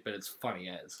shit, but it's funny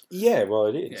as. Yeah, well,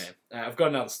 it is. Yeah. I've got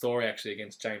another story actually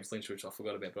against James Lynch, which I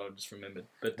forgot about, but I just remembered.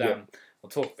 But I'll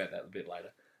talk about that a bit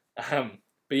later.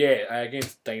 But yeah,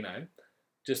 against Dino,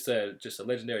 just a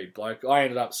legendary bloke. I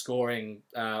ended up scoring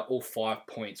all 5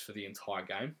 points for the entire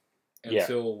game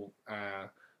until I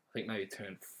think maybe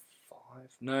turn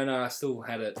 5. No, I still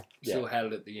had it. Still had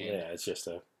it at the end. Yeah, it's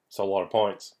a lot of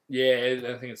points. Yeah,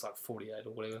 I think it's like 48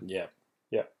 or whatever. Yeah.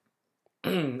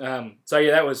 So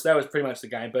yeah, that was pretty much the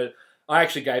game. But I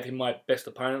actually gave him my best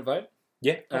opponent vote.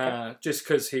 Yeah. Okay. Just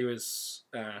because he was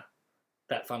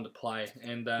that fun to play,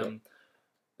 and I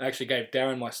actually gave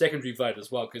Darren my secondary vote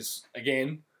as well because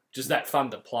again, just that fun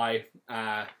to play.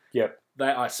 I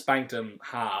spanked him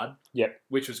hard. Yep.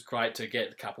 Which was great to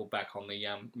get a couple back on the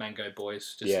Mango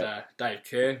boys. Dave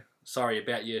Kerr. Sorry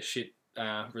about your shit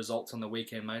results on the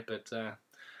weekend, mate, but.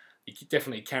 You're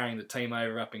definitely carrying the team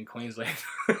over up in Queensland.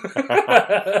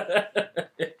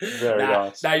 Very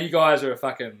nice. No, you guys are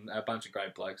a bunch of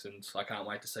great blokes, and I can't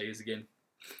wait to see you again.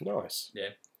 Nice.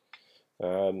 Yeah.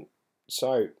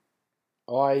 So,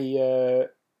 I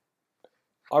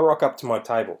rock up to my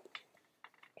table,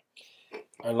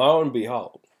 and lo and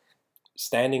behold,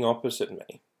 standing opposite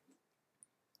me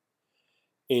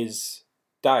is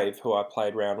Dave, who I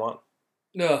played round one.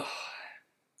 Ugh.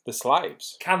 The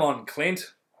Slaves. Come on,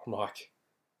 Clint. I'm like,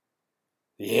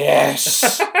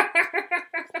 yes!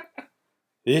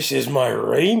 This is my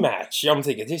rematch. I'm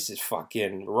thinking, this is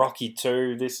fucking Rocky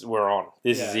 2. We're on.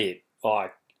 This is it.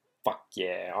 Like, fuck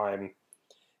yeah. I'm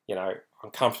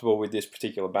comfortable with this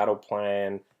particular battle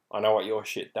plan. I know what your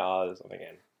shit does. I'm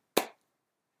thinking,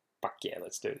 fuck yeah,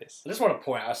 let's do this. I just want to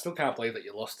point out, I still can't believe that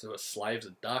you lost to a Slaves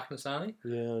of Darkness army.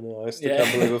 Yeah, I know. I still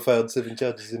can't believe I failed 7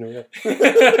 judges in a row.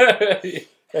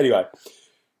 Anyway,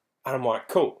 and I'm like,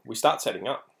 cool. We start setting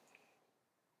up.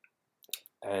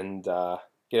 And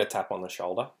get a tap on the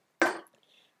shoulder.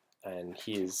 And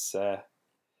here's a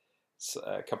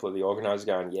couple of the organisers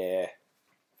going, yeah,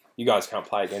 you guys can't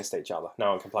play against each other.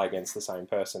 No one can play against the same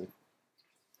person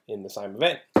in the same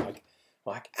event.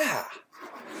 Like,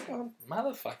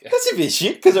 motherfucker. That's a bit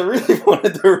shit, because I really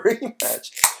wanted the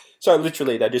rematch. So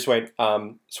literally, they just went,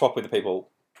 swap with the people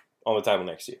on the table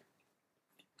next to you.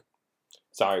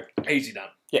 So easy done.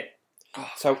 Yeah. Oh,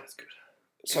 so that's good.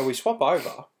 So we swap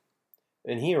over,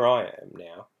 and here I am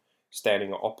now,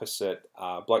 standing opposite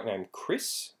a bloke named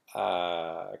Chris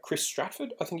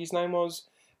Stratford, I think his name was.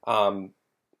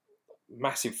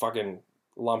 Massive fucking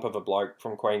lump of a bloke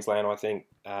from Queensland, I think,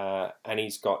 and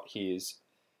he's got his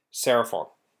Seraphon.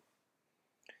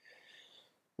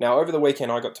 Now, over the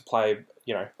weekend, I got to play,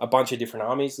 a bunch of different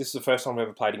armies. This is the first time I've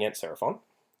ever played against Seraphon.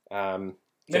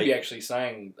 Maybe actually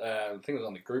saying, I think it was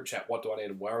on the group chat, what do I need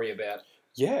to worry about?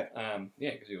 Yeah.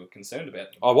 Because you were concerned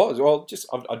about them. I was. Well,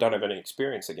 I don't have any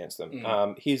experience against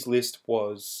them. His list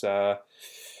was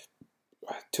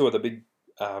 2 of the big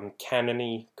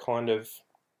cannon-y kind of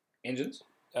engines.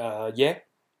 Yeah,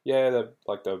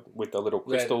 with the little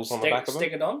crystals on the back of them.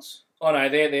 Stegodons? Oh no,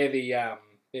 they're the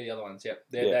other ones. Yep,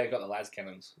 they've got the las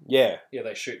cannons. Yeah,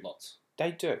 they shoot lots.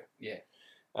 They do. Yeah.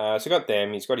 So got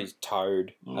them. He's got his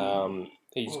Toad.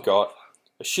 He's got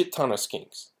a shit ton of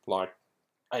skinks, like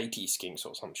 80 skinks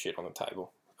or some shit on the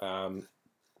table.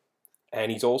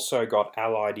 And he's also got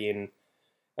allied in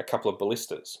a couple of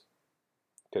ballistas,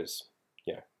 because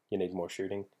you need more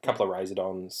shooting. A couple of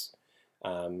Razordons.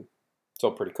 It's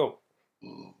all pretty cool.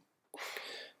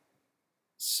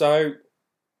 So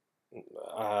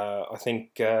I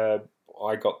think I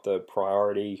got the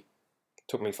priority.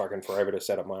 Took me fucking forever to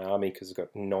set up my army because it's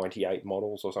got 98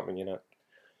 models or something in it.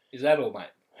 Is that all, mate?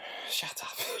 Shut up.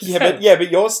 But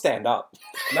yours stand up.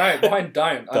 No, mine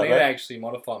don't. I need to actually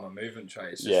modify my movement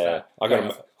trays. I got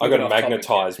to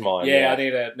magnetise mine. Yeah, I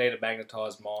need to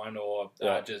magnetise mine, or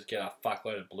just get a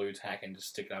fuckload of blue tack and just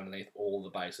stick it underneath all the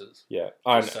bases. Yeah,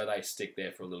 so they stick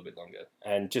there for a little bit longer.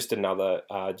 And just another,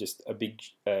 just a big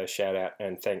shout out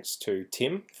and thanks to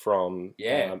Tim from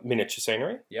Miniature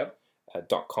Scenery. Yep.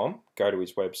 .com. Go to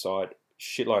his website.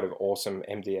 Shitload of awesome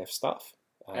MDF stuff.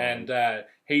 And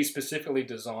he specifically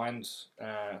designed, so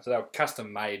they were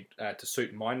custom made to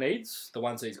suit my needs, the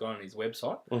ones that he's got on his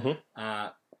website. Mm-hmm.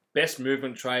 Best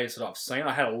movement trays that I've seen.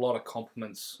 I had a lot of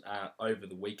compliments over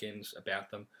the weekends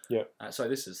about them. Yeah. So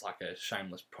this is like a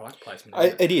shameless product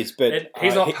placement. It is, but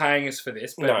he's not paying us for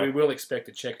this, but we will expect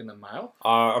a check in the mail.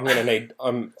 I'm going to need.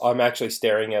 I'm actually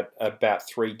staring at about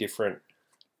 3 different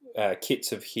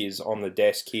kits of his on the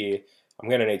desk here. I'm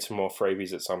going to need some more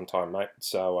freebies at some time, mate.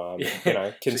 So,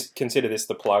 consider this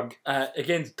the plug.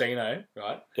 Against Dino,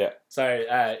 right? Yeah.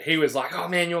 So, he was like, oh,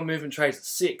 man, your movement trays are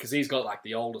sick, because he's got, like,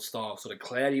 the older style, sort of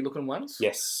cloudy-looking ones.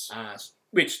 Yes.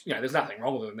 Which, there's nothing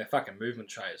wrong with them. They're fucking movement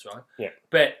trays, right? Yeah.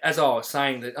 But as I was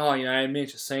saying, that,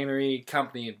 Miniature Scenery,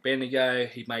 company in Bendigo,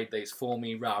 he made these for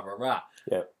me, rah, rah, rah.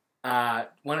 Yeah.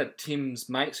 One of Tim's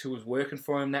mates who was working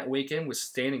for him that weekend was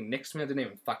standing next to me. I didn't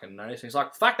even fucking notice. He's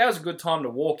like, fuck, that was a good time to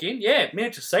walk in. Yeah,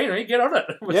 Miniature Scenery, get on it.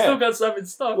 We've still got some in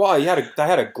stock. Well, they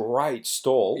had a great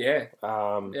stall. Yeah.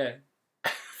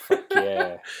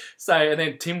 Yeah. So, and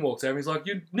then Tim walks over. He's like,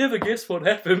 you'd never guess what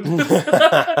happened.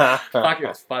 Fuck, it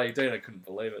was funny, dude. I couldn't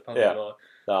believe it.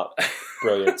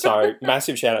 Brilliant. So,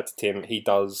 massive shout out to Tim. He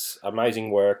does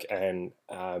amazing work, and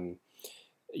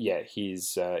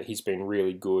he's been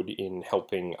really good in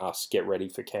helping us get ready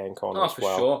for CanCon as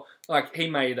well. For sure. Like, he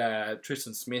made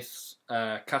Tristan Smith's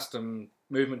custom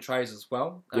movement trays as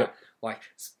well. Like,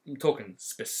 I'm talking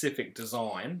specific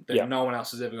design that no one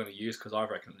else is ever going to use, because I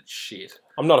reckon it's shit.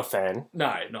 I'm not a fan.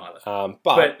 No, neither.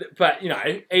 But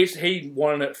he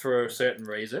wanted it for a certain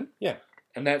reason. Yeah.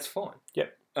 And that's fine. Yeah.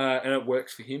 And it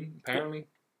works for him, apparently.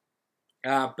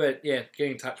 But get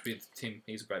in touch with Tim.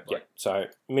 He's a great bloke. Yeah. So,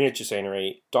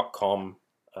 miniaturescenery.com.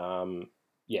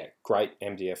 great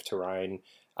MDF terrain.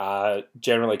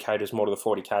 Generally caters more to the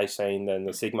 40k scene than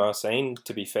the Sigmar scene,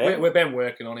 to be fair. We've been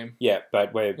working on him. Yeah,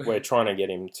 but we're trying to get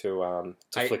him to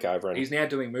flick over. And he's now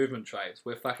doing movement trades.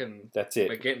 That's it.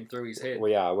 We're getting through his head.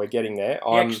 We are. We're getting there.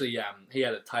 He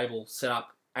had a table set up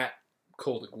at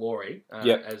Call to Glory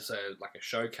as a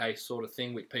showcase sort of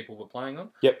thing which people were playing on.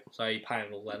 Yep. So he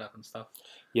painted all that up and stuff.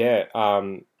 Yeah.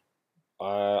 I'm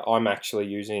actually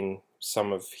using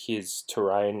some of his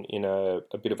terrain in a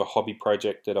bit of a hobby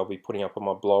project that I'll be putting up on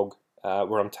my blog,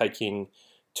 where I'm taking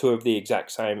 2 of the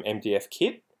exact same MDF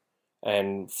kit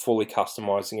and fully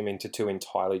customizing them into 2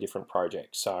 entirely different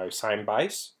projects. So same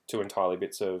base, 2 entirely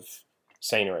bits of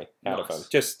scenery out of them,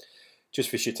 just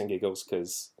for shits and giggles,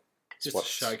 because just to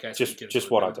showcase,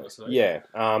 just what I do. Yeah.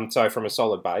 So from a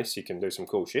solid base, you can do some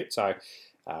cool shit. So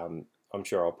I'm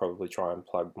sure I'll probably try and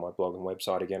plug my blog and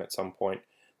website again at some point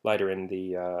later in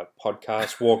the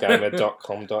podcast,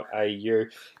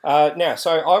 wargamer.com.au. Now,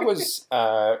 so I was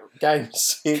game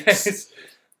 6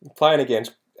 playing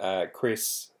against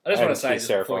Chris. I just want to say just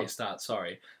before you start,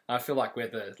 sorry, I feel like we're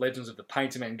the Legends of the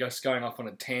Painter Man going off on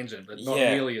a tangent, but not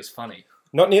nearly as funny.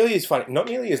 Not nearly as funny, not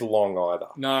nearly as long either.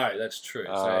 No, that's true.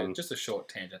 So just a short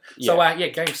tangent. So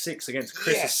game 6 against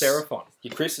Chris Seraphon.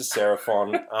 Yeah, Chris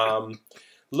Seraphon.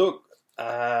 Look,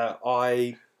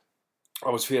 I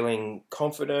was feeling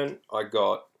confident. I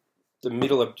got the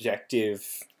middle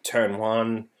objective turn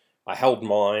 1. I held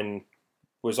mine,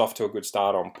 was off to a good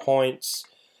start on points.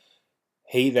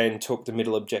 He then took the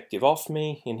middle objective off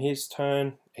me in his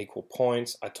turn, equal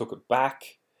points. I took it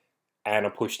back and I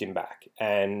pushed him back.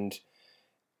 And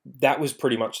that was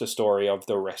pretty much the story of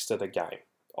the rest of the game.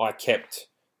 I kept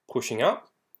pushing up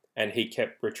and he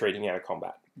kept retreating out of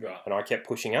combat. Right. And I kept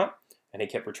pushing up and he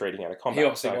kept retreating out of combat. He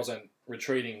obviously wasn't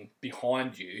retreating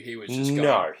behind you. He was just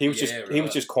he was he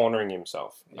was just cornering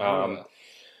himself.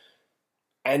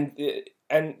 And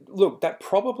look, that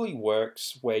probably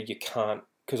works where you can't,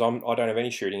 because I don't have any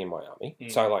shooting in my army.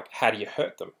 So how do you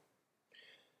hurt them?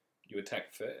 You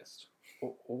attack first.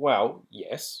 Well,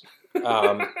 yes.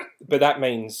 But that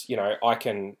means,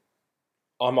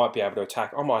 I might be able to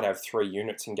attack. I might have 3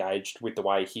 units engaged with the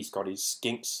way he's got his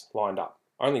skinks lined up.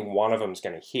 Only one of them's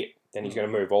going to hit. Then he's going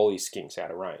to move all his skinks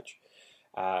out of range.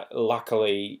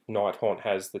 Luckily, Nighthaunt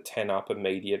has the 10 up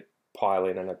immediate pile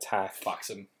in and attack. Fucks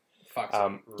him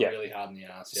really hard in the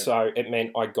ass. Yep. So it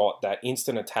meant I got that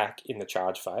instant attack in the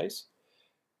charge phase.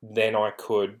 Then I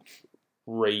could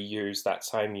reuse that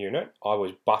same unit. I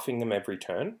was buffing them every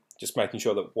turn, just making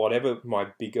sure that whatever my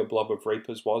bigger blob of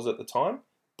Reapers was at the time,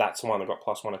 that's the one that got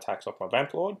 +1 attacks off my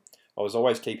Vamp Lord. I was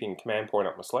always keeping command point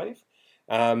up my sleeve.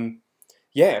 And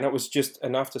it was just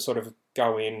enough to sort of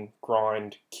go in,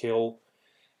 grind, kill.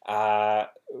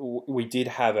 We did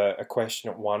have a question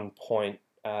at one point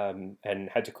and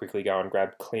had to quickly go and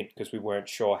grab Clint because we weren't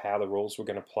sure how the rules were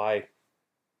going to play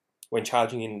when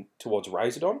charging in towards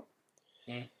Razordon.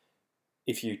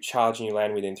 If you charge and you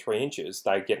land within 3 inches,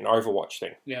 they get an Overwatch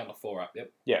thing. Yeah, on the 4-up,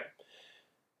 yep. Yeah.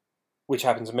 Which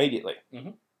happens immediately.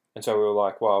 Mm-hmm. And so we were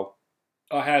like, well...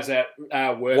 how does that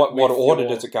work? What order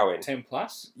does it go in? 10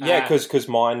 plus? Yeah, because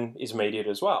mine is immediate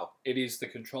as well. It is the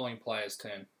controlling player's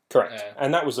turn. Correct.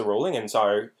 And that was the ruling, and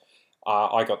so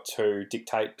I got to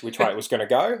dictate which way it was going to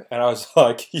go, and I was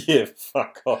like, yeah,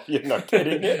 fuck off, you're not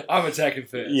getting it. I'm attacking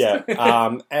first. Yeah.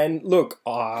 And look,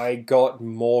 I got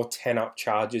more 10-up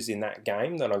charges in that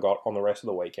game than I got on the rest of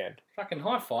the weekend. Fucking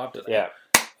high five to that.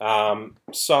 Yeah.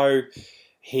 So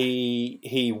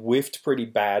he whiffed pretty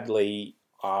badly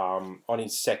on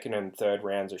his second and third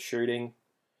rounds of shooting.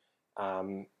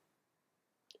 I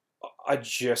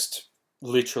just...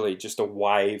 literally just a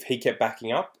wave. He kept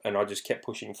backing up and I just kept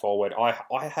pushing forward.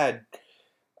 I had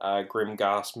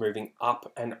Grimghast moving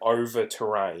up and over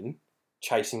terrain,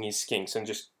 chasing his skinks and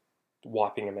just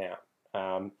wiping them out.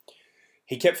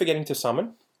 He kept forgetting to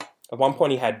summon. At one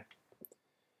point he had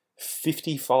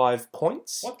 55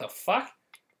 points. What the fuck?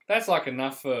 That's like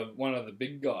enough for one of the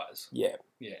big guys. Yeah.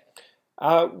 Yeah.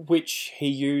 Which he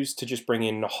used to just bring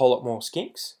in a whole lot more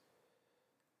skinks.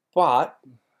 But...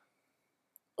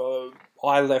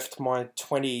 I left my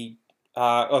 20... he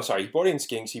brought in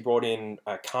skinks, he brought in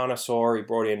a Carnosaur, he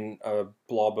brought in a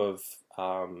blob of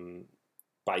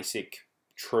basic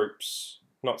troops.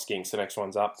 Not skinks, the next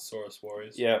one's up. Saurus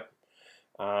Warriors. Yeah.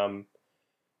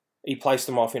 He placed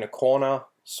them off in a corner,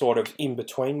 sort of in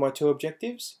between my 2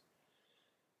 objectives,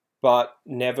 but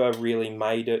never really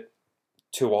made it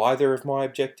to either of my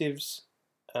objectives.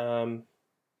 In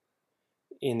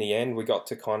the end, we got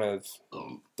to kind of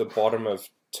the bottom of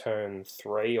turn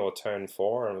 3 or turn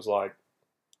 4 and was like,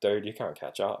 dude, you can't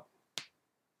catch up.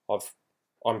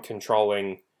 I'm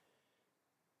controlling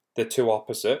the two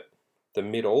opposite, the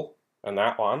middle, and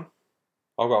that one,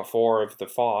 I got 4 of the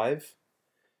 5,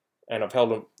 and I've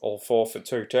held them all 4 for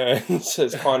 2 turns.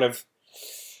 It's kind of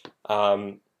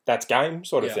that's game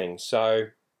sort of thing. So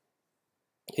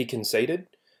he conceded.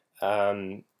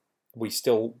 We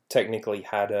still technically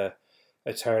had a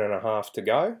turn and a half to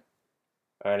go,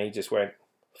 and he just went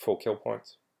 4 kill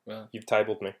points. Wow. You've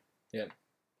tabled me. Yeah.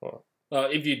 Well,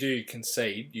 if you do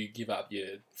concede, you give up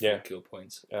your 4 kill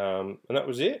points. And that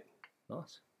was it.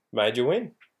 Nice. Major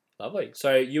win. Lovely.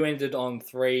 So you ended on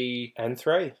 3 and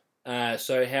 3.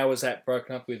 So how was that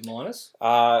broken up with minus?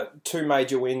 2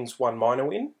 major wins, 1 minor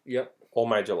win. Yep. All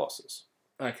major losses.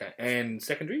 Okay. And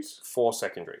secondaries? 4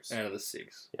 secondaries. Out of the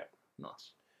 6. Yeah.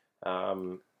 Nice.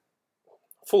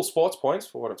 Full sports points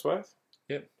for what it's worth.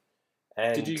 Yep.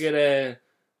 And did you get a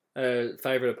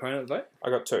favourite opponent vote? I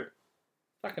got 2.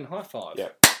 Fucking high five. Yeah.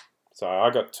 So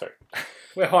I got 2.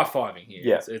 We're high fiving here.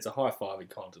 Yeah. It's a high fiving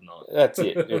con tonight. That's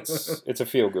it. It's a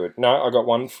feel good. No, I got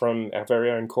 1 from our very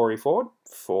own Corey Ford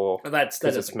for that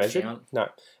doesn't measured. Count. No.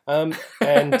 And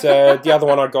the other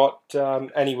one I got,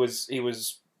 and he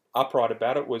was upright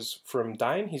about it, was from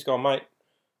Dane. He's gone, mate.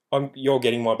 You're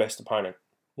getting my best opponent.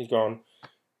 He's gone.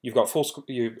 You've got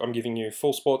I'm giving you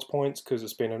full sports points because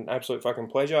it's been an absolute fucking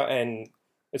pleasure and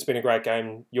it's been a great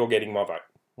game. You're getting my vote.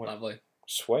 Lovely.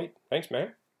 Sweet. Thanks,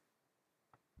 man.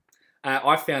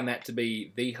 I found that to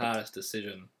be the hardest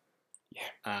decision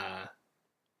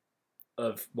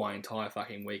of my entire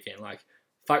fucking weekend. Like,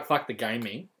 fuck the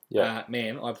gaming. Yeah.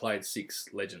 Man, I played 6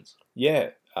 Legends. Yeah.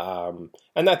 And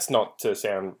that's not to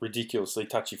sound ridiculously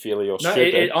touchy-feely or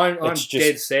stupid. I'm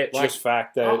dead set. Just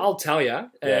fact that... I'll tell you,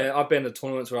 I've been to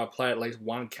tournaments where I play at least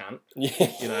 1 cunt.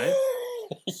 Yeah. You know?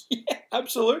 Yeah,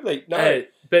 absolutely. No.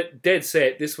 But dead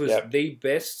set, this was the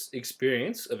best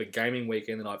experience of a gaming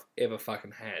weekend that I've ever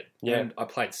fucking had. Yeah. And I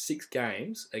played 6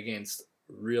 games against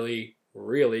really,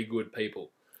 really good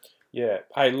people. Yeah.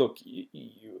 Hey, look, you,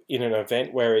 in an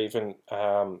event where even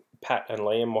Pat and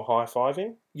Liam were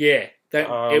high-fiving. Yeah.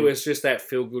 It was just that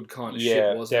feel-good kind of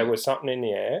shit, wasn't it? There was something in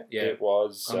the air. Yeah. It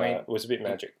was it was a bit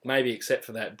magic. Maybe except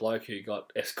for that bloke who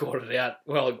got escorted out.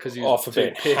 Well, because he was for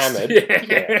being pissed. hammered.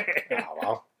 Yeah. Oh,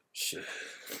 well, shit.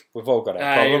 We've all got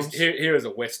our problems. He was a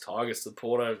West Tigers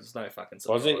supporter. There's no fucking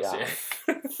surprise. Was it? Yeah.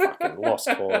 Fucking lost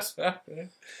cause.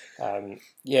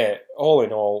 All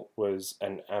in all, was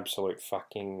an absolute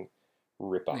fucking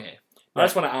ripper. Yeah. I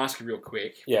just want to ask you real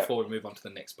quick before we move on to the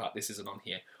next part. This isn't on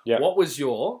here. Yeah. What was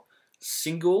your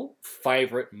single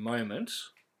favourite moment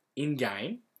in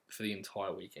game for the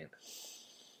entire weekend?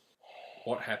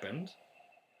 What happened?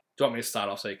 Do you want me to start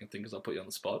off so you can think, because I'll put you on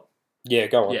the spot? Yeah,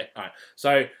 go on. Yeah, all right.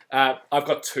 So I've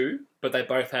got 2, but they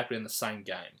both happened in the same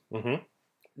game. Mm-hmm.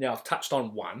 Now, I've touched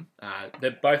on 1.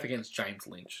 They're both against James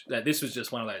Lynch. This was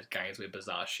just one of those games where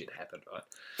bizarre shit happened, right?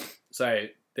 So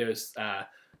there was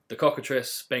the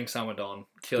Cockatrice being summoned on,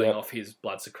 killing off his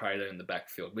Blood Secretor in the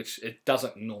backfield, which it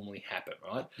doesn't normally happen,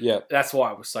 right? Yeah. That's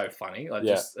why it was so funny. Like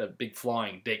just a big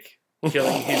flying dick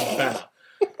killing his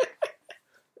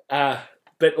banner.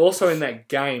 But also in that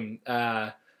game,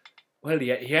 what did he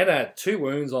have? He had 2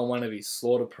 wounds on one of his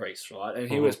Slaughter Priests, right? And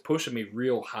he was pushing me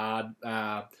real hard.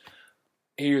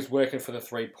 He was working for the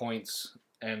 3 points,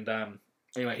 and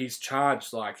anyway, he's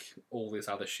charged like all this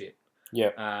other shit.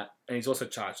 Yep. And he's also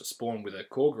charged a spawn with a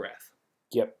Korgorath.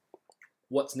 Yep.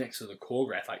 What's next to the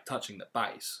Korgorath, like touching the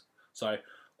base? So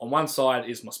on one side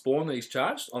is my spawn that he's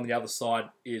charged. On the other side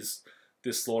is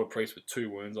this Slaughter Priest with 2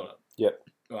 wounds on it. Yep.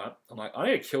 Right. I'm like, I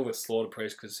need to kill this Slaughter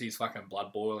Priest because he's fucking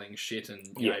blood boiling shit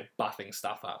and you know buffing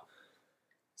stuff up.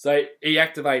 So he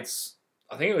activates.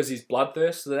 I think it was his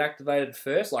Bloodthirst that activated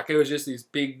first. Like, it was just this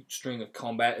big string of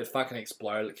combat. It fucking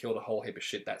exploded. It killed a whole heap of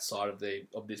shit that side of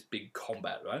this big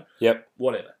combat, right? Yep.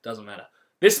 Whatever. Doesn't matter.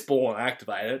 This spawn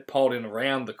activated, pulled in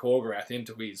around the Korgorath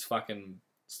into his fucking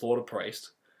Slaughter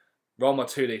Priest. Roll my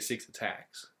 2d6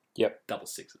 attacks. Yep. Double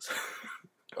 6s.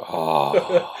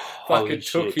 Oh. Fucking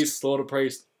took his Slaughter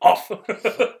Priest off.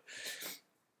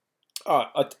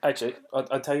 I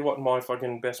tell you what my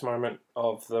fucking best moment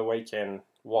of the weekend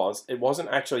was. It wasn't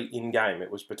actually in game.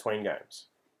 It was between games.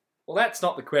 Well, that's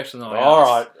not the question I asked. All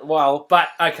right. Well, but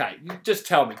okay, just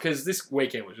tell me, because this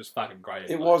weekend was just fucking great.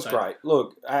 Anyway, it was great.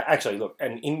 Look,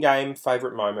 an in-game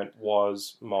favourite moment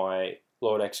was my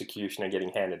Lord Executioner getting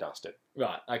hand dusted.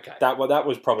 Right. Okay. That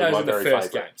was probably my very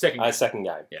favourite. Second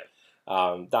game. Yeah.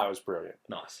 That was brilliant.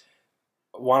 Nice.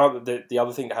 One of the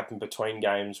other thing that happened between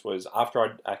games was after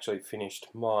I'd actually finished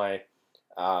my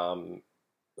 3rd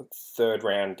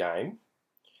round game.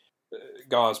 The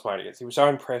guy I was playing against, he was so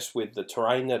impressed with the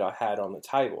terrain that I had on the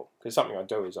table, because something I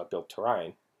do is I build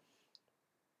terrain.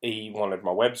 He wanted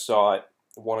my website,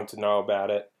 wanted to know about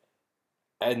it,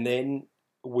 And then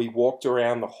we walked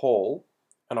around the hall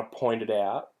and I pointed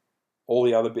out all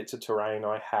the other bits of terrain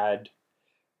I had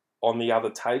on the other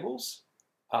tables.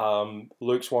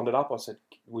 Luke's wandered up. I said,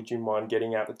 would you mind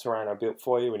getting out the terrain I built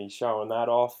for you? And he's showing that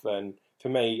off. And for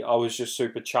me, I was just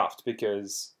super chuffed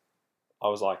because I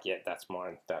was like, yeah, that's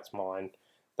mine. That's mine.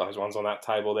 Those ones on that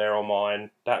table there are mine.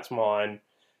 That's mine.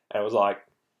 And it was like,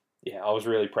 yeah, I was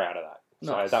really proud of that.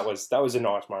 Nice. So that was a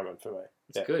nice moment for me.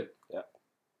 It's good. Yeah.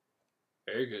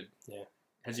 Very good. Yeah.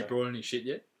 Has he brought any shit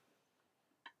yet?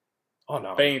 Oh,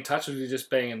 no. Being in touch with you, just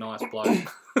being a nice bloke.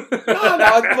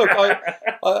 no, look,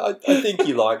 I think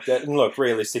you like that. And look,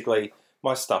 realistically,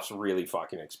 my stuff's really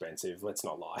fucking expensive. Let's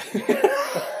not lie.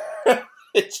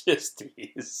 It just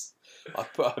is. I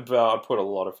put a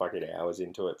lot of fucking hours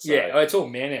into it. So. Yeah, it's all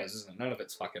man hours, isn't it? None of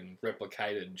it's fucking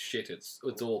replicated shit. It's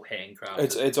all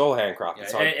handcrafted. It's all handcrafted. Yeah,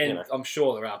 so and I'm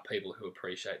sure there are people who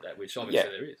appreciate that, which obviously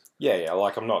there is. Yeah.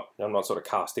 Like I'm not sort of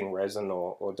casting resin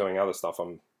or doing other stuff.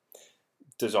 I'm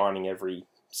designing every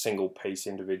single piece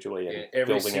individually and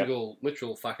every building single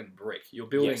literal fucking brick. You're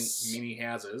building mini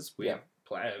houses with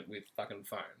with fucking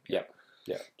foam. Yeah.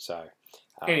 So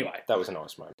anyway, that was a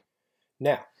nice moment.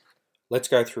 Now, let's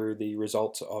go through the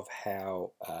results of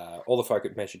how all the folk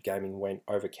at Measured Gaming went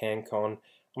over CanCon. I'm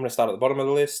going to start at the bottom of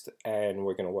the list and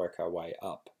we're going to work our way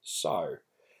up. So,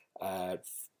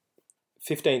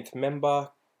 15th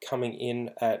member coming in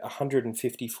at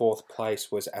 154th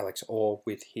place was Alex Orr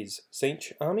with his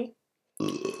Tzeentch army.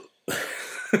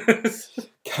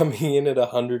 Coming in at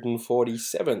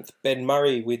 147th, Ben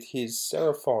Murray with his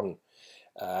Seraphon.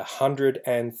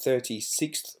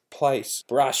 136th place,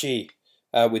 Brashi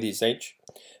with his Tzeentch.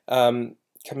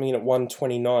 Coming in at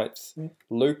 129th,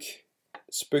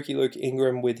 Spooky Luke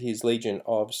Ingram with his Legion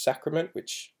of Sacrament,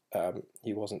 which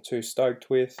he wasn't too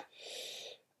stoked with.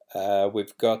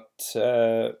 We've got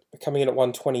coming in at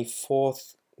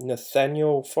 124th,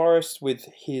 Nathaniel Forrest with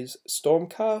his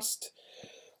Stormcast.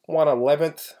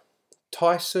 111th,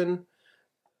 Tyson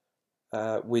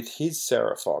with his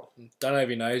Seraphon. Don't know if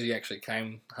he knows he actually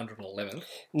came 111th.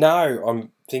 No, I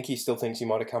think he still thinks he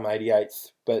might have come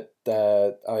 88th, but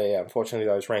unfortunately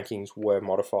those rankings were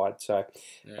modified. So,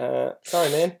 sorry,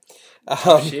 man.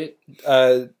 Shit.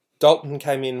 Dalton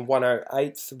came in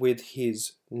 108th with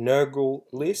his Nurgle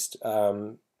list,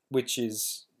 which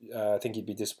is, I think he'd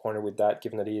be disappointed with that,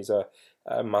 given that he is a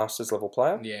Masters level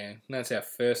player. Yeah, that's our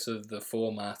first of the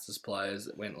 4 Masters players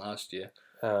that went last year.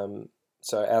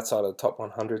 So outside of the top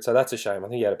 100, so that's a shame. I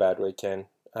think he had a bad weekend.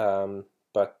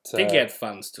 But I think he had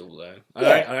fun still, though. I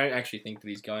don't actually think that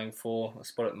he's going for a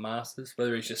spot at the Masters.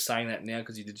 Whether he's just saying that now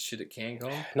because he did shit at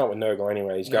CanCon. Not with Nurgle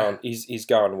anyway. He's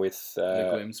going with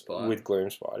Gloomspite. With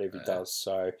Gloomspite if he does.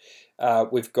 So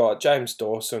we've got James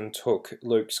Dawson took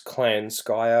Luke's Clan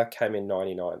Skyer, came in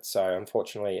 99th. So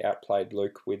unfortunately outplayed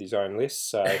Luke with his own list.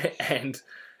 So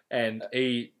and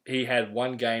he had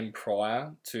one game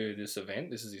prior to this event.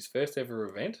 This is his first ever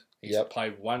event. He's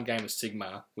played one game of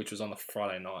Sigma, which was on the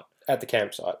Friday night. At the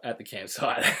campsite.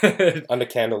 Under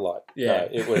candlelight. Yeah. No,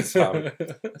 it was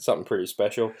something pretty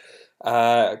special.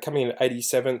 Coming in at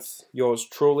 87th, yours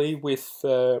truly with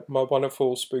my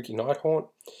wonderful Spooky Nighthaunt.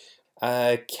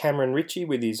 Cameron Ritchie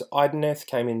with his Ideneth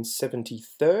came in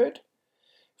 73rd.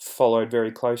 Followed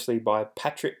very closely by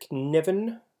Patrick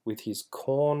Nevin with his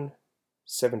Khorne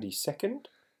 72nd.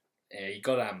 Yeah, he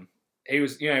got he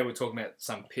was, we're talking about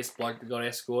some piss bloke that got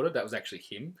escorted. That was actually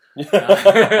him.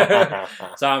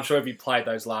 So I'm sure if he played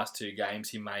those last 2 games,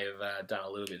 he may have done a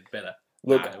little bit better.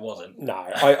 Look, no, it wasn't. No,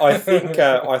 I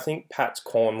think Pat's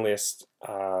Khorne list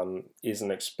is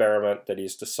an experiment that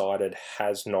he's decided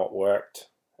has not worked.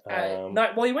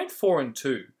 He went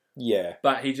 4-2. Yeah,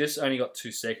 but he just only got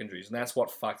 2 secondaries, and that's what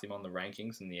fucked him on the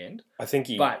rankings in the end. I think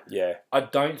I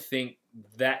don't think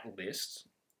that list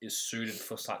is suited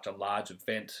for such a large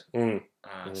event,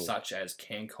 such as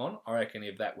CanCon. I reckon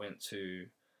if that went to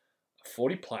a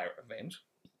 40-player event,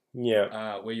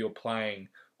 where you're playing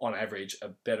on average a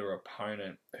better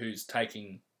opponent who's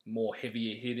taking more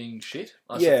heavier hitting shit,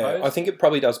 I suppose. I think it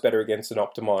probably does better against an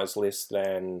optimized list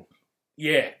than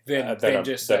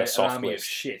just an an army list. of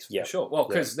shit. Yeah. For sure. Well,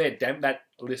 because that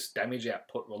list damage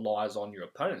output relies on your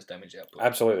opponent's damage output.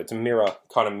 Absolutely. It's a mirror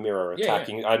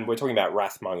attacking. Yeah. And we're talking about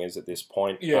Wrathmongers at this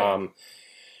point. Yeah.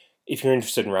 If you're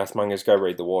interested in Wrathmongers, go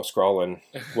read the War Scroll and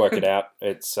work it out.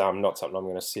 It's not something I'm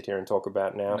going to sit here and talk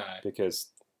about now because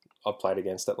I've played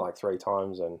against it like 3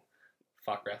 times and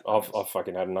fuck Wrathmongers. I've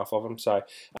fucking had enough of them. So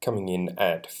coming in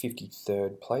at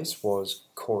 53rd place was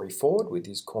Corey Ford with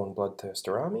his Khorne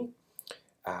Bloodthirster army.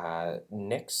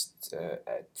 Next,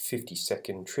 at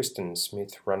 52nd, Tristan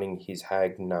Smith running his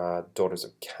Hagnar Daughters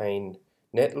of Cain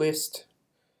net list.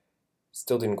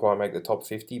 Still didn't quite make the top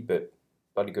 50, but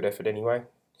bloody good effort anyway.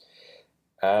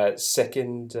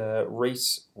 Second,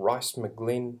 Rice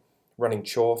McGlynn, running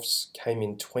Chorfs, came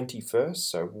in 21st,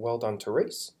 so well done to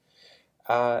Reese.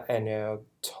 And our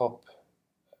top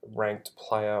ranked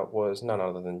player was none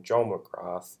other than Joel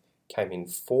McGrath, came in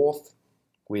 4th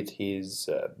with his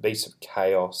Beast of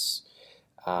Chaos,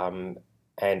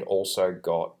 and also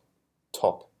got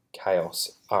top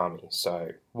Chaos Army.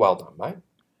 So well done, mate.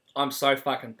 I'm so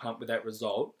fucking pumped with that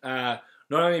result. Not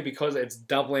only because it's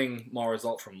doubling my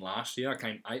result from last year. I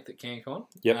came 8th at CanCon.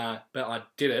 Yep. But I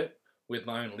did it with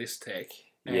my own list tech.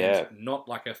 And not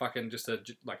like a fucking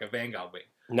like a Vanguard wing.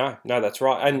 No, that's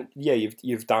right. And yeah,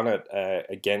 you've done it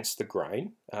against the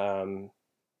grain,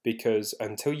 because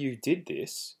until you did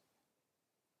this,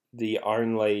 the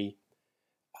only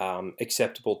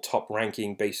acceptable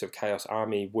top-ranking Beast of Chaos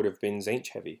Army would have been Tzeentch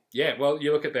Heavy. Yeah, well,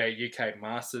 you look at their UK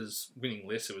Masters winning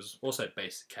list, it was also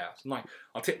Beast of Chaos. I'm like,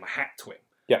 I'll tip my hat to him.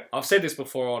 Yeah. I've said this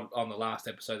before on the last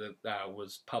episode that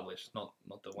was published, not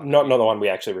the one. Not the one we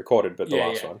actually recorded, but the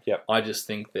last one. Yep. I just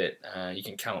think that you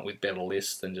can come up with better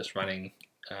lists than just running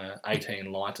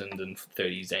 18 Lightened and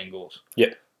 30 Zangors.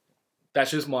 Yep.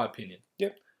 That's just my opinion.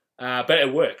 Yep. But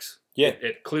it works. Yeah.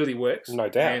 It clearly works. No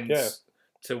doubt, and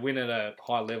to win at a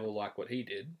high level like what he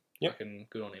did, fucking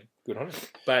good on him. Good on him.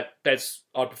 But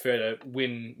I'd prefer to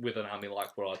win with an army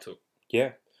like what I took.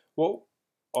 Yeah. Well,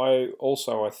 I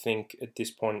think at this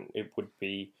point it would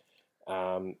be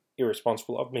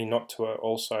irresponsible of me not to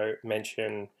also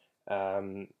mention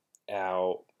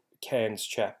our Cairns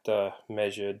chapter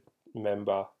measured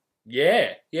member.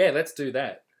 Yeah, let's do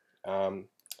that.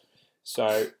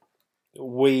 So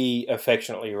we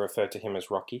affectionately refer to him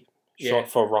as Rocky, short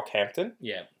for Rockhampton.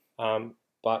 Yeah.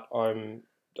 But I'm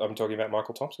talking about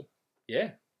Michael Thompson.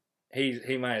 Yeah.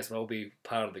 He may as well be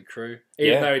part of the crew,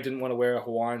 even though he didn't want to wear a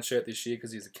Hawaiian shirt this year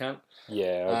because he's a cunt.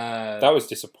 Yeah, that was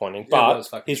disappointing.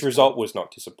 But his result was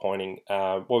not disappointing.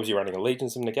 What was he running? A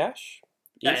Legions of Nagash?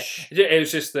 It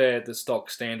was just the stock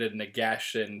standard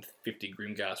Nagash and 50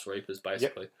 Grimghast Reapers,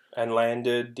 basically. Yep. And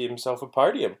landed himself a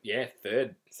podium. Yeah,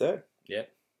 third. Yeah.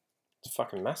 It's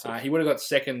fucking massive. He would have got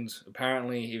second,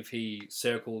 apparently, if he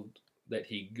circled that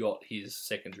he got his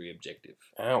secondary objective.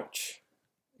 Ouch.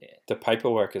 Yeah. The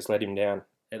paperwork has let him down.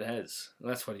 It has. And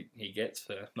that's what he gets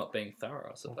for not being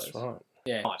thorough, I suppose. That's right.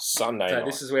 Yeah. Sunday night.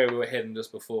 This is where we were heading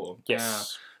just before.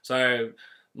 Yes. So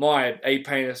my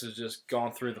e-penis has just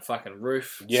gone through the fucking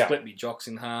roof. Yeah. Split me jocks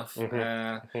in half.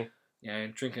 Mm-hmm.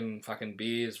 Drinking fucking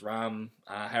beers, rum,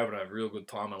 having a real good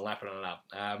time and lapping it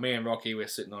up. Me and Rocky, we're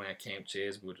sitting on our camp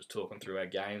chairs. We were just talking through our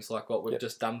games like what we've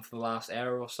just done for the last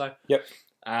hour or so. Yep.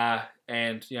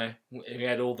 And, we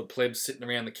had all the plebs sitting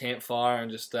around the campfire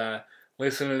and just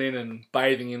listening in and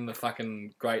bathing in the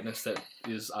fucking greatness that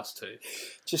is us two.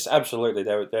 Just absolutely.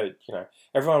 They were,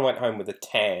 everyone went home with a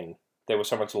tan. There was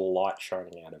so much light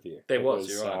shining out of you. You're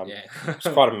right, yeah. It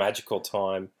was quite a magical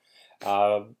time.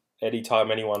 Anytime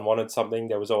anyone wanted something,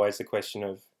 there was always the question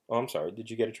of, oh, I'm sorry,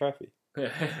 did you get a trophy?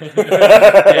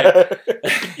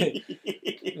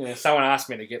 Someone asked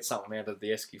me to get something out of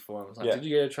the Esky for him. I was like, did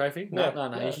you get a trophy? No,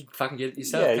 you can fucking get it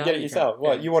yourself. Yeah, you get it yourself.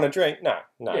 What, you want a drink? No.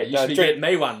 Yeah, you should get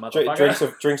me one,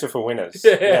 motherfucker. Drinks are for winners.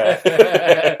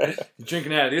 Yeah.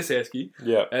 Drinking out of this Esky.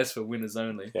 Yeah. That's for winners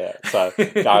only. Yeah, so,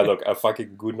 look, a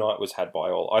fucking good night was had by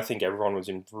all. I think everyone was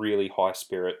in really high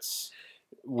spirits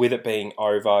with it being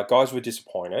over. Guys were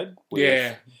disappointed.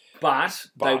 But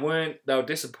they weren't. They were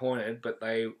disappointed, but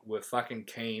they were fucking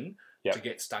keen to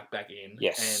get stuck back in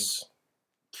and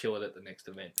kill it at the next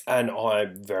event. And I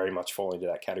very much fall into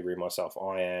that category myself.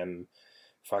 I am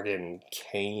fucking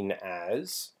keen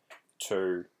as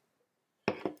to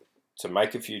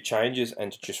make a few changes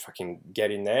and to just fucking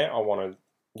get in there. I want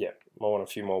a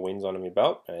few more wins under my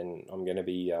belt, and I'm going to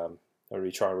be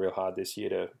trying real hard this year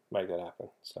to make that happen.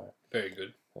 So very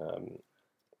good.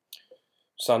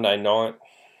 Sunday night.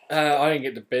 I didn't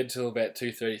get to bed till about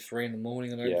 2:33 in the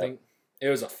morning. I don't think it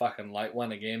was a fucking late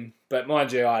one again. But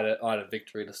mind you, I had a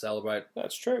victory to celebrate.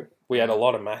 That's true. We had a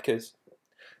lot of Maccas.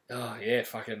 Oh yeah,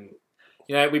 fucking.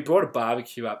 We brought a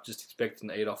barbecue up just expecting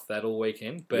to eat off that all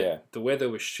weekend, but the weather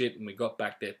was shit and we got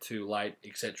back there too late,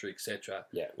 etc., etc.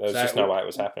 Yeah, there was just no way it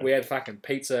was happening. We had fucking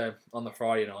pizza on the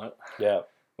Friday night. Yeah.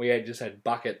 We had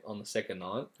bucket on the second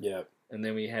night. Yeah. And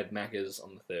then we had Macca's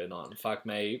on the third night. And fuck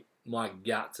me, my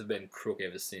guts have been crook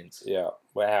ever since. Yeah.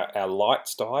 Well, our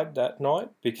lights died that night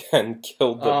and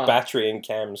killed the battery in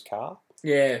Cam's car.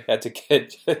 Yeah. Had to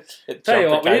get Tell you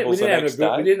what, we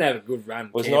didn't have a good run.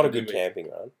 It was not a good camping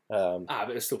run. But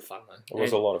it was still fun though. It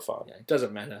was a lot of fun. Yeah, it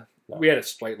doesn't matter. No. We had a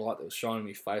street light that was shining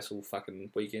me face all fucking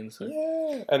weekend. So.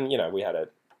 Yeah. And, we had a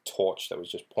torch that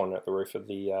was just pointing at the roof of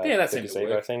the the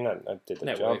gazebo thing. That did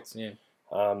the job. Works, yeah.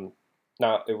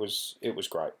 No, it was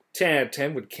great. 10 out of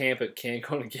 10 would camp at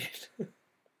CanCon again.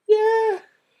 Yeah.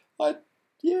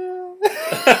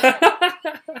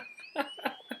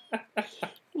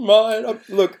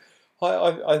 Look,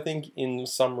 I think in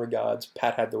some regards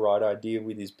Pat had the right idea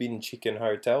with his bin chicken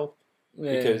hotel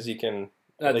because you can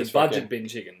the budget bin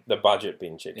chicken. The budget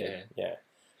bin chicken, yeah.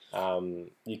 Then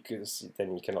you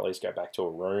can at least go back to a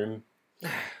room.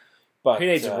 But who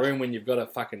needs a room when you've got a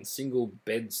fucking single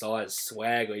bed size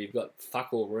swag, or you've got fuck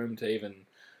all room to even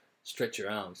stretch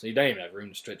your arms? So you don't even have room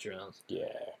to stretch your arms. Yeah.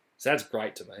 So that's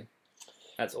great to me.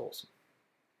 That's awesome.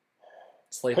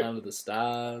 Sleep under the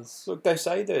stars. Look, they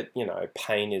say that,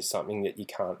 pain is something that you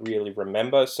can't really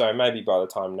remember. So maybe by the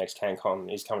time next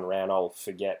CanCon is coming around, I'll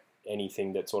forget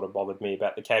anything that sort of bothered me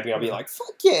about the camping. I'll be like,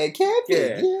 fuck yeah, camping.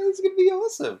 Yeah, it's going to be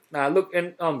awesome. Look,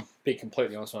 and I'm be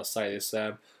completely honest when I say this.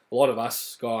 A lot of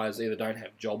us guys either don't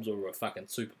have jobs or are fucking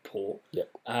super poor.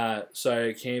 Yep.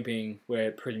 So camping, where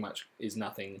it pretty much is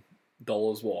nothing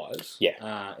dollars wise,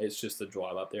 it's just the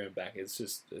drive up there and back. It's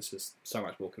just so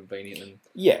much more convenient and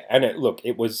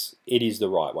it is the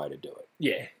right way to do it.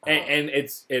 Yeah, and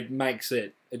it makes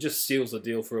it just seals the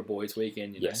deal for a boys'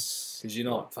 weekend, you know, because you're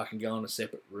not fucking going to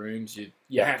separate rooms. You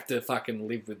have to fucking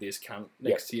live with this cunt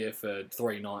next to you for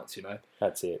 3 nights, you know.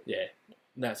 That's it. Yeah,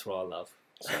 that's what I love.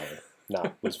 So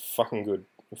it was fucking good.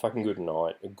 A fucking good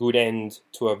night. A good end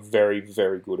to a very,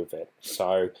 very good event.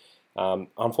 So.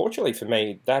 Unfortunately for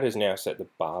me, that has now set the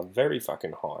bar very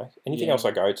fucking high. Anything else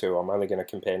I go to, I'm only going to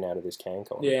compare now to this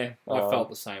CanCon. Yeah, I felt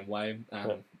the same way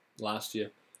last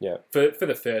year. Yeah. For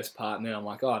the first part, and then I'm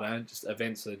like, just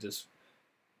events are just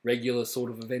regular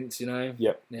sort of events, you know?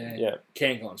 Yep. Yeah.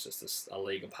 CanCon's just a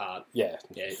league apart. Yeah.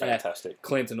 Fantastic.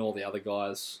 Clint and all the other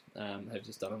guys have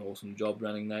just done an awesome job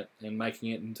running that and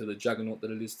making it into the juggernaut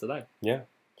that it is today. Yeah.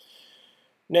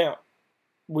 Now,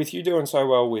 with you doing so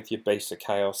well with your Beasts of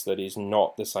Chaos that is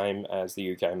not the same as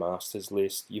the UK Masters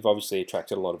list, you've obviously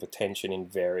attracted a lot of attention in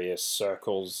various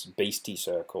circles, beastie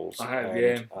circles. I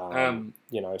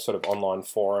have, sort of online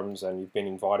forums, and you've been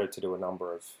invited to do a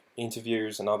number of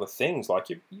interviews and other things. Like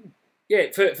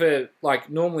for like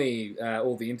normally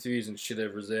all the interviews and shit are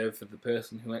reserved for the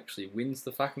person who actually wins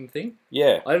the fucking thing.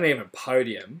 Yeah. I don't even have a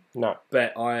podium. No.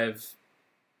 But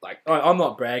I'm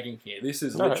not bragging here. This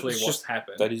is literally what's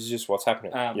happened. That is just what's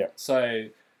happening. So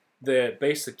the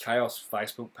Beast of Chaos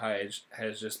Facebook page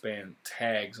has just been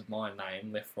tags of my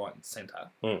name left, right, and centre.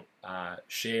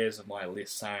 Shares of my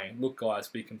list saying, "Look, guys,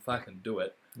 we can fucking do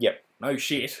it." Yep. No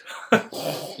shit.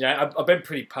 I've been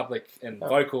pretty public and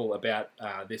vocal about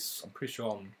this. I'm pretty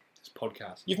sure on this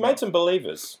podcast. You've made some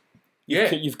believers.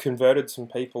 You've converted some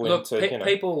people into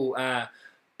people.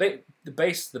 The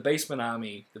Beastman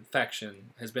Army, the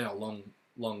faction, has been a long,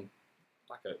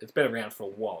 it's been around for a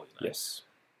while, you know. Yes.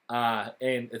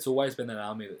 And it's always been an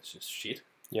army that's just shit.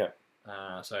 Yeah.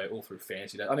 So all through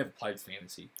fantasy days, I never played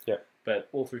fantasy. Yeah. But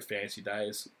all through fantasy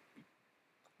days,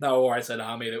 they were always that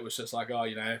army that was just like,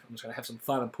 I'm just going to have some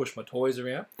fun and push my toys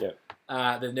around.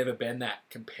 Yeah. They've never been that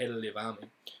competitive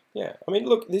army. Yeah. I mean,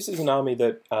 look, this is an army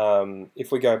that,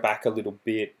 if we go back a little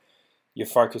bit, your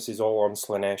focus is all on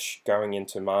Slaanesh going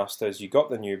into Masters. You got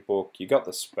the new book. You got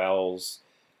the spells.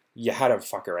 You had to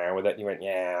fuck around with it. You went,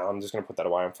 I'm just going to put that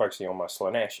away. I'm focusing on my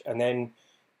Slaanesh. And then,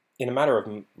 in a matter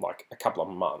of like a couple of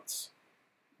months,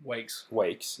 weeks,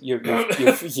 you've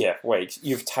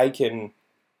taken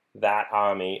that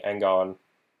army and gone,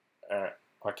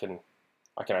 I can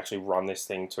actually run this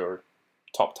thing to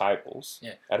top tables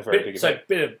at a very big event.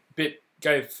 So bit.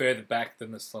 Go further back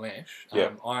than the Slaanesh.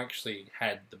 I actually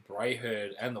had the Bray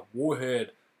Herd and the War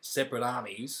Herd separate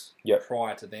armies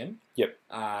prior to them. Yep.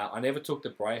 I never took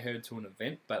the Bray Herd to an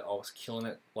event, but I was killing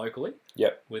it locally.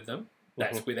 With them.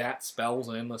 That's without spells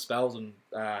and endless spells and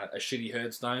a shitty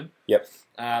herdstone. Yep.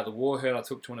 The War Herd I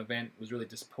took to an event, was really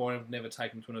disappointed. Never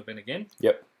taken to an event again.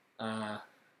 Yep.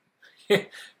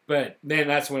 But then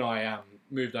that's when I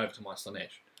moved over to my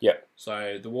Slaanesh. Yep.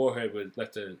 So the War Herd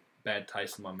left a bad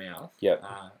taste in my mouth. Yep.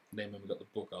 Then when we got the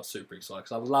book, I was super excited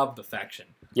because I love the faction.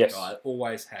 Yes. I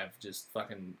always have just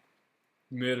fucking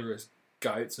murderous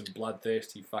goats and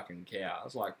bloodthirsty fucking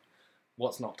cows. Like,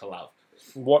 what's not to love?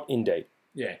 What indeed?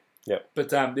 Yeah. Yep. But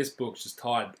this book's just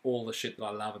tied all the shit that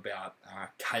I love about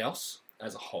chaos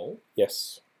as a whole.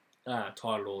 Yes.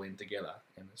 Tied it all in together,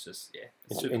 and it's just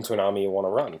into an army you want to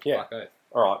run. Yeah.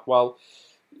 All right. Well,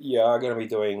 you are going to be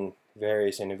doing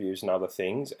various interviews and other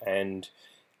things, and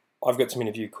I've got some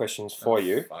interview questions for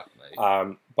you. Fuck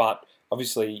me. But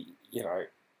obviously,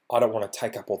 I don't want to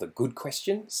take up all the good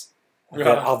questions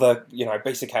that other,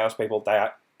 Beast of Chaos people, they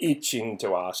are itching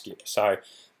to ask you. So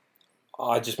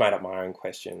I just made up my own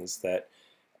questions that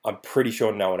I'm pretty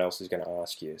sure no one else is going to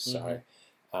ask you. So,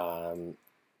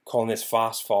 calling this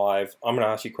Fast Five, I'm going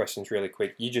to ask you questions really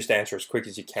quick. You just answer as quick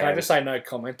as you can. Can I just say no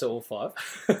comment to all 5?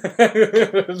 You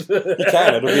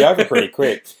can. It'll be over pretty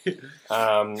quick.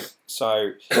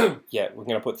 So, yeah, we're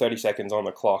going to put 30 seconds on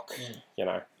the clock. You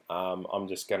know, I'm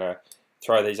just going to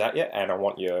throw these at you, and I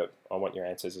want your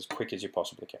answers as quick as you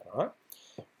possibly can. All right.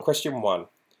 Question 1.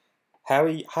 How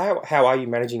are you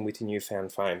managing with your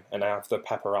newfound fame? And have the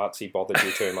paparazzi bothered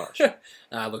you too much?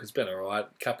 Look, it's been alright.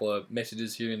 A couple of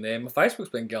messages here and there. My Facebook's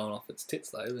been going off its tits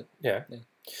though. But, yeah.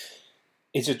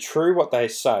 Is it true what they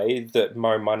say that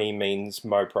mo money means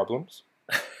mo problems?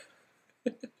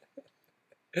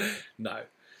 No.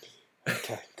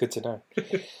 Okay, good to know.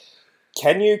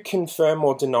 Can you confirm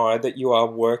or deny that you are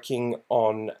working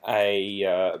on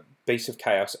a Beast of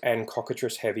Chaos and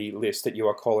Cockatrice heavy list that you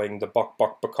are calling the Bok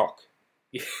Bok Bakok?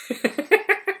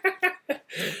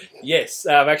 Yes,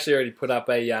 I've actually already put up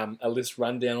a list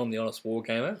rundown on the Honest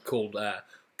Wargamer called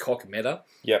Cock Meta.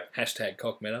 Yep. #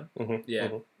 Cock Meta. Mm-hmm, yeah.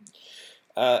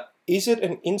 Mm-hmm. Is it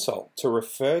an insult to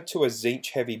refer to a Zeech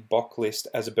heavy Bok list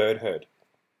as a bird herd?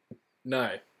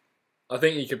 No. I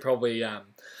think you could probably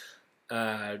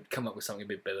come up with something a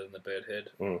bit better than the bird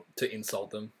herd to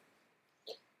insult them.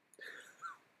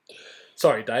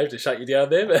 Sorry, Dave, to shut you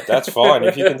down there. But that's fine.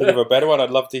 If you can think of a better one,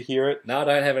 I'd love to hear it. No, I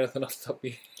don't have anything off the top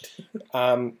of my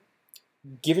head.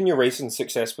 Given your recent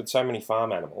success with so many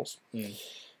farm animals,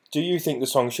 do you think the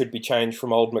song should be changed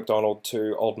from Old MacDonald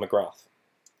to Old McGrath?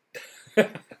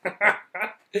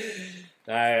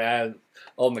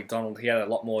 Old MacDonald, he had a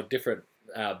lot more different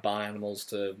barn animals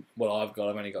to what I've got.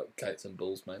 I've only got goats and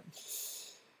bulls, mate.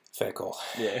 Fair call.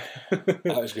 Yeah.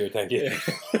 That was good, thank you.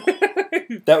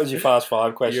 That was your Fast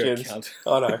Five questions. You're a cunt.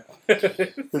 I know.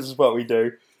 This is what we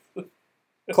do.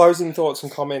 Closing thoughts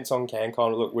and comments on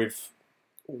CanCon. Look,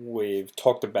 we've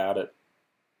talked about it.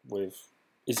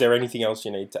 Is there anything else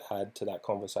you need to add to that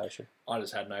conversation? I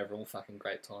just had an overall fucking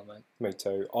great time, mate. Me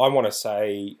too. I want to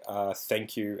say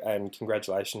thank you and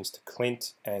congratulations to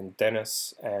Clint and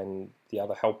Dennis and the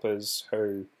other helpers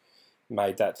who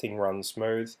made that thing run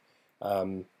smooth.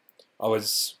 I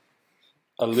was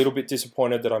a little bit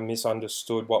disappointed that I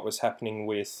misunderstood what was happening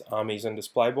with armies and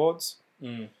display boards,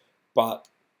 but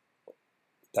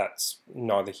that's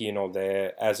neither here nor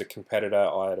there. As a competitor,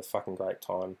 I had a fucking great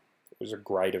time. It was a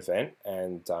great event,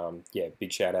 and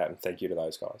big shout out and thank you to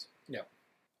those guys. Yeah.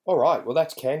 All right, well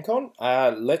that's CanCon.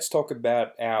 Let's talk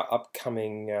about our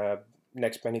upcoming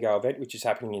next Bendigo event, which is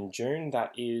happening in June.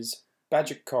 That is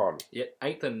BadgerCon. Yeah,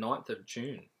 8th and 9th of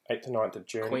June. 8th and 9th of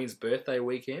June. Queen's birthday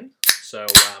weekend. So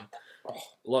a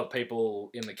lot of people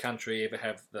in the country either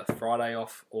have the Friday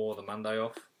off or the Monday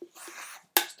off.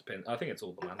 Just depends. I think it's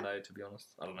all the Monday, to be honest.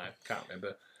 I don't know. Can't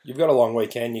remember. You've got a long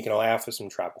weekend. You can allow for some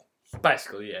travel.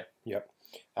 Basically, yeah. Yep.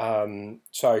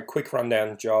 So quick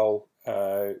rundown, Joel.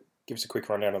 Give us a quick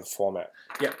rundown of the format.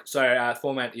 Yep. So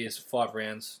format is 5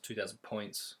 rounds, 2,000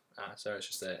 points. So it's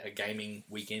just a gaming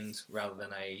weekend rather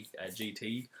than a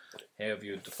GT, however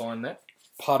you would define that.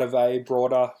 Part of a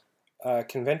broader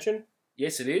convention?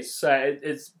 Yes, it is. So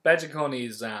BadgerCon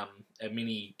is a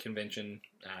mini convention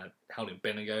held in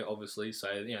Bendigo, obviously. So,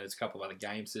 there's a couple of other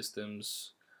game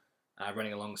systems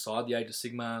running alongside the Age of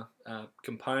Sigmar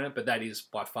component, but that is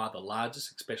by far the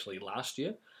largest, especially last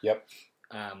year. Yep.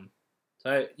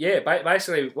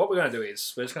 Basically what we're going to do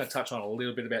is we're just going to touch on a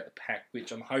little bit about the pack,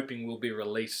 which I'm hoping will be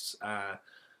released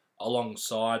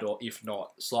alongside, or if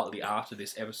not, slightly after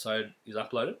this episode is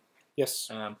uploaded.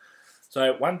 Yes.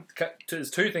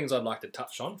 There's 2 things I'd like to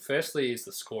touch on. Firstly is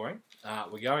the scoring.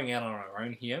 We're going out on our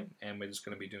own here, and we're just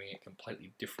going to be doing it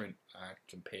completely different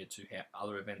compared to how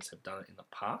other events have done it in the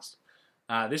past.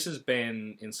 This has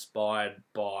been inspired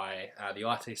by the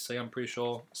ITC, I'm pretty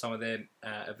sure, some of their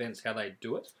events, how they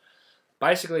do it.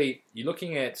 Basically, you're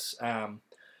looking at,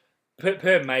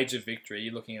 per major victory,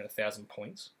 you're looking at 1,000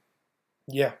 points.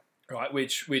 Yeah. Right,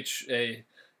 which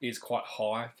is quite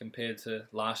high compared to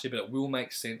last year, but it will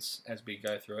make sense as we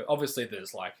go through it. Obviously,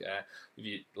 there's if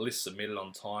you list submitted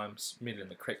on time, submitted in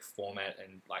the correct format,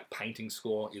 and painting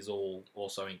score is all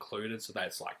also included, so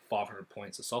that's 500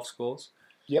 points of soft scores.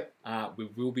 Yep. We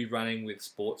will be running with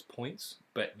sports points,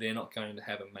 but they're not going to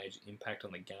have a major impact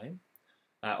on the game.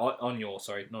 Not on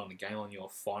the game, on your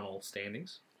final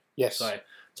standings. Yes. So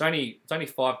it's only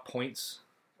 5 points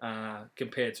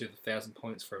compared to the 1,000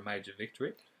 points for a major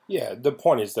victory. Yeah, the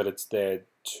point is that it's there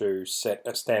to set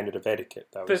a standard of etiquette,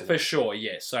 though. For sure,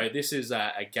 yeah. So this is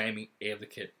a gaming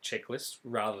etiquette checklist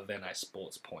rather than a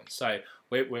sports point. So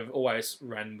we've always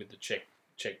run with the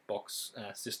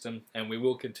checkbox system, and we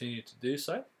will continue to do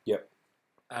so. Yep.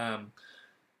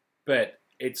 But but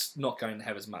it's not going to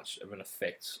have as much of an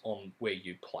effect on where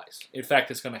you place. In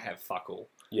fact, it's going to have fuck all.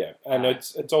 Yeah, and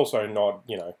it's also not,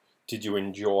 did you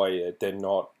enjoy it? They're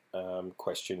not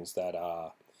questions that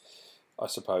are, I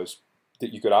suppose,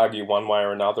 that you could argue one way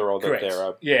or another, or Correct. that there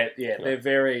are. Yeah. They're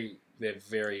very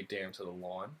down to the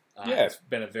line. It's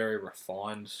been a very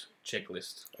refined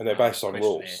checklist, and they're based on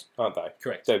rules, aren't they?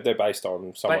 Correct. They're based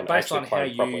on someone based on how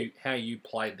you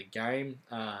played the game,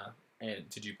 and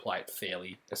did you play it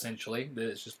fairly? Essentially,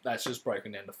 that's just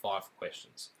broken down to 5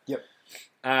 questions. Yep.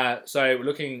 So we're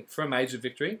looking for a major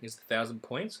victory is 1,000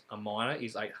 points. A minor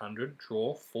is 800.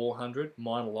 Draw 400.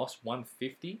 Minor loss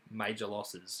 150. Major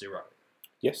loss is 0.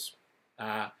 Yes.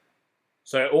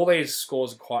 So all these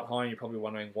scores are quite high, and you're probably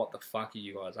wondering what the fuck are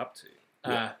you guys up to?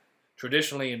 Yeah.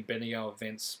 Traditionally in Bendigo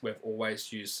events, we've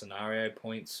always used scenario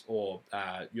points or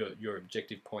your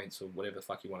objective points or whatever the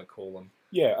fuck you want to call them.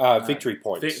 Yeah, victory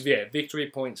points. Victory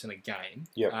points in a game.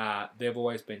 Yep. They've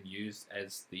always been used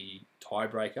as the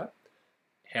tiebreaker.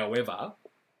 However,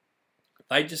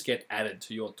 they just get added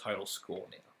to your total score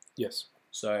now. Yes.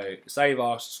 So, say if I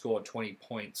was to score 20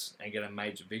 points and get a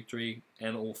major victory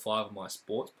and all 5 of my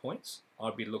sports points,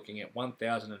 I'd be looking at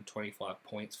 1,025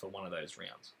 points for one of those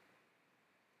rounds.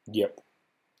 Yep.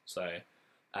 So,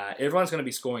 everyone's going to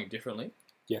be scoring differently.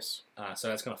 Yes. So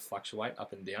that's going to fluctuate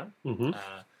up and down. Mm-hmm.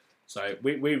 So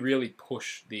we really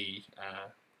push the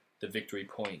victory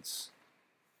points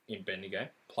in Bendigo.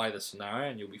 Play the scenario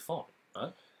and you'll be fine,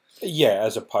 right? Yeah,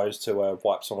 as opposed to a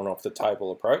wipe someone off the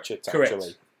table approach. It's correct.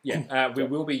 Actually... Yeah, we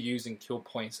will be using kill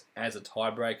points as a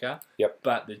tiebreaker. Yep.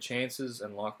 But the chances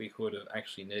and likelihood of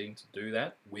actually needing to do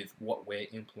that with what we're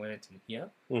implementing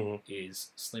here is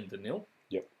slim to nil.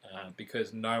 Yep.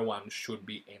 Because no one should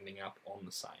be ending up on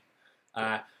the same.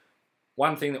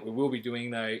 One thing that we will be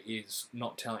doing, though, is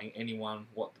not telling anyone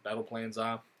what the battle plans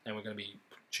are, and we're going to be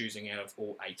choosing out of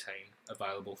all 18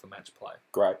 available for match play.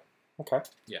 Great. Okay.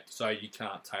 Yeah, so you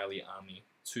can't tailor your army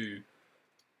to,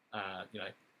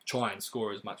 try and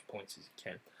score as much points as you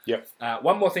can. Yep.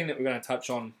 One more thing that we're going to touch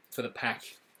on for the pack.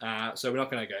 So we're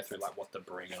not going to go through like what to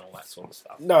bring and all that sort of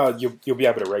stuff. No, you'll be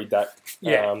able to read that.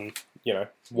 Yeah.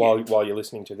 While you're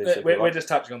listening to this. We're just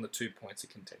touching on the 2 points of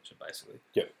contention, basically.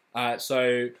 Yep.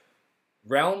 So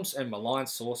Realms and Malign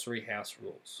Sorcery House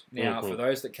rules. Now, for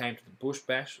those that came to the Bush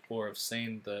Bash or have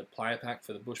seen the player pack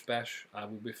for the Bush Bash,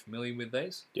 will be familiar with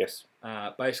these. Yes.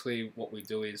 Basically, what we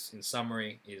do is, in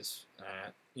summary, is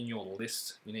in your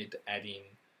list, you need to add in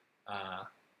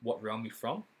what realm you're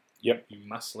from. Yep. You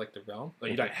must select a realm. But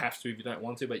you don't have to if you don't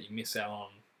want to, but you miss out on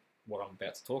what I'm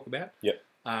about to talk about. Yep.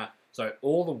 So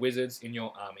all the wizards in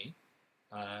your army,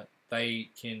 they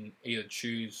can either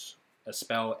choose a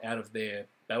spell out of their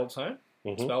battle tome,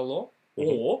 spell lore,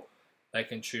 or they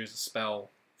can choose a spell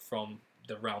from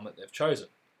the realm that they've chosen.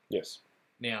 Yes.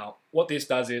 Now, what this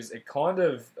does is it kind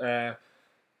of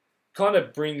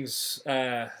brings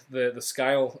the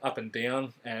scale up and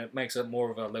down, and it makes it more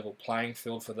of a level playing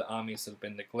field for the armies that have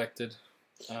been neglected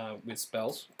with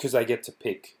spells. Because they get to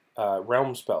pick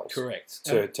realm spells. Correct.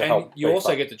 To help. You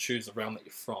also get to choose the realm that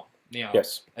you're from. Now,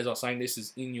 yes. As I was saying, this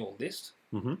is in your list,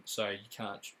 so you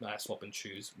can't swap and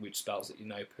choose which spells that you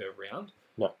know per round.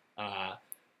 No.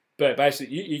 But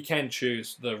basically, you can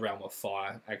choose the realm of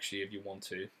fire, actually, if you want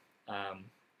to.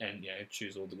 And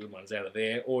choose all the good ones out of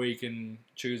there, or you can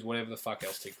choose whatever the fuck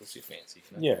else tickles your fancy.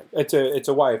 Yeah, it's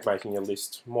a way of making your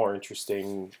list more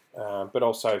interesting, but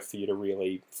also for you to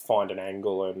really find an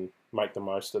angle and make the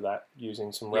most of that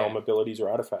using some realm abilities or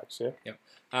artifacts. Yeah. Yep.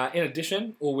 In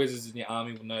addition, all wizards in your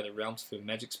army will know the realms for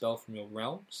magic spell from your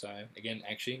realm. So again,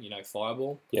 actually,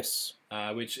 Fireball. Yes.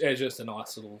 Which is just a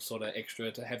nice little sort of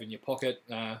extra to have in your pocket.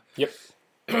 Yep.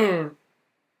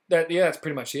 That's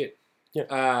pretty much it.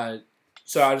 Yeah.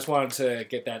 So I just wanted to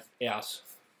get that out.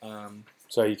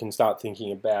 So you can start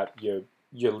thinking about your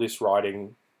list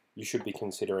writing. You should be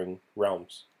considering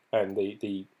realms and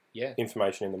the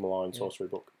information in the Malign Sorcery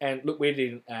book. And look, we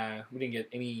didn't get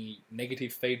any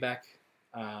negative feedback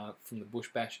from the Bush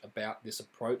Bash about this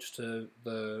approach to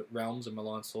the realms and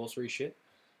Malign Sorcery shit.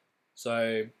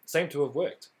 So seemed to have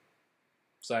worked.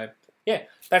 So yeah,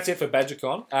 that's it for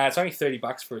BadgerCon. It's only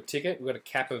 $30 for a ticket. We've got a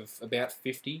cap of about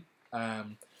 50.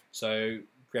 So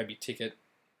grab your ticket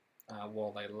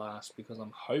while they last, because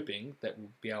I'm hoping that we'll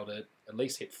be able to at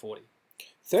least hit 40.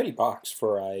 $30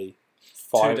 for a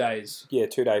 2 days. Yeah,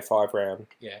 2-day 5 round.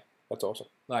 Yeah. That's awesome.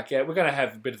 We're going to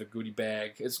have a bit of a goodie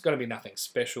bag. It's going to be nothing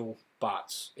special,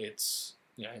 but it's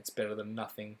it's better than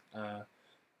nothing. Come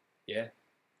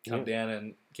down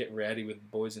and get rowdy with the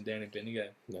boys and down in Bendigo.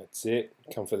 That's it.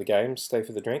 Come for the games, stay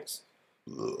for the drinks.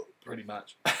 Pretty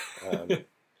much.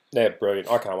 They're brilliant.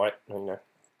 I can't wait.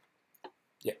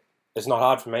 It's not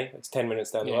hard for me. It's 10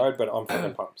 minutes down the road, but I'm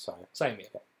fucking pumped. So same here.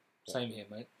 Same here,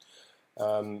 mate.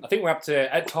 I think we're up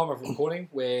to, at time of recording,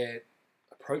 we're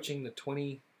approaching the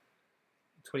 20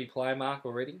 player mark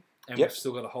already. And we've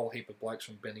still got a whole heap of blokes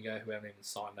from Bendigo who haven't even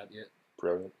signed that yet.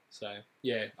 Brilliant. So,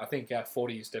 yeah, I think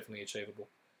 40 is definitely achievable.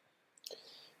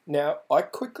 Now, I've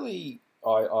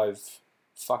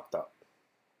fucked up.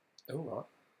 Oh, right.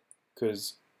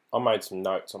 Because I made some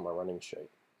notes on my running sheet.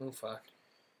 Oh, fuck.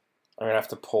 I'm going to have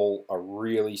to pull a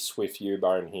really swift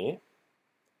U-bone here.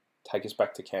 Take us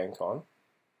back to CanCon.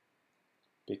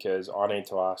 Because I need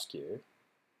to ask you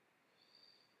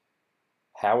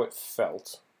how it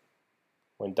felt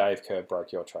when Dave Kerr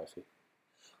broke your trophy.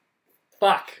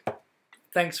 Fuck.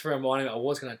 Thanks for reminding me. I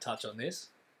was going to touch on this.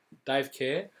 Dave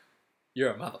Kerr,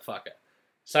 you're a motherfucker.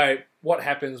 So what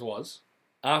happens was,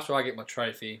 after I get my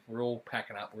trophy, we're all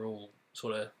packing up. We're all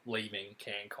sort of leaving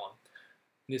CanCon.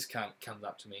 This cunt comes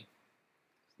up to me,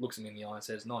 looks at me in the eye and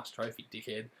says, "Nice trophy,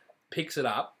 dickhead." Picks it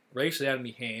up, reaches it out of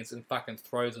my hands and fucking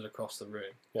throws it across the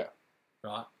room. Yeah.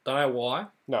 Right? Don't know why.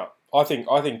 No. I think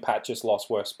Pat just lost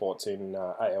worse sports in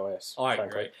AOS. I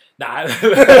frankly. agree. Nah.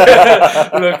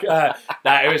 Look,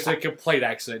 it was a complete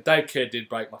accident. Dave Kerr did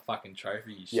break my fucking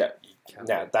trophy.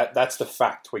 Now, that's the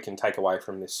fact we can take away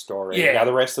from this story. Yeah. Now,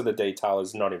 the rest of the detail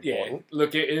is not important. Yeah.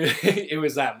 Look, it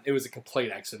was a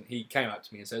complete accident. He came up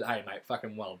to me and said, "Hey, mate,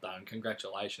 fucking well done.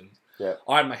 Congratulations." Yeah.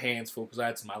 I had my hands full because I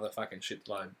had some other fucking shit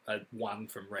that I had won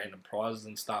from random prizes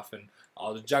and stuff, and I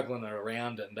was juggling it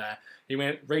around, and he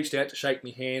reached out to shake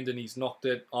my hand, and he's knocked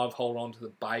it. I've held on to the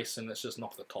base, and it's just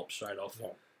knocked the top straight off. Yeah.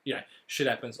 You know, shit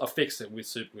happens. I fixed it with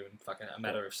super glue in fucking a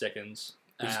matter of seconds.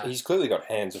 He's clearly got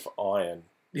hands of iron.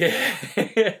 Yeah.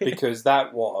 Because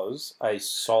that was a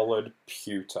solid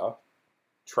pewter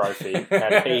trophy,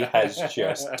 and he has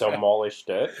just demolished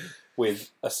it with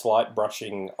a slight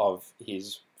brushing of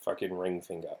his fucking ring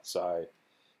finger. So,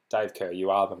 Dave Kerr,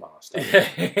 you are the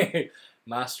master.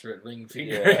 Master at ring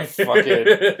finger. Yeah,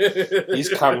 fucking. His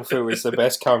kung fu is the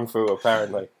best kung fu,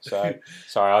 apparently. So,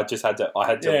 sorry, I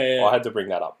had to bring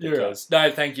that up because. Right.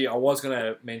 No, thank you. I was going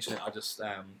to mention it. I just,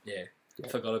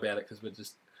 forgot about it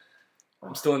because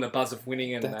I'm still in the buzz of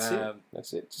winning and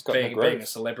that's it. Just got being a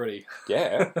celebrity.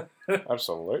 Yeah,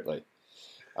 absolutely.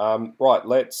 Right,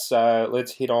 let's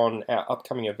hit on our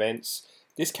upcoming events.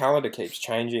 This calendar keeps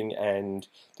changing, and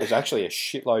there's actually a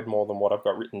shitload more than what I've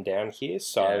got written down here.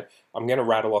 So I'm going to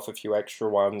rattle off a few extra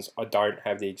ones. I don't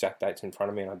have the exact dates in front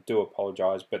of me, and I do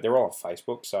apologise, but they're all on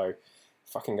Facebook, so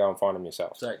fucking go and find them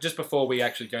yourself. So just before we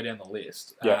actually go down the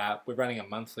list, we're running a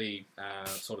monthly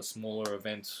sort of smaller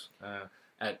event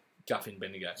at Guffin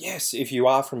Bendigo. Yes, if you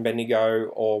are from Bendigo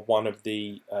or one of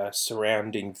the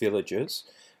surrounding villages,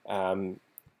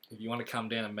 if you want to come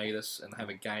down and meet us and have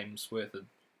a day's worth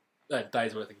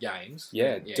of games, do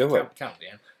it. Come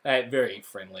down. Very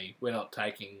friendly. We're not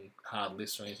taking hard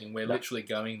lists or anything. We're literally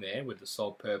going there with the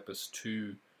sole purpose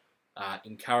to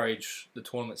encourage the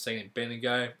tournament scene in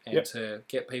Bendigo and to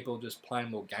get people just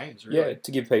playing more games, really. Yeah,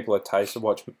 to give people a taste of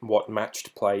what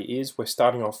matched play is. We're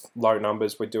starting off low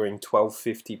numbers. We're doing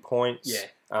 1250 points. Yeah.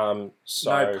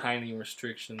 So no painting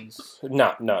restrictions.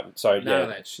 No. So none of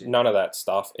that shit. None of that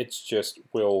stuff. It's just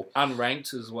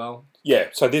unranked as well. Yeah.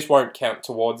 So this won't count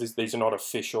towards this. These are not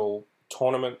official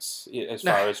tournaments as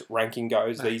far as ranking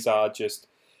goes. No. These are just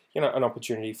an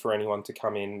opportunity for anyone to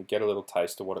come in, get a little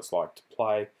taste of what it's like to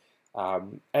play.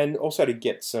 And also to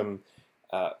get some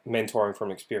mentoring from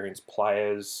experienced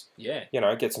players. Yeah.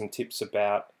 Get some tips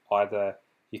about either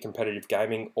your competitive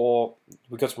gaming or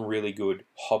we've got some really good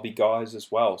hobby guys as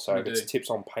well. So it's tips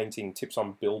on painting, tips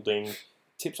on building,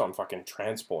 tips on fucking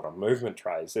transport, on movement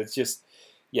trays. It's just,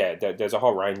 there's a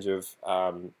whole range of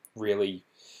really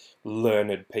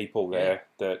learned people there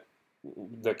that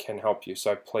can help you.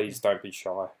 So please don't be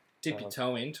shy. Dip your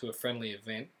toe into a friendly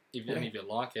event. If any of you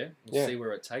like it, we'll see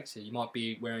where it takes you. You might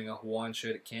be wearing a Hawaiian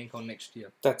shirt at CanCon next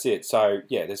year. That's it. So,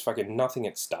 there's fucking nothing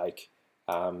at stake.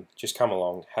 Just come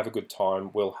along, have a good time.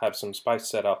 We'll have some space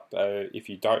set up. If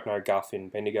you don't know Guffin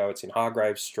Bendigo, it's in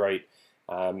Hargrave Street,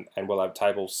 and we'll have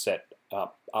tables set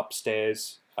up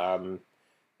upstairs.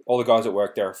 All the guys that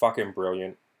work there are fucking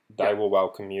brilliant. They will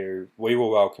welcome you. We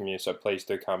will welcome you, so please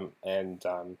do come and,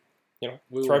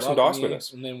 throw some dice with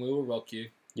us. And then we will rock you.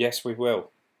 Yes, we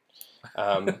will.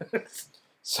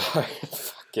 So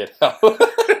fuck it up.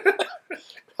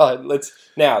 Let's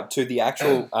now to the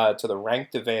actual to the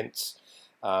ranked events.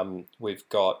 We've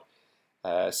got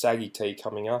Saggy Tea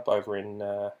coming up over in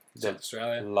South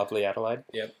Australia, lovely Adelaide.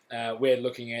 Yep. We're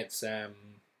looking at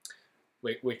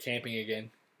we're camping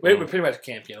again. We're pretty much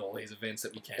camping at all these events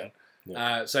that we can.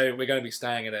 So we're going to be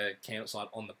staying at a campsite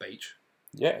on the beach.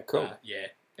 Yeah, cool.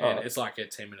 And it's like a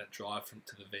 10-minute drive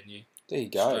to the venue. There you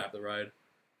go. Straight up the road.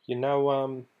 You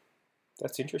know,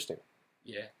 that's interesting.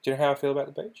 Yeah. Do you know how I feel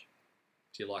about the beach?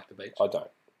 Do you like the beach? I don't.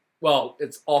 Well,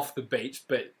 it's off the beach,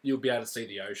 but you'll be able to see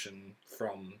the ocean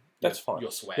from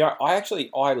your swag. Yeah,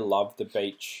 I love the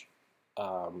beach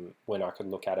when I can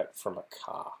look at it from a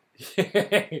car.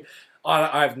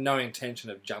 I have no intention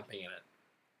of jumping in it.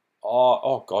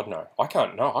 Oh God, no! I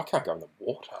can't go in the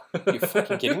water. You're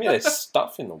fucking kidding me? There's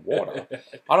stuff in the water.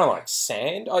 I don't like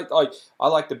sand. I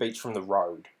like the beach from the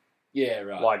road. Yeah,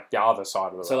 right. Like the other side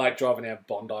of the road. So like driving out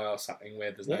Bondi or something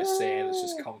where there's no sand, it's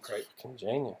just concrete. Fucking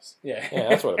genius. Yeah. Yeah,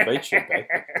 that's what a beach should be.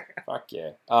 Fuck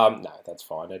yeah. No, that's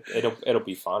fine. It'll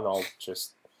be fun. I'll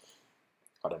just,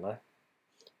 I don't know,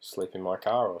 sleep in my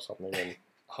car or something and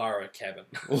hire a cabin.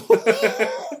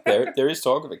 there is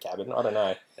talk of a cabin. I don't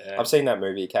know. Yeah. I've seen that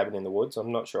movie, Cabin in the Woods.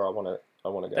 I'm not sure I want to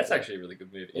go. That's actually a really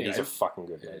good movie. It is a fucking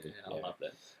good movie. Yeah, I love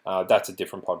that. That's a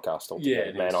different podcast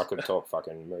altogether. Yeah, man, I could talk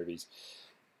fucking movies.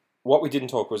 What we didn't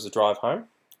talk was the drive home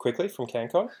quickly from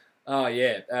CanCon. Oh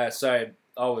yeah. So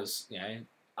I was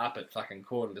up at fucking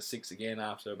 5:45 again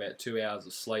after about 2 hours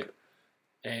of sleep,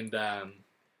 and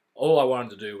all I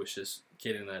wanted to do was just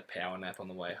get in a power nap on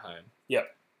the way home.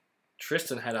 Yep.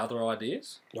 Tristan had other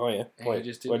ideas. Oh yeah. Wait,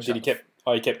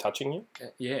 he kept touching you?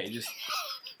 Yeah, he just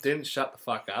didn't shut the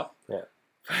fuck up. Yeah.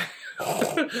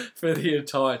 For the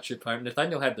entire trip home.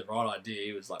 Nathaniel had the right idea.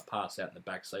 He was like passed out in the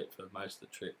back seat for most of the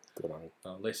trip. Good on him.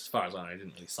 Well, at least as far as I know, he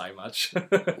didn't really say much. No,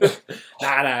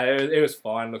 it was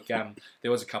fine. Look, there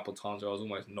was a couple of times where I was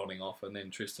almost nodding off, and then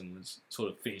Tristan was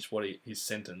sort of finished his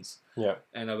sentence. Yeah.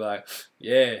 And I'd be like,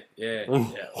 yeah.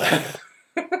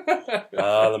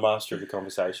 The master of the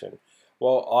conversation.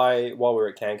 Well, while we were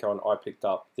at CanCon, I picked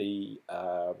up the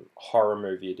horror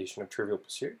movie edition of Trivial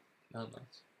Pursuit. Oh,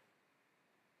 nice.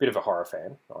 Bit of a horror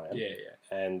fan, I am. Yeah.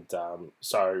 And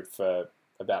so for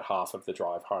about half of the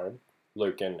drive home,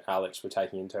 Luke and Alex were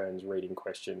taking in turns reading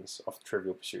questions off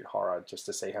Trivial Pursuit horror just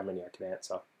to see how many I could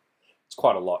answer. It's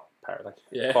quite a lot, apparently.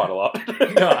 Yeah. Quite a lot.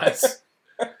 Nice.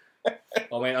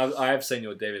 I mean, I have seen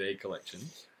your DVD collection.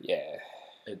 Yeah.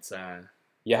 It's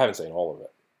You haven't seen all of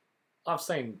it. I've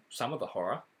seen some of the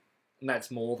horror, and that's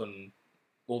more than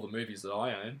all the movies that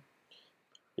I own.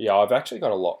 Yeah, I've actually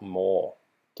got a lot more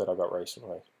that I got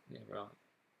recently. Yeah, right.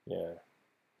 Yeah.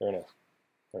 Very nice.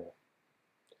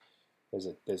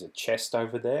 There's a chest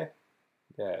over there.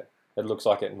 Yeah. It looks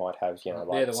like it might have,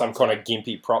 like some kind of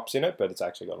gimpy props in it, but it's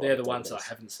actually got a lot They're of the ones DVDs. I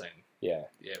haven't seen. Yeah.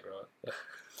 Yeah,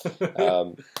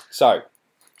 right. So,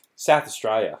 South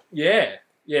Australia.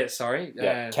 Yeah, sorry.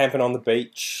 Camping on the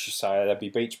beach. So there'll be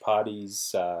beach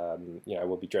parties.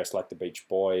 We'll be dressed like the Beach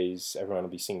Boys. Everyone will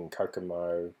be singing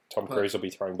Kokomo. Tom Cruise will be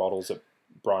throwing bottles at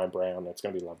Brian Brown. That's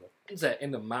going to be lovely. It's that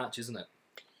end of March, isn't it?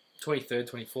 23rd,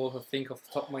 24th, I think, off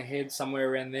the top of my head,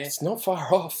 somewhere around there. It's not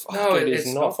far off. No, it's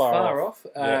not far off.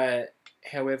 Yeah.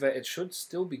 However, it should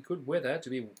still be good weather to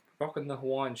be rocking the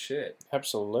Hawaiian shirt.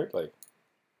 Absolutely.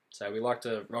 So we like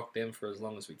to rock them for as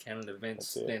long as we can at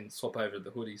events, then swap over to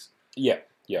the hoodies. Yeah.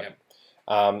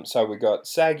 So we've got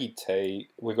Saggy Tea.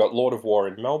 We've got Lord of War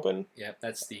in Melbourne. Yeah,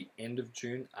 that's the end of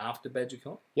June after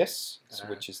BadgerCon. Yes,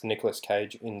 which is Nicolas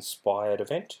Cage inspired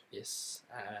event. Yes.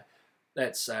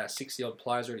 That's 60-odd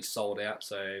players already sold out,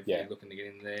 so if you're looking to get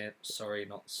in there, sorry,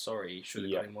 not sorry. You should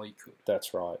have got in while you could.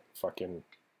 That's right. Fucking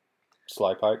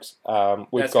slowpokes.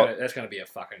 That's going to be a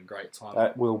fucking great time.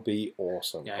 That will be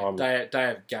awesome. Day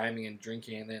of gaming and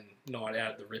drinking, and then night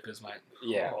out at the Rippers, mate.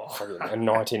 Yeah, a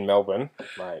night in Melbourne,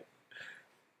 mate.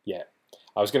 Yeah.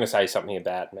 I was going to say something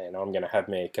about, man, I'm going to have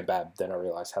me a kebab. Then I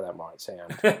realised how that might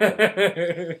sound. I'm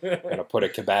going to put a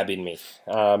kebab in me.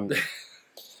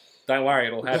 Don't worry,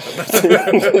 it'll happen.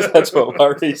 That's what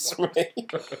worries me.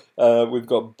 We've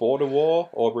got Border War,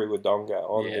 Albury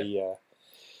Wodonga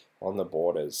on the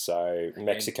borders. So again,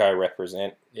 Mexico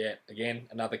represent. Yeah, again,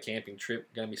 another camping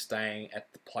trip. Going to be staying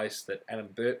at the place that Adam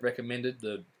Burt recommended,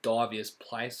 the diviest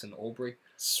place in Albury.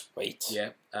 Sweet. Yeah.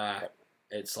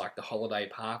 It's like the holiday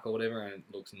park or whatever, and it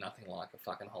looks nothing like a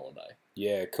fucking holiday.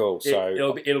 Yeah, cool.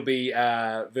 So it'll be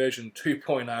version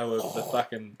 2.0 of the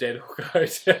fucking Dead Hook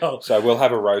Hotel. So we'll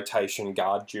have a rotation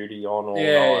guard duty on all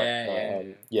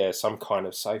night. Yeah. Some kind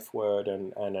of safe word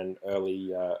and an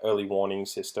early warning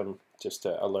system just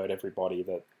to alert everybody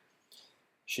that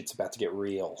shit's about to get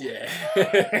real. Yeah.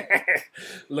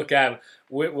 Look,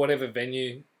 whatever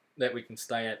venue that we can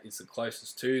stay at is the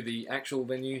closest to the actual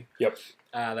venue. Yep.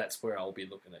 That's where I'll be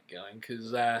looking at going,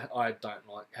 because I don't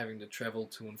like having to travel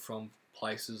to and from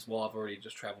places while I've already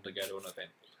just travelled to go to an event.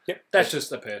 Yep. That's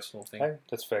just a personal thing. Hey,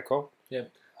 that's a fair call.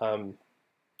 Yep.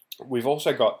 We've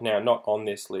also got, now not on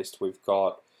this list, we've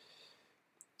got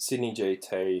Sydney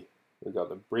GT, We've got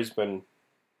the Brisbane.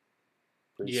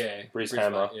 Bris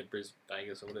Hammer. Yeah, Bris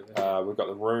Vegas or whatever. We've got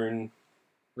the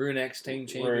Rune X Team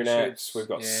Championships. Rune X. We've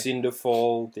got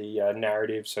Cinderfall, the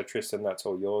narrative. So Tristan, that's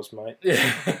all yours, mate.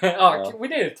 Yeah. We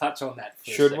need to touch on that.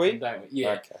 For should a second, we? Don't we?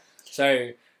 Yeah. Okay. So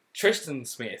Tristan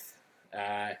Smith,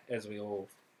 as we all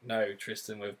know,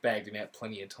 Tristan, we've bagged him out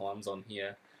plenty of times on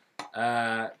here.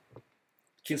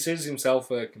 Considers himself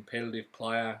a competitive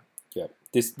player. Yeah,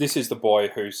 this is the boy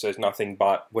who says nothing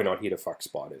but we're not here to fuck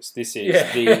spiders. This is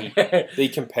the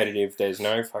competitive. There's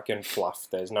no fucking fluff.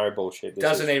 There's no bullshit.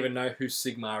 Doesn't even know who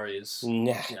Sigma is.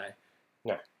 Nah.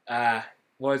 No.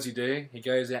 What does he do? He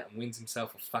goes out and wins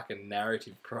himself a fucking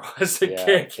narrative prize. He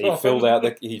filled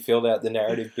out the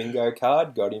narrative bingo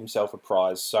card, got himself a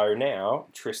prize. So now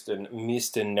Tristan,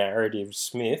 Mr. Narrative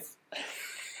Smith,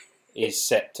 is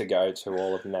set to go to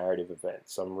all of the narrative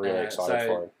events. I'm really excited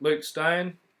for him. Luke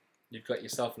Stone, you've got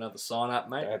yourself another sign up,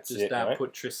 mate. That's Just it, mate.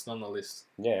 Put Tristan on the list.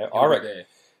 Yeah, I reckon.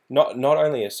 Not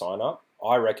only a sign up,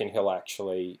 I reckon he'll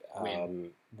actually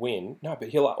win. No, but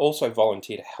he'll also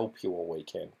volunteer to help you all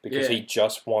weekend because he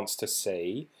just wants to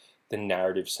see the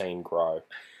narrative scene grow.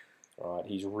 Right?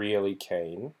 He's really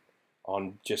keen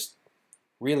on just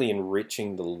really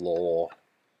enriching the lore.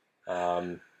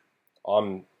 I'm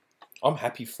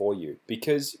happy for you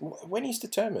because when he's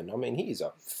determined, I mean, he is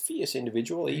a fierce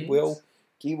individual. He will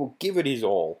give it his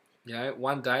all. You know,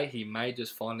 one day he may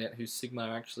just find out who Sigma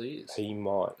actually is. He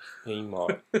might.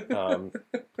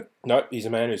 No, he's a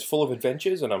man who's full of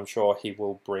adventures, and I'm sure he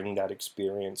will bring that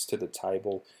experience to the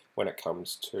table when it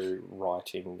comes to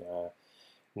writing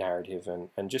narrative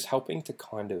and just helping to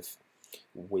kind of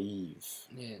weave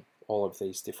all of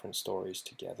these different stories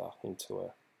together into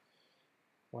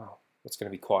it's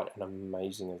going to be quite an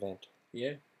amazing event.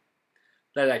 Yeah.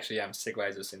 That actually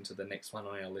segues us into the next one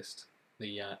on our list.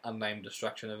 The Unnamed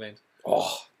Destruction event.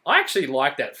 Oh, I actually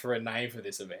like that for a name for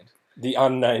this event. The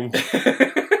Unnamed.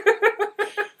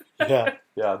 The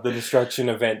destruction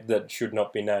event that should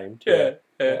not be named. Yeah.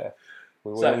 We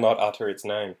will not utter its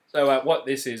name. So what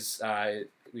this is,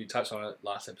 we touched on it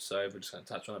last episode. We're just going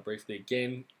to touch on it briefly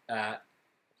again.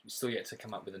 We still yet to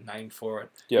come up with a name for it.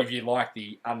 Yep. If you like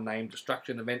the Unnamed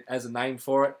Destruction event as a name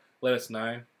for it, let us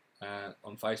know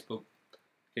on Facebook.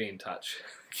 Get in touch.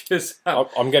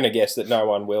 I'm going to guess that no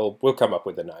one will. We'll come up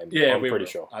with a name. Yeah, I'm pretty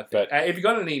sure. I think. But if you've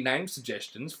got any name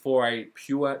suggestions for a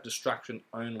pure destruction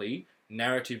only,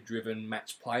 narrative-driven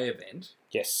match play event,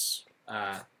 yes,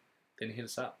 then hit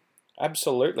us up.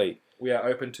 Absolutely. We are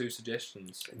open to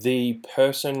suggestions. The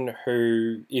person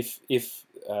who, if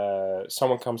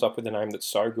someone comes up with a name that's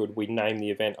so good, we name the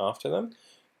event after them,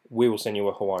 we will send you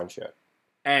a Hawaiian shirt.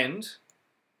 And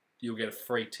you'll get a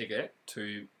free ticket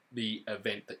to the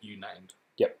event that you named.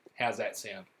 Yep. How's that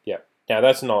sound? Yep. Now,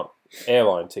 that's not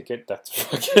airline ticket. That's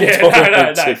fucking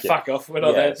no, fuck off. We're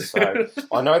not that. So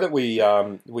I know that we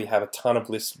have a ton of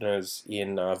listeners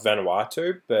in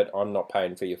Vanuatu, but I'm not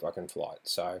paying for your fucking flight.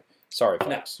 So, sorry,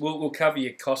 folks. No, we'll cover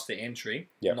your cost of entry,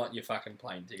 not your fucking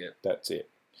plane ticket. That's it.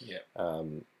 Yeah.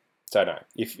 So, no.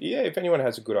 If anyone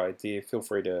has a good idea, feel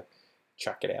free to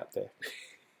chuck it out there.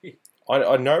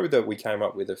 I know that we came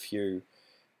up with a few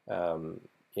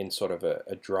in sort of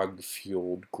a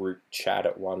drug-fueled group chat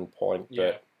at one point,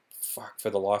 but fuck, for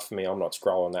the life of me, I'm not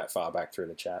scrolling that far back through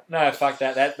the chat. No, fuck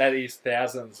that. That is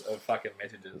thousands of fucking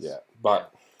messages. Yeah,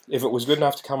 but if it was good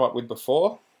enough to come up with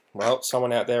before, well,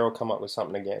 someone out there will come up with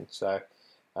something again. So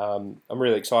I'm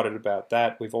really excited about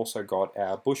that. We've also got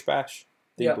our Bush Bash,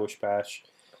 Bush Bash.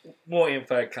 More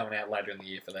info coming out later in the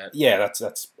year for that. Yeah,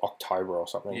 that's October or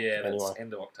something. Yeah, that's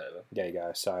end of October. There you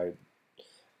go. So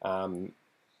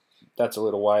that's a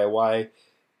little way away.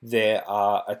 There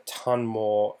are a ton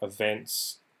more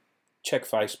events. Check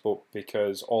Facebook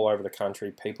because all over the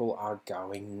country, people are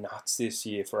going nuts this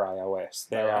year for AOS.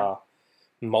 There are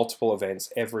multiple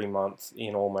events every month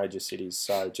in all major cities,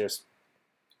 so just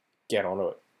get onto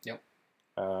it. Yep.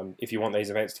 If you want these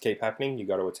events to keep happening, you've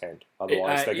got to attend.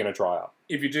 Otherwise, they're going to dry up.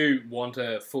 If you do want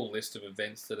a full list of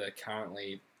events that are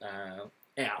currently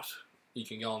out, you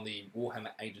can go on the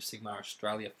Warhammer Age of Sigmar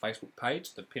Australia Facebook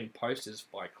page. The pinned post is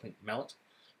by Clint Mallet,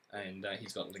 and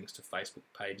he's got links to Facebook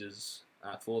pages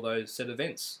for those said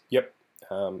events. Yep.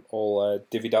 All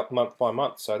divvied up month by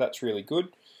month, so that's really good.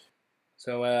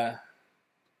 So,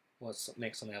 what's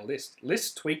next on our list?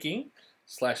 List tweaking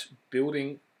 /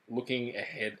 building looking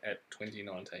ahead at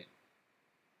 2019.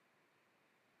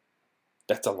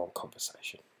 That's a long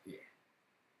conversation. Yeah.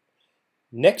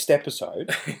 Next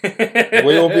episode, we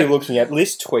will be looking at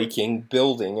list tweaking,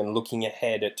 building, and looking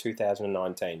ahead at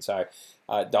 2019. So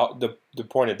the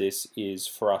point of this is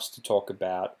for us to talk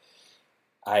about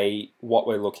what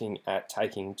we're looking at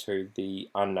taking to the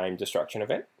Unnamed Destruction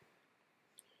event,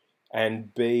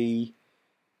 and B,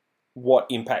 what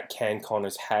impact CanCon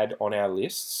has had on our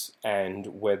lists, and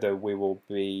whether we will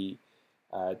be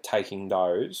taking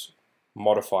those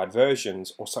modified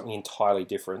versions or something entirely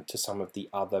different to some of the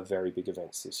other very big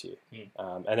events this year.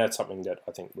 And that's something that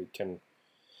I think we can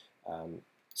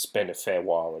spend a fair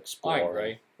while exploring. I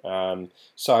agree.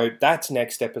 So that's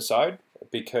next episode,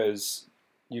 because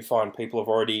you find people have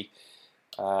already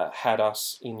had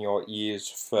us in your ears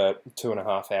for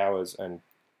 2.5 hours, and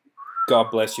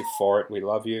God bless you for it. We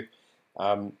love you.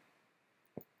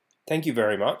 Thank you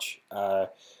very much.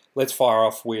 Let's fire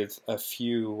off with a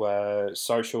few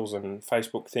socials and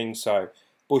Facebook things. So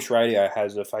Bush Radio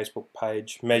has a Facebook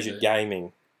page. Measured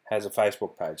Gaming has a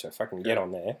Facebook page. So fucking get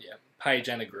on there. Yeah, page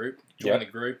and a group. Join the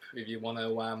group if you want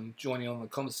to join in on the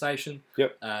conversation.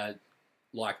 Yep.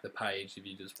 Like the page if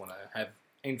you just want to have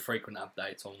infrequent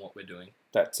updates on what we're doing.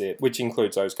 That's it, which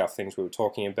includes those guff things we were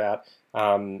talking about.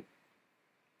 Outside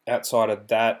of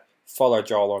that, follow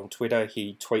Joel on Twitter.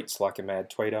 He tweets like a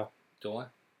mad tweeter. Do I?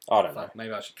 I don't know.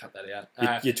 Maybe I should cut that out.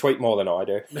 You tweet more than I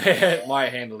do. My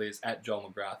handle is at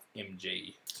Joel McGrath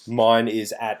MG. Mine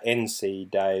is at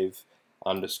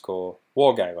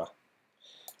 @NCDave_Wargamer.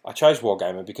 I chose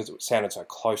Wargamer because it sounded so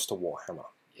close to Warhammer.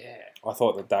 Yeah. I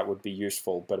thought that would be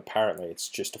useful, but apparently it's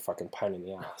just a fucking pain in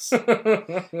the ass.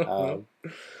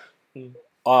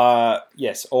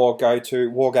 Yes, or go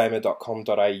to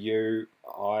wargamer.com.au.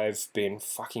 I've been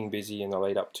fucking busy in the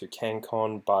lead up to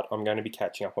CanCon, but I'm going to be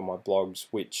catching up on my blogs,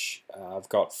 which I've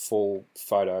got full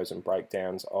photos and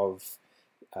breakdowns of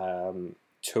 2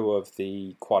 of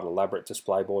the quite elaborate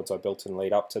display boards I built in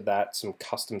lead up to that, some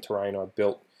custom terrain I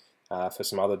built for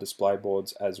some other display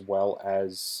boards, as well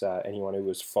as anyone who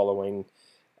was following.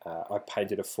 I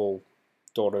painted a full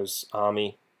Daughters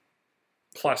army.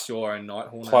 Plus your own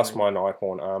Nighthorn Plus my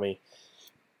Nighthorn army.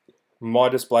 My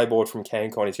display board from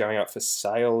CanCon is going up for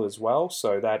sale as well.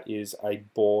 So that is a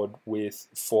board with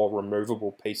 4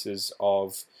 removable pieces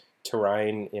of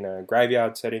terrain in a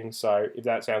graveyard setting. So if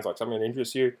that sounds like something that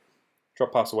interests you,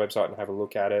 drop past the website and have a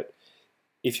look at it.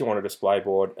 If you want a display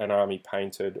board, an army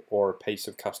painted, or a piece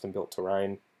of custom built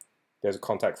terrain, there's a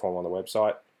contact form on the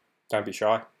website. Don't be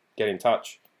shy. Get in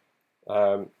touch.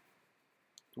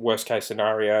 Worst case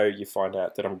scenario, you find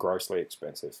out that I'm grossly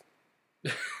expensive.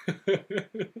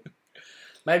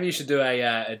 Maybe you should do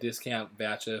a discount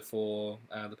voucher for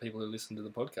the people who listen to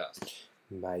the podcast.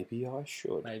 Maybe I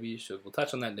should. Maybe you should. We'll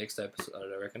touch on that next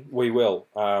episode, I reckon. We will.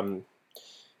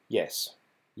 Yes,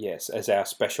 as our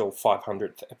special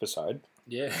 500th episode.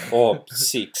 Yeah. Or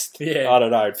 6th. Yeah. I don't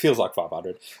know. It feels like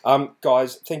 500.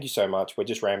 Guys, thank you so much. We're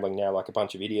just rambling now like a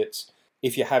bunch of idiots.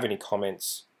 If you have any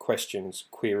comments, questions,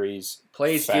 queries,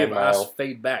 please give us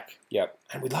feedback. Yep.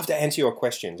 And we'd love to answer your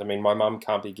questions. I mean, my mum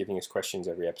can't be giving us questions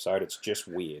every episode. It's just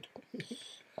weird.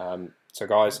 So,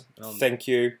 guys, thank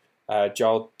you.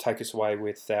 Joel, take us away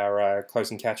with our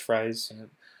closing catchphrase.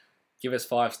 Give us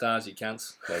 5 stars, you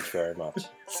cunts. Thanks very much.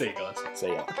 See you guys. See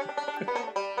ya.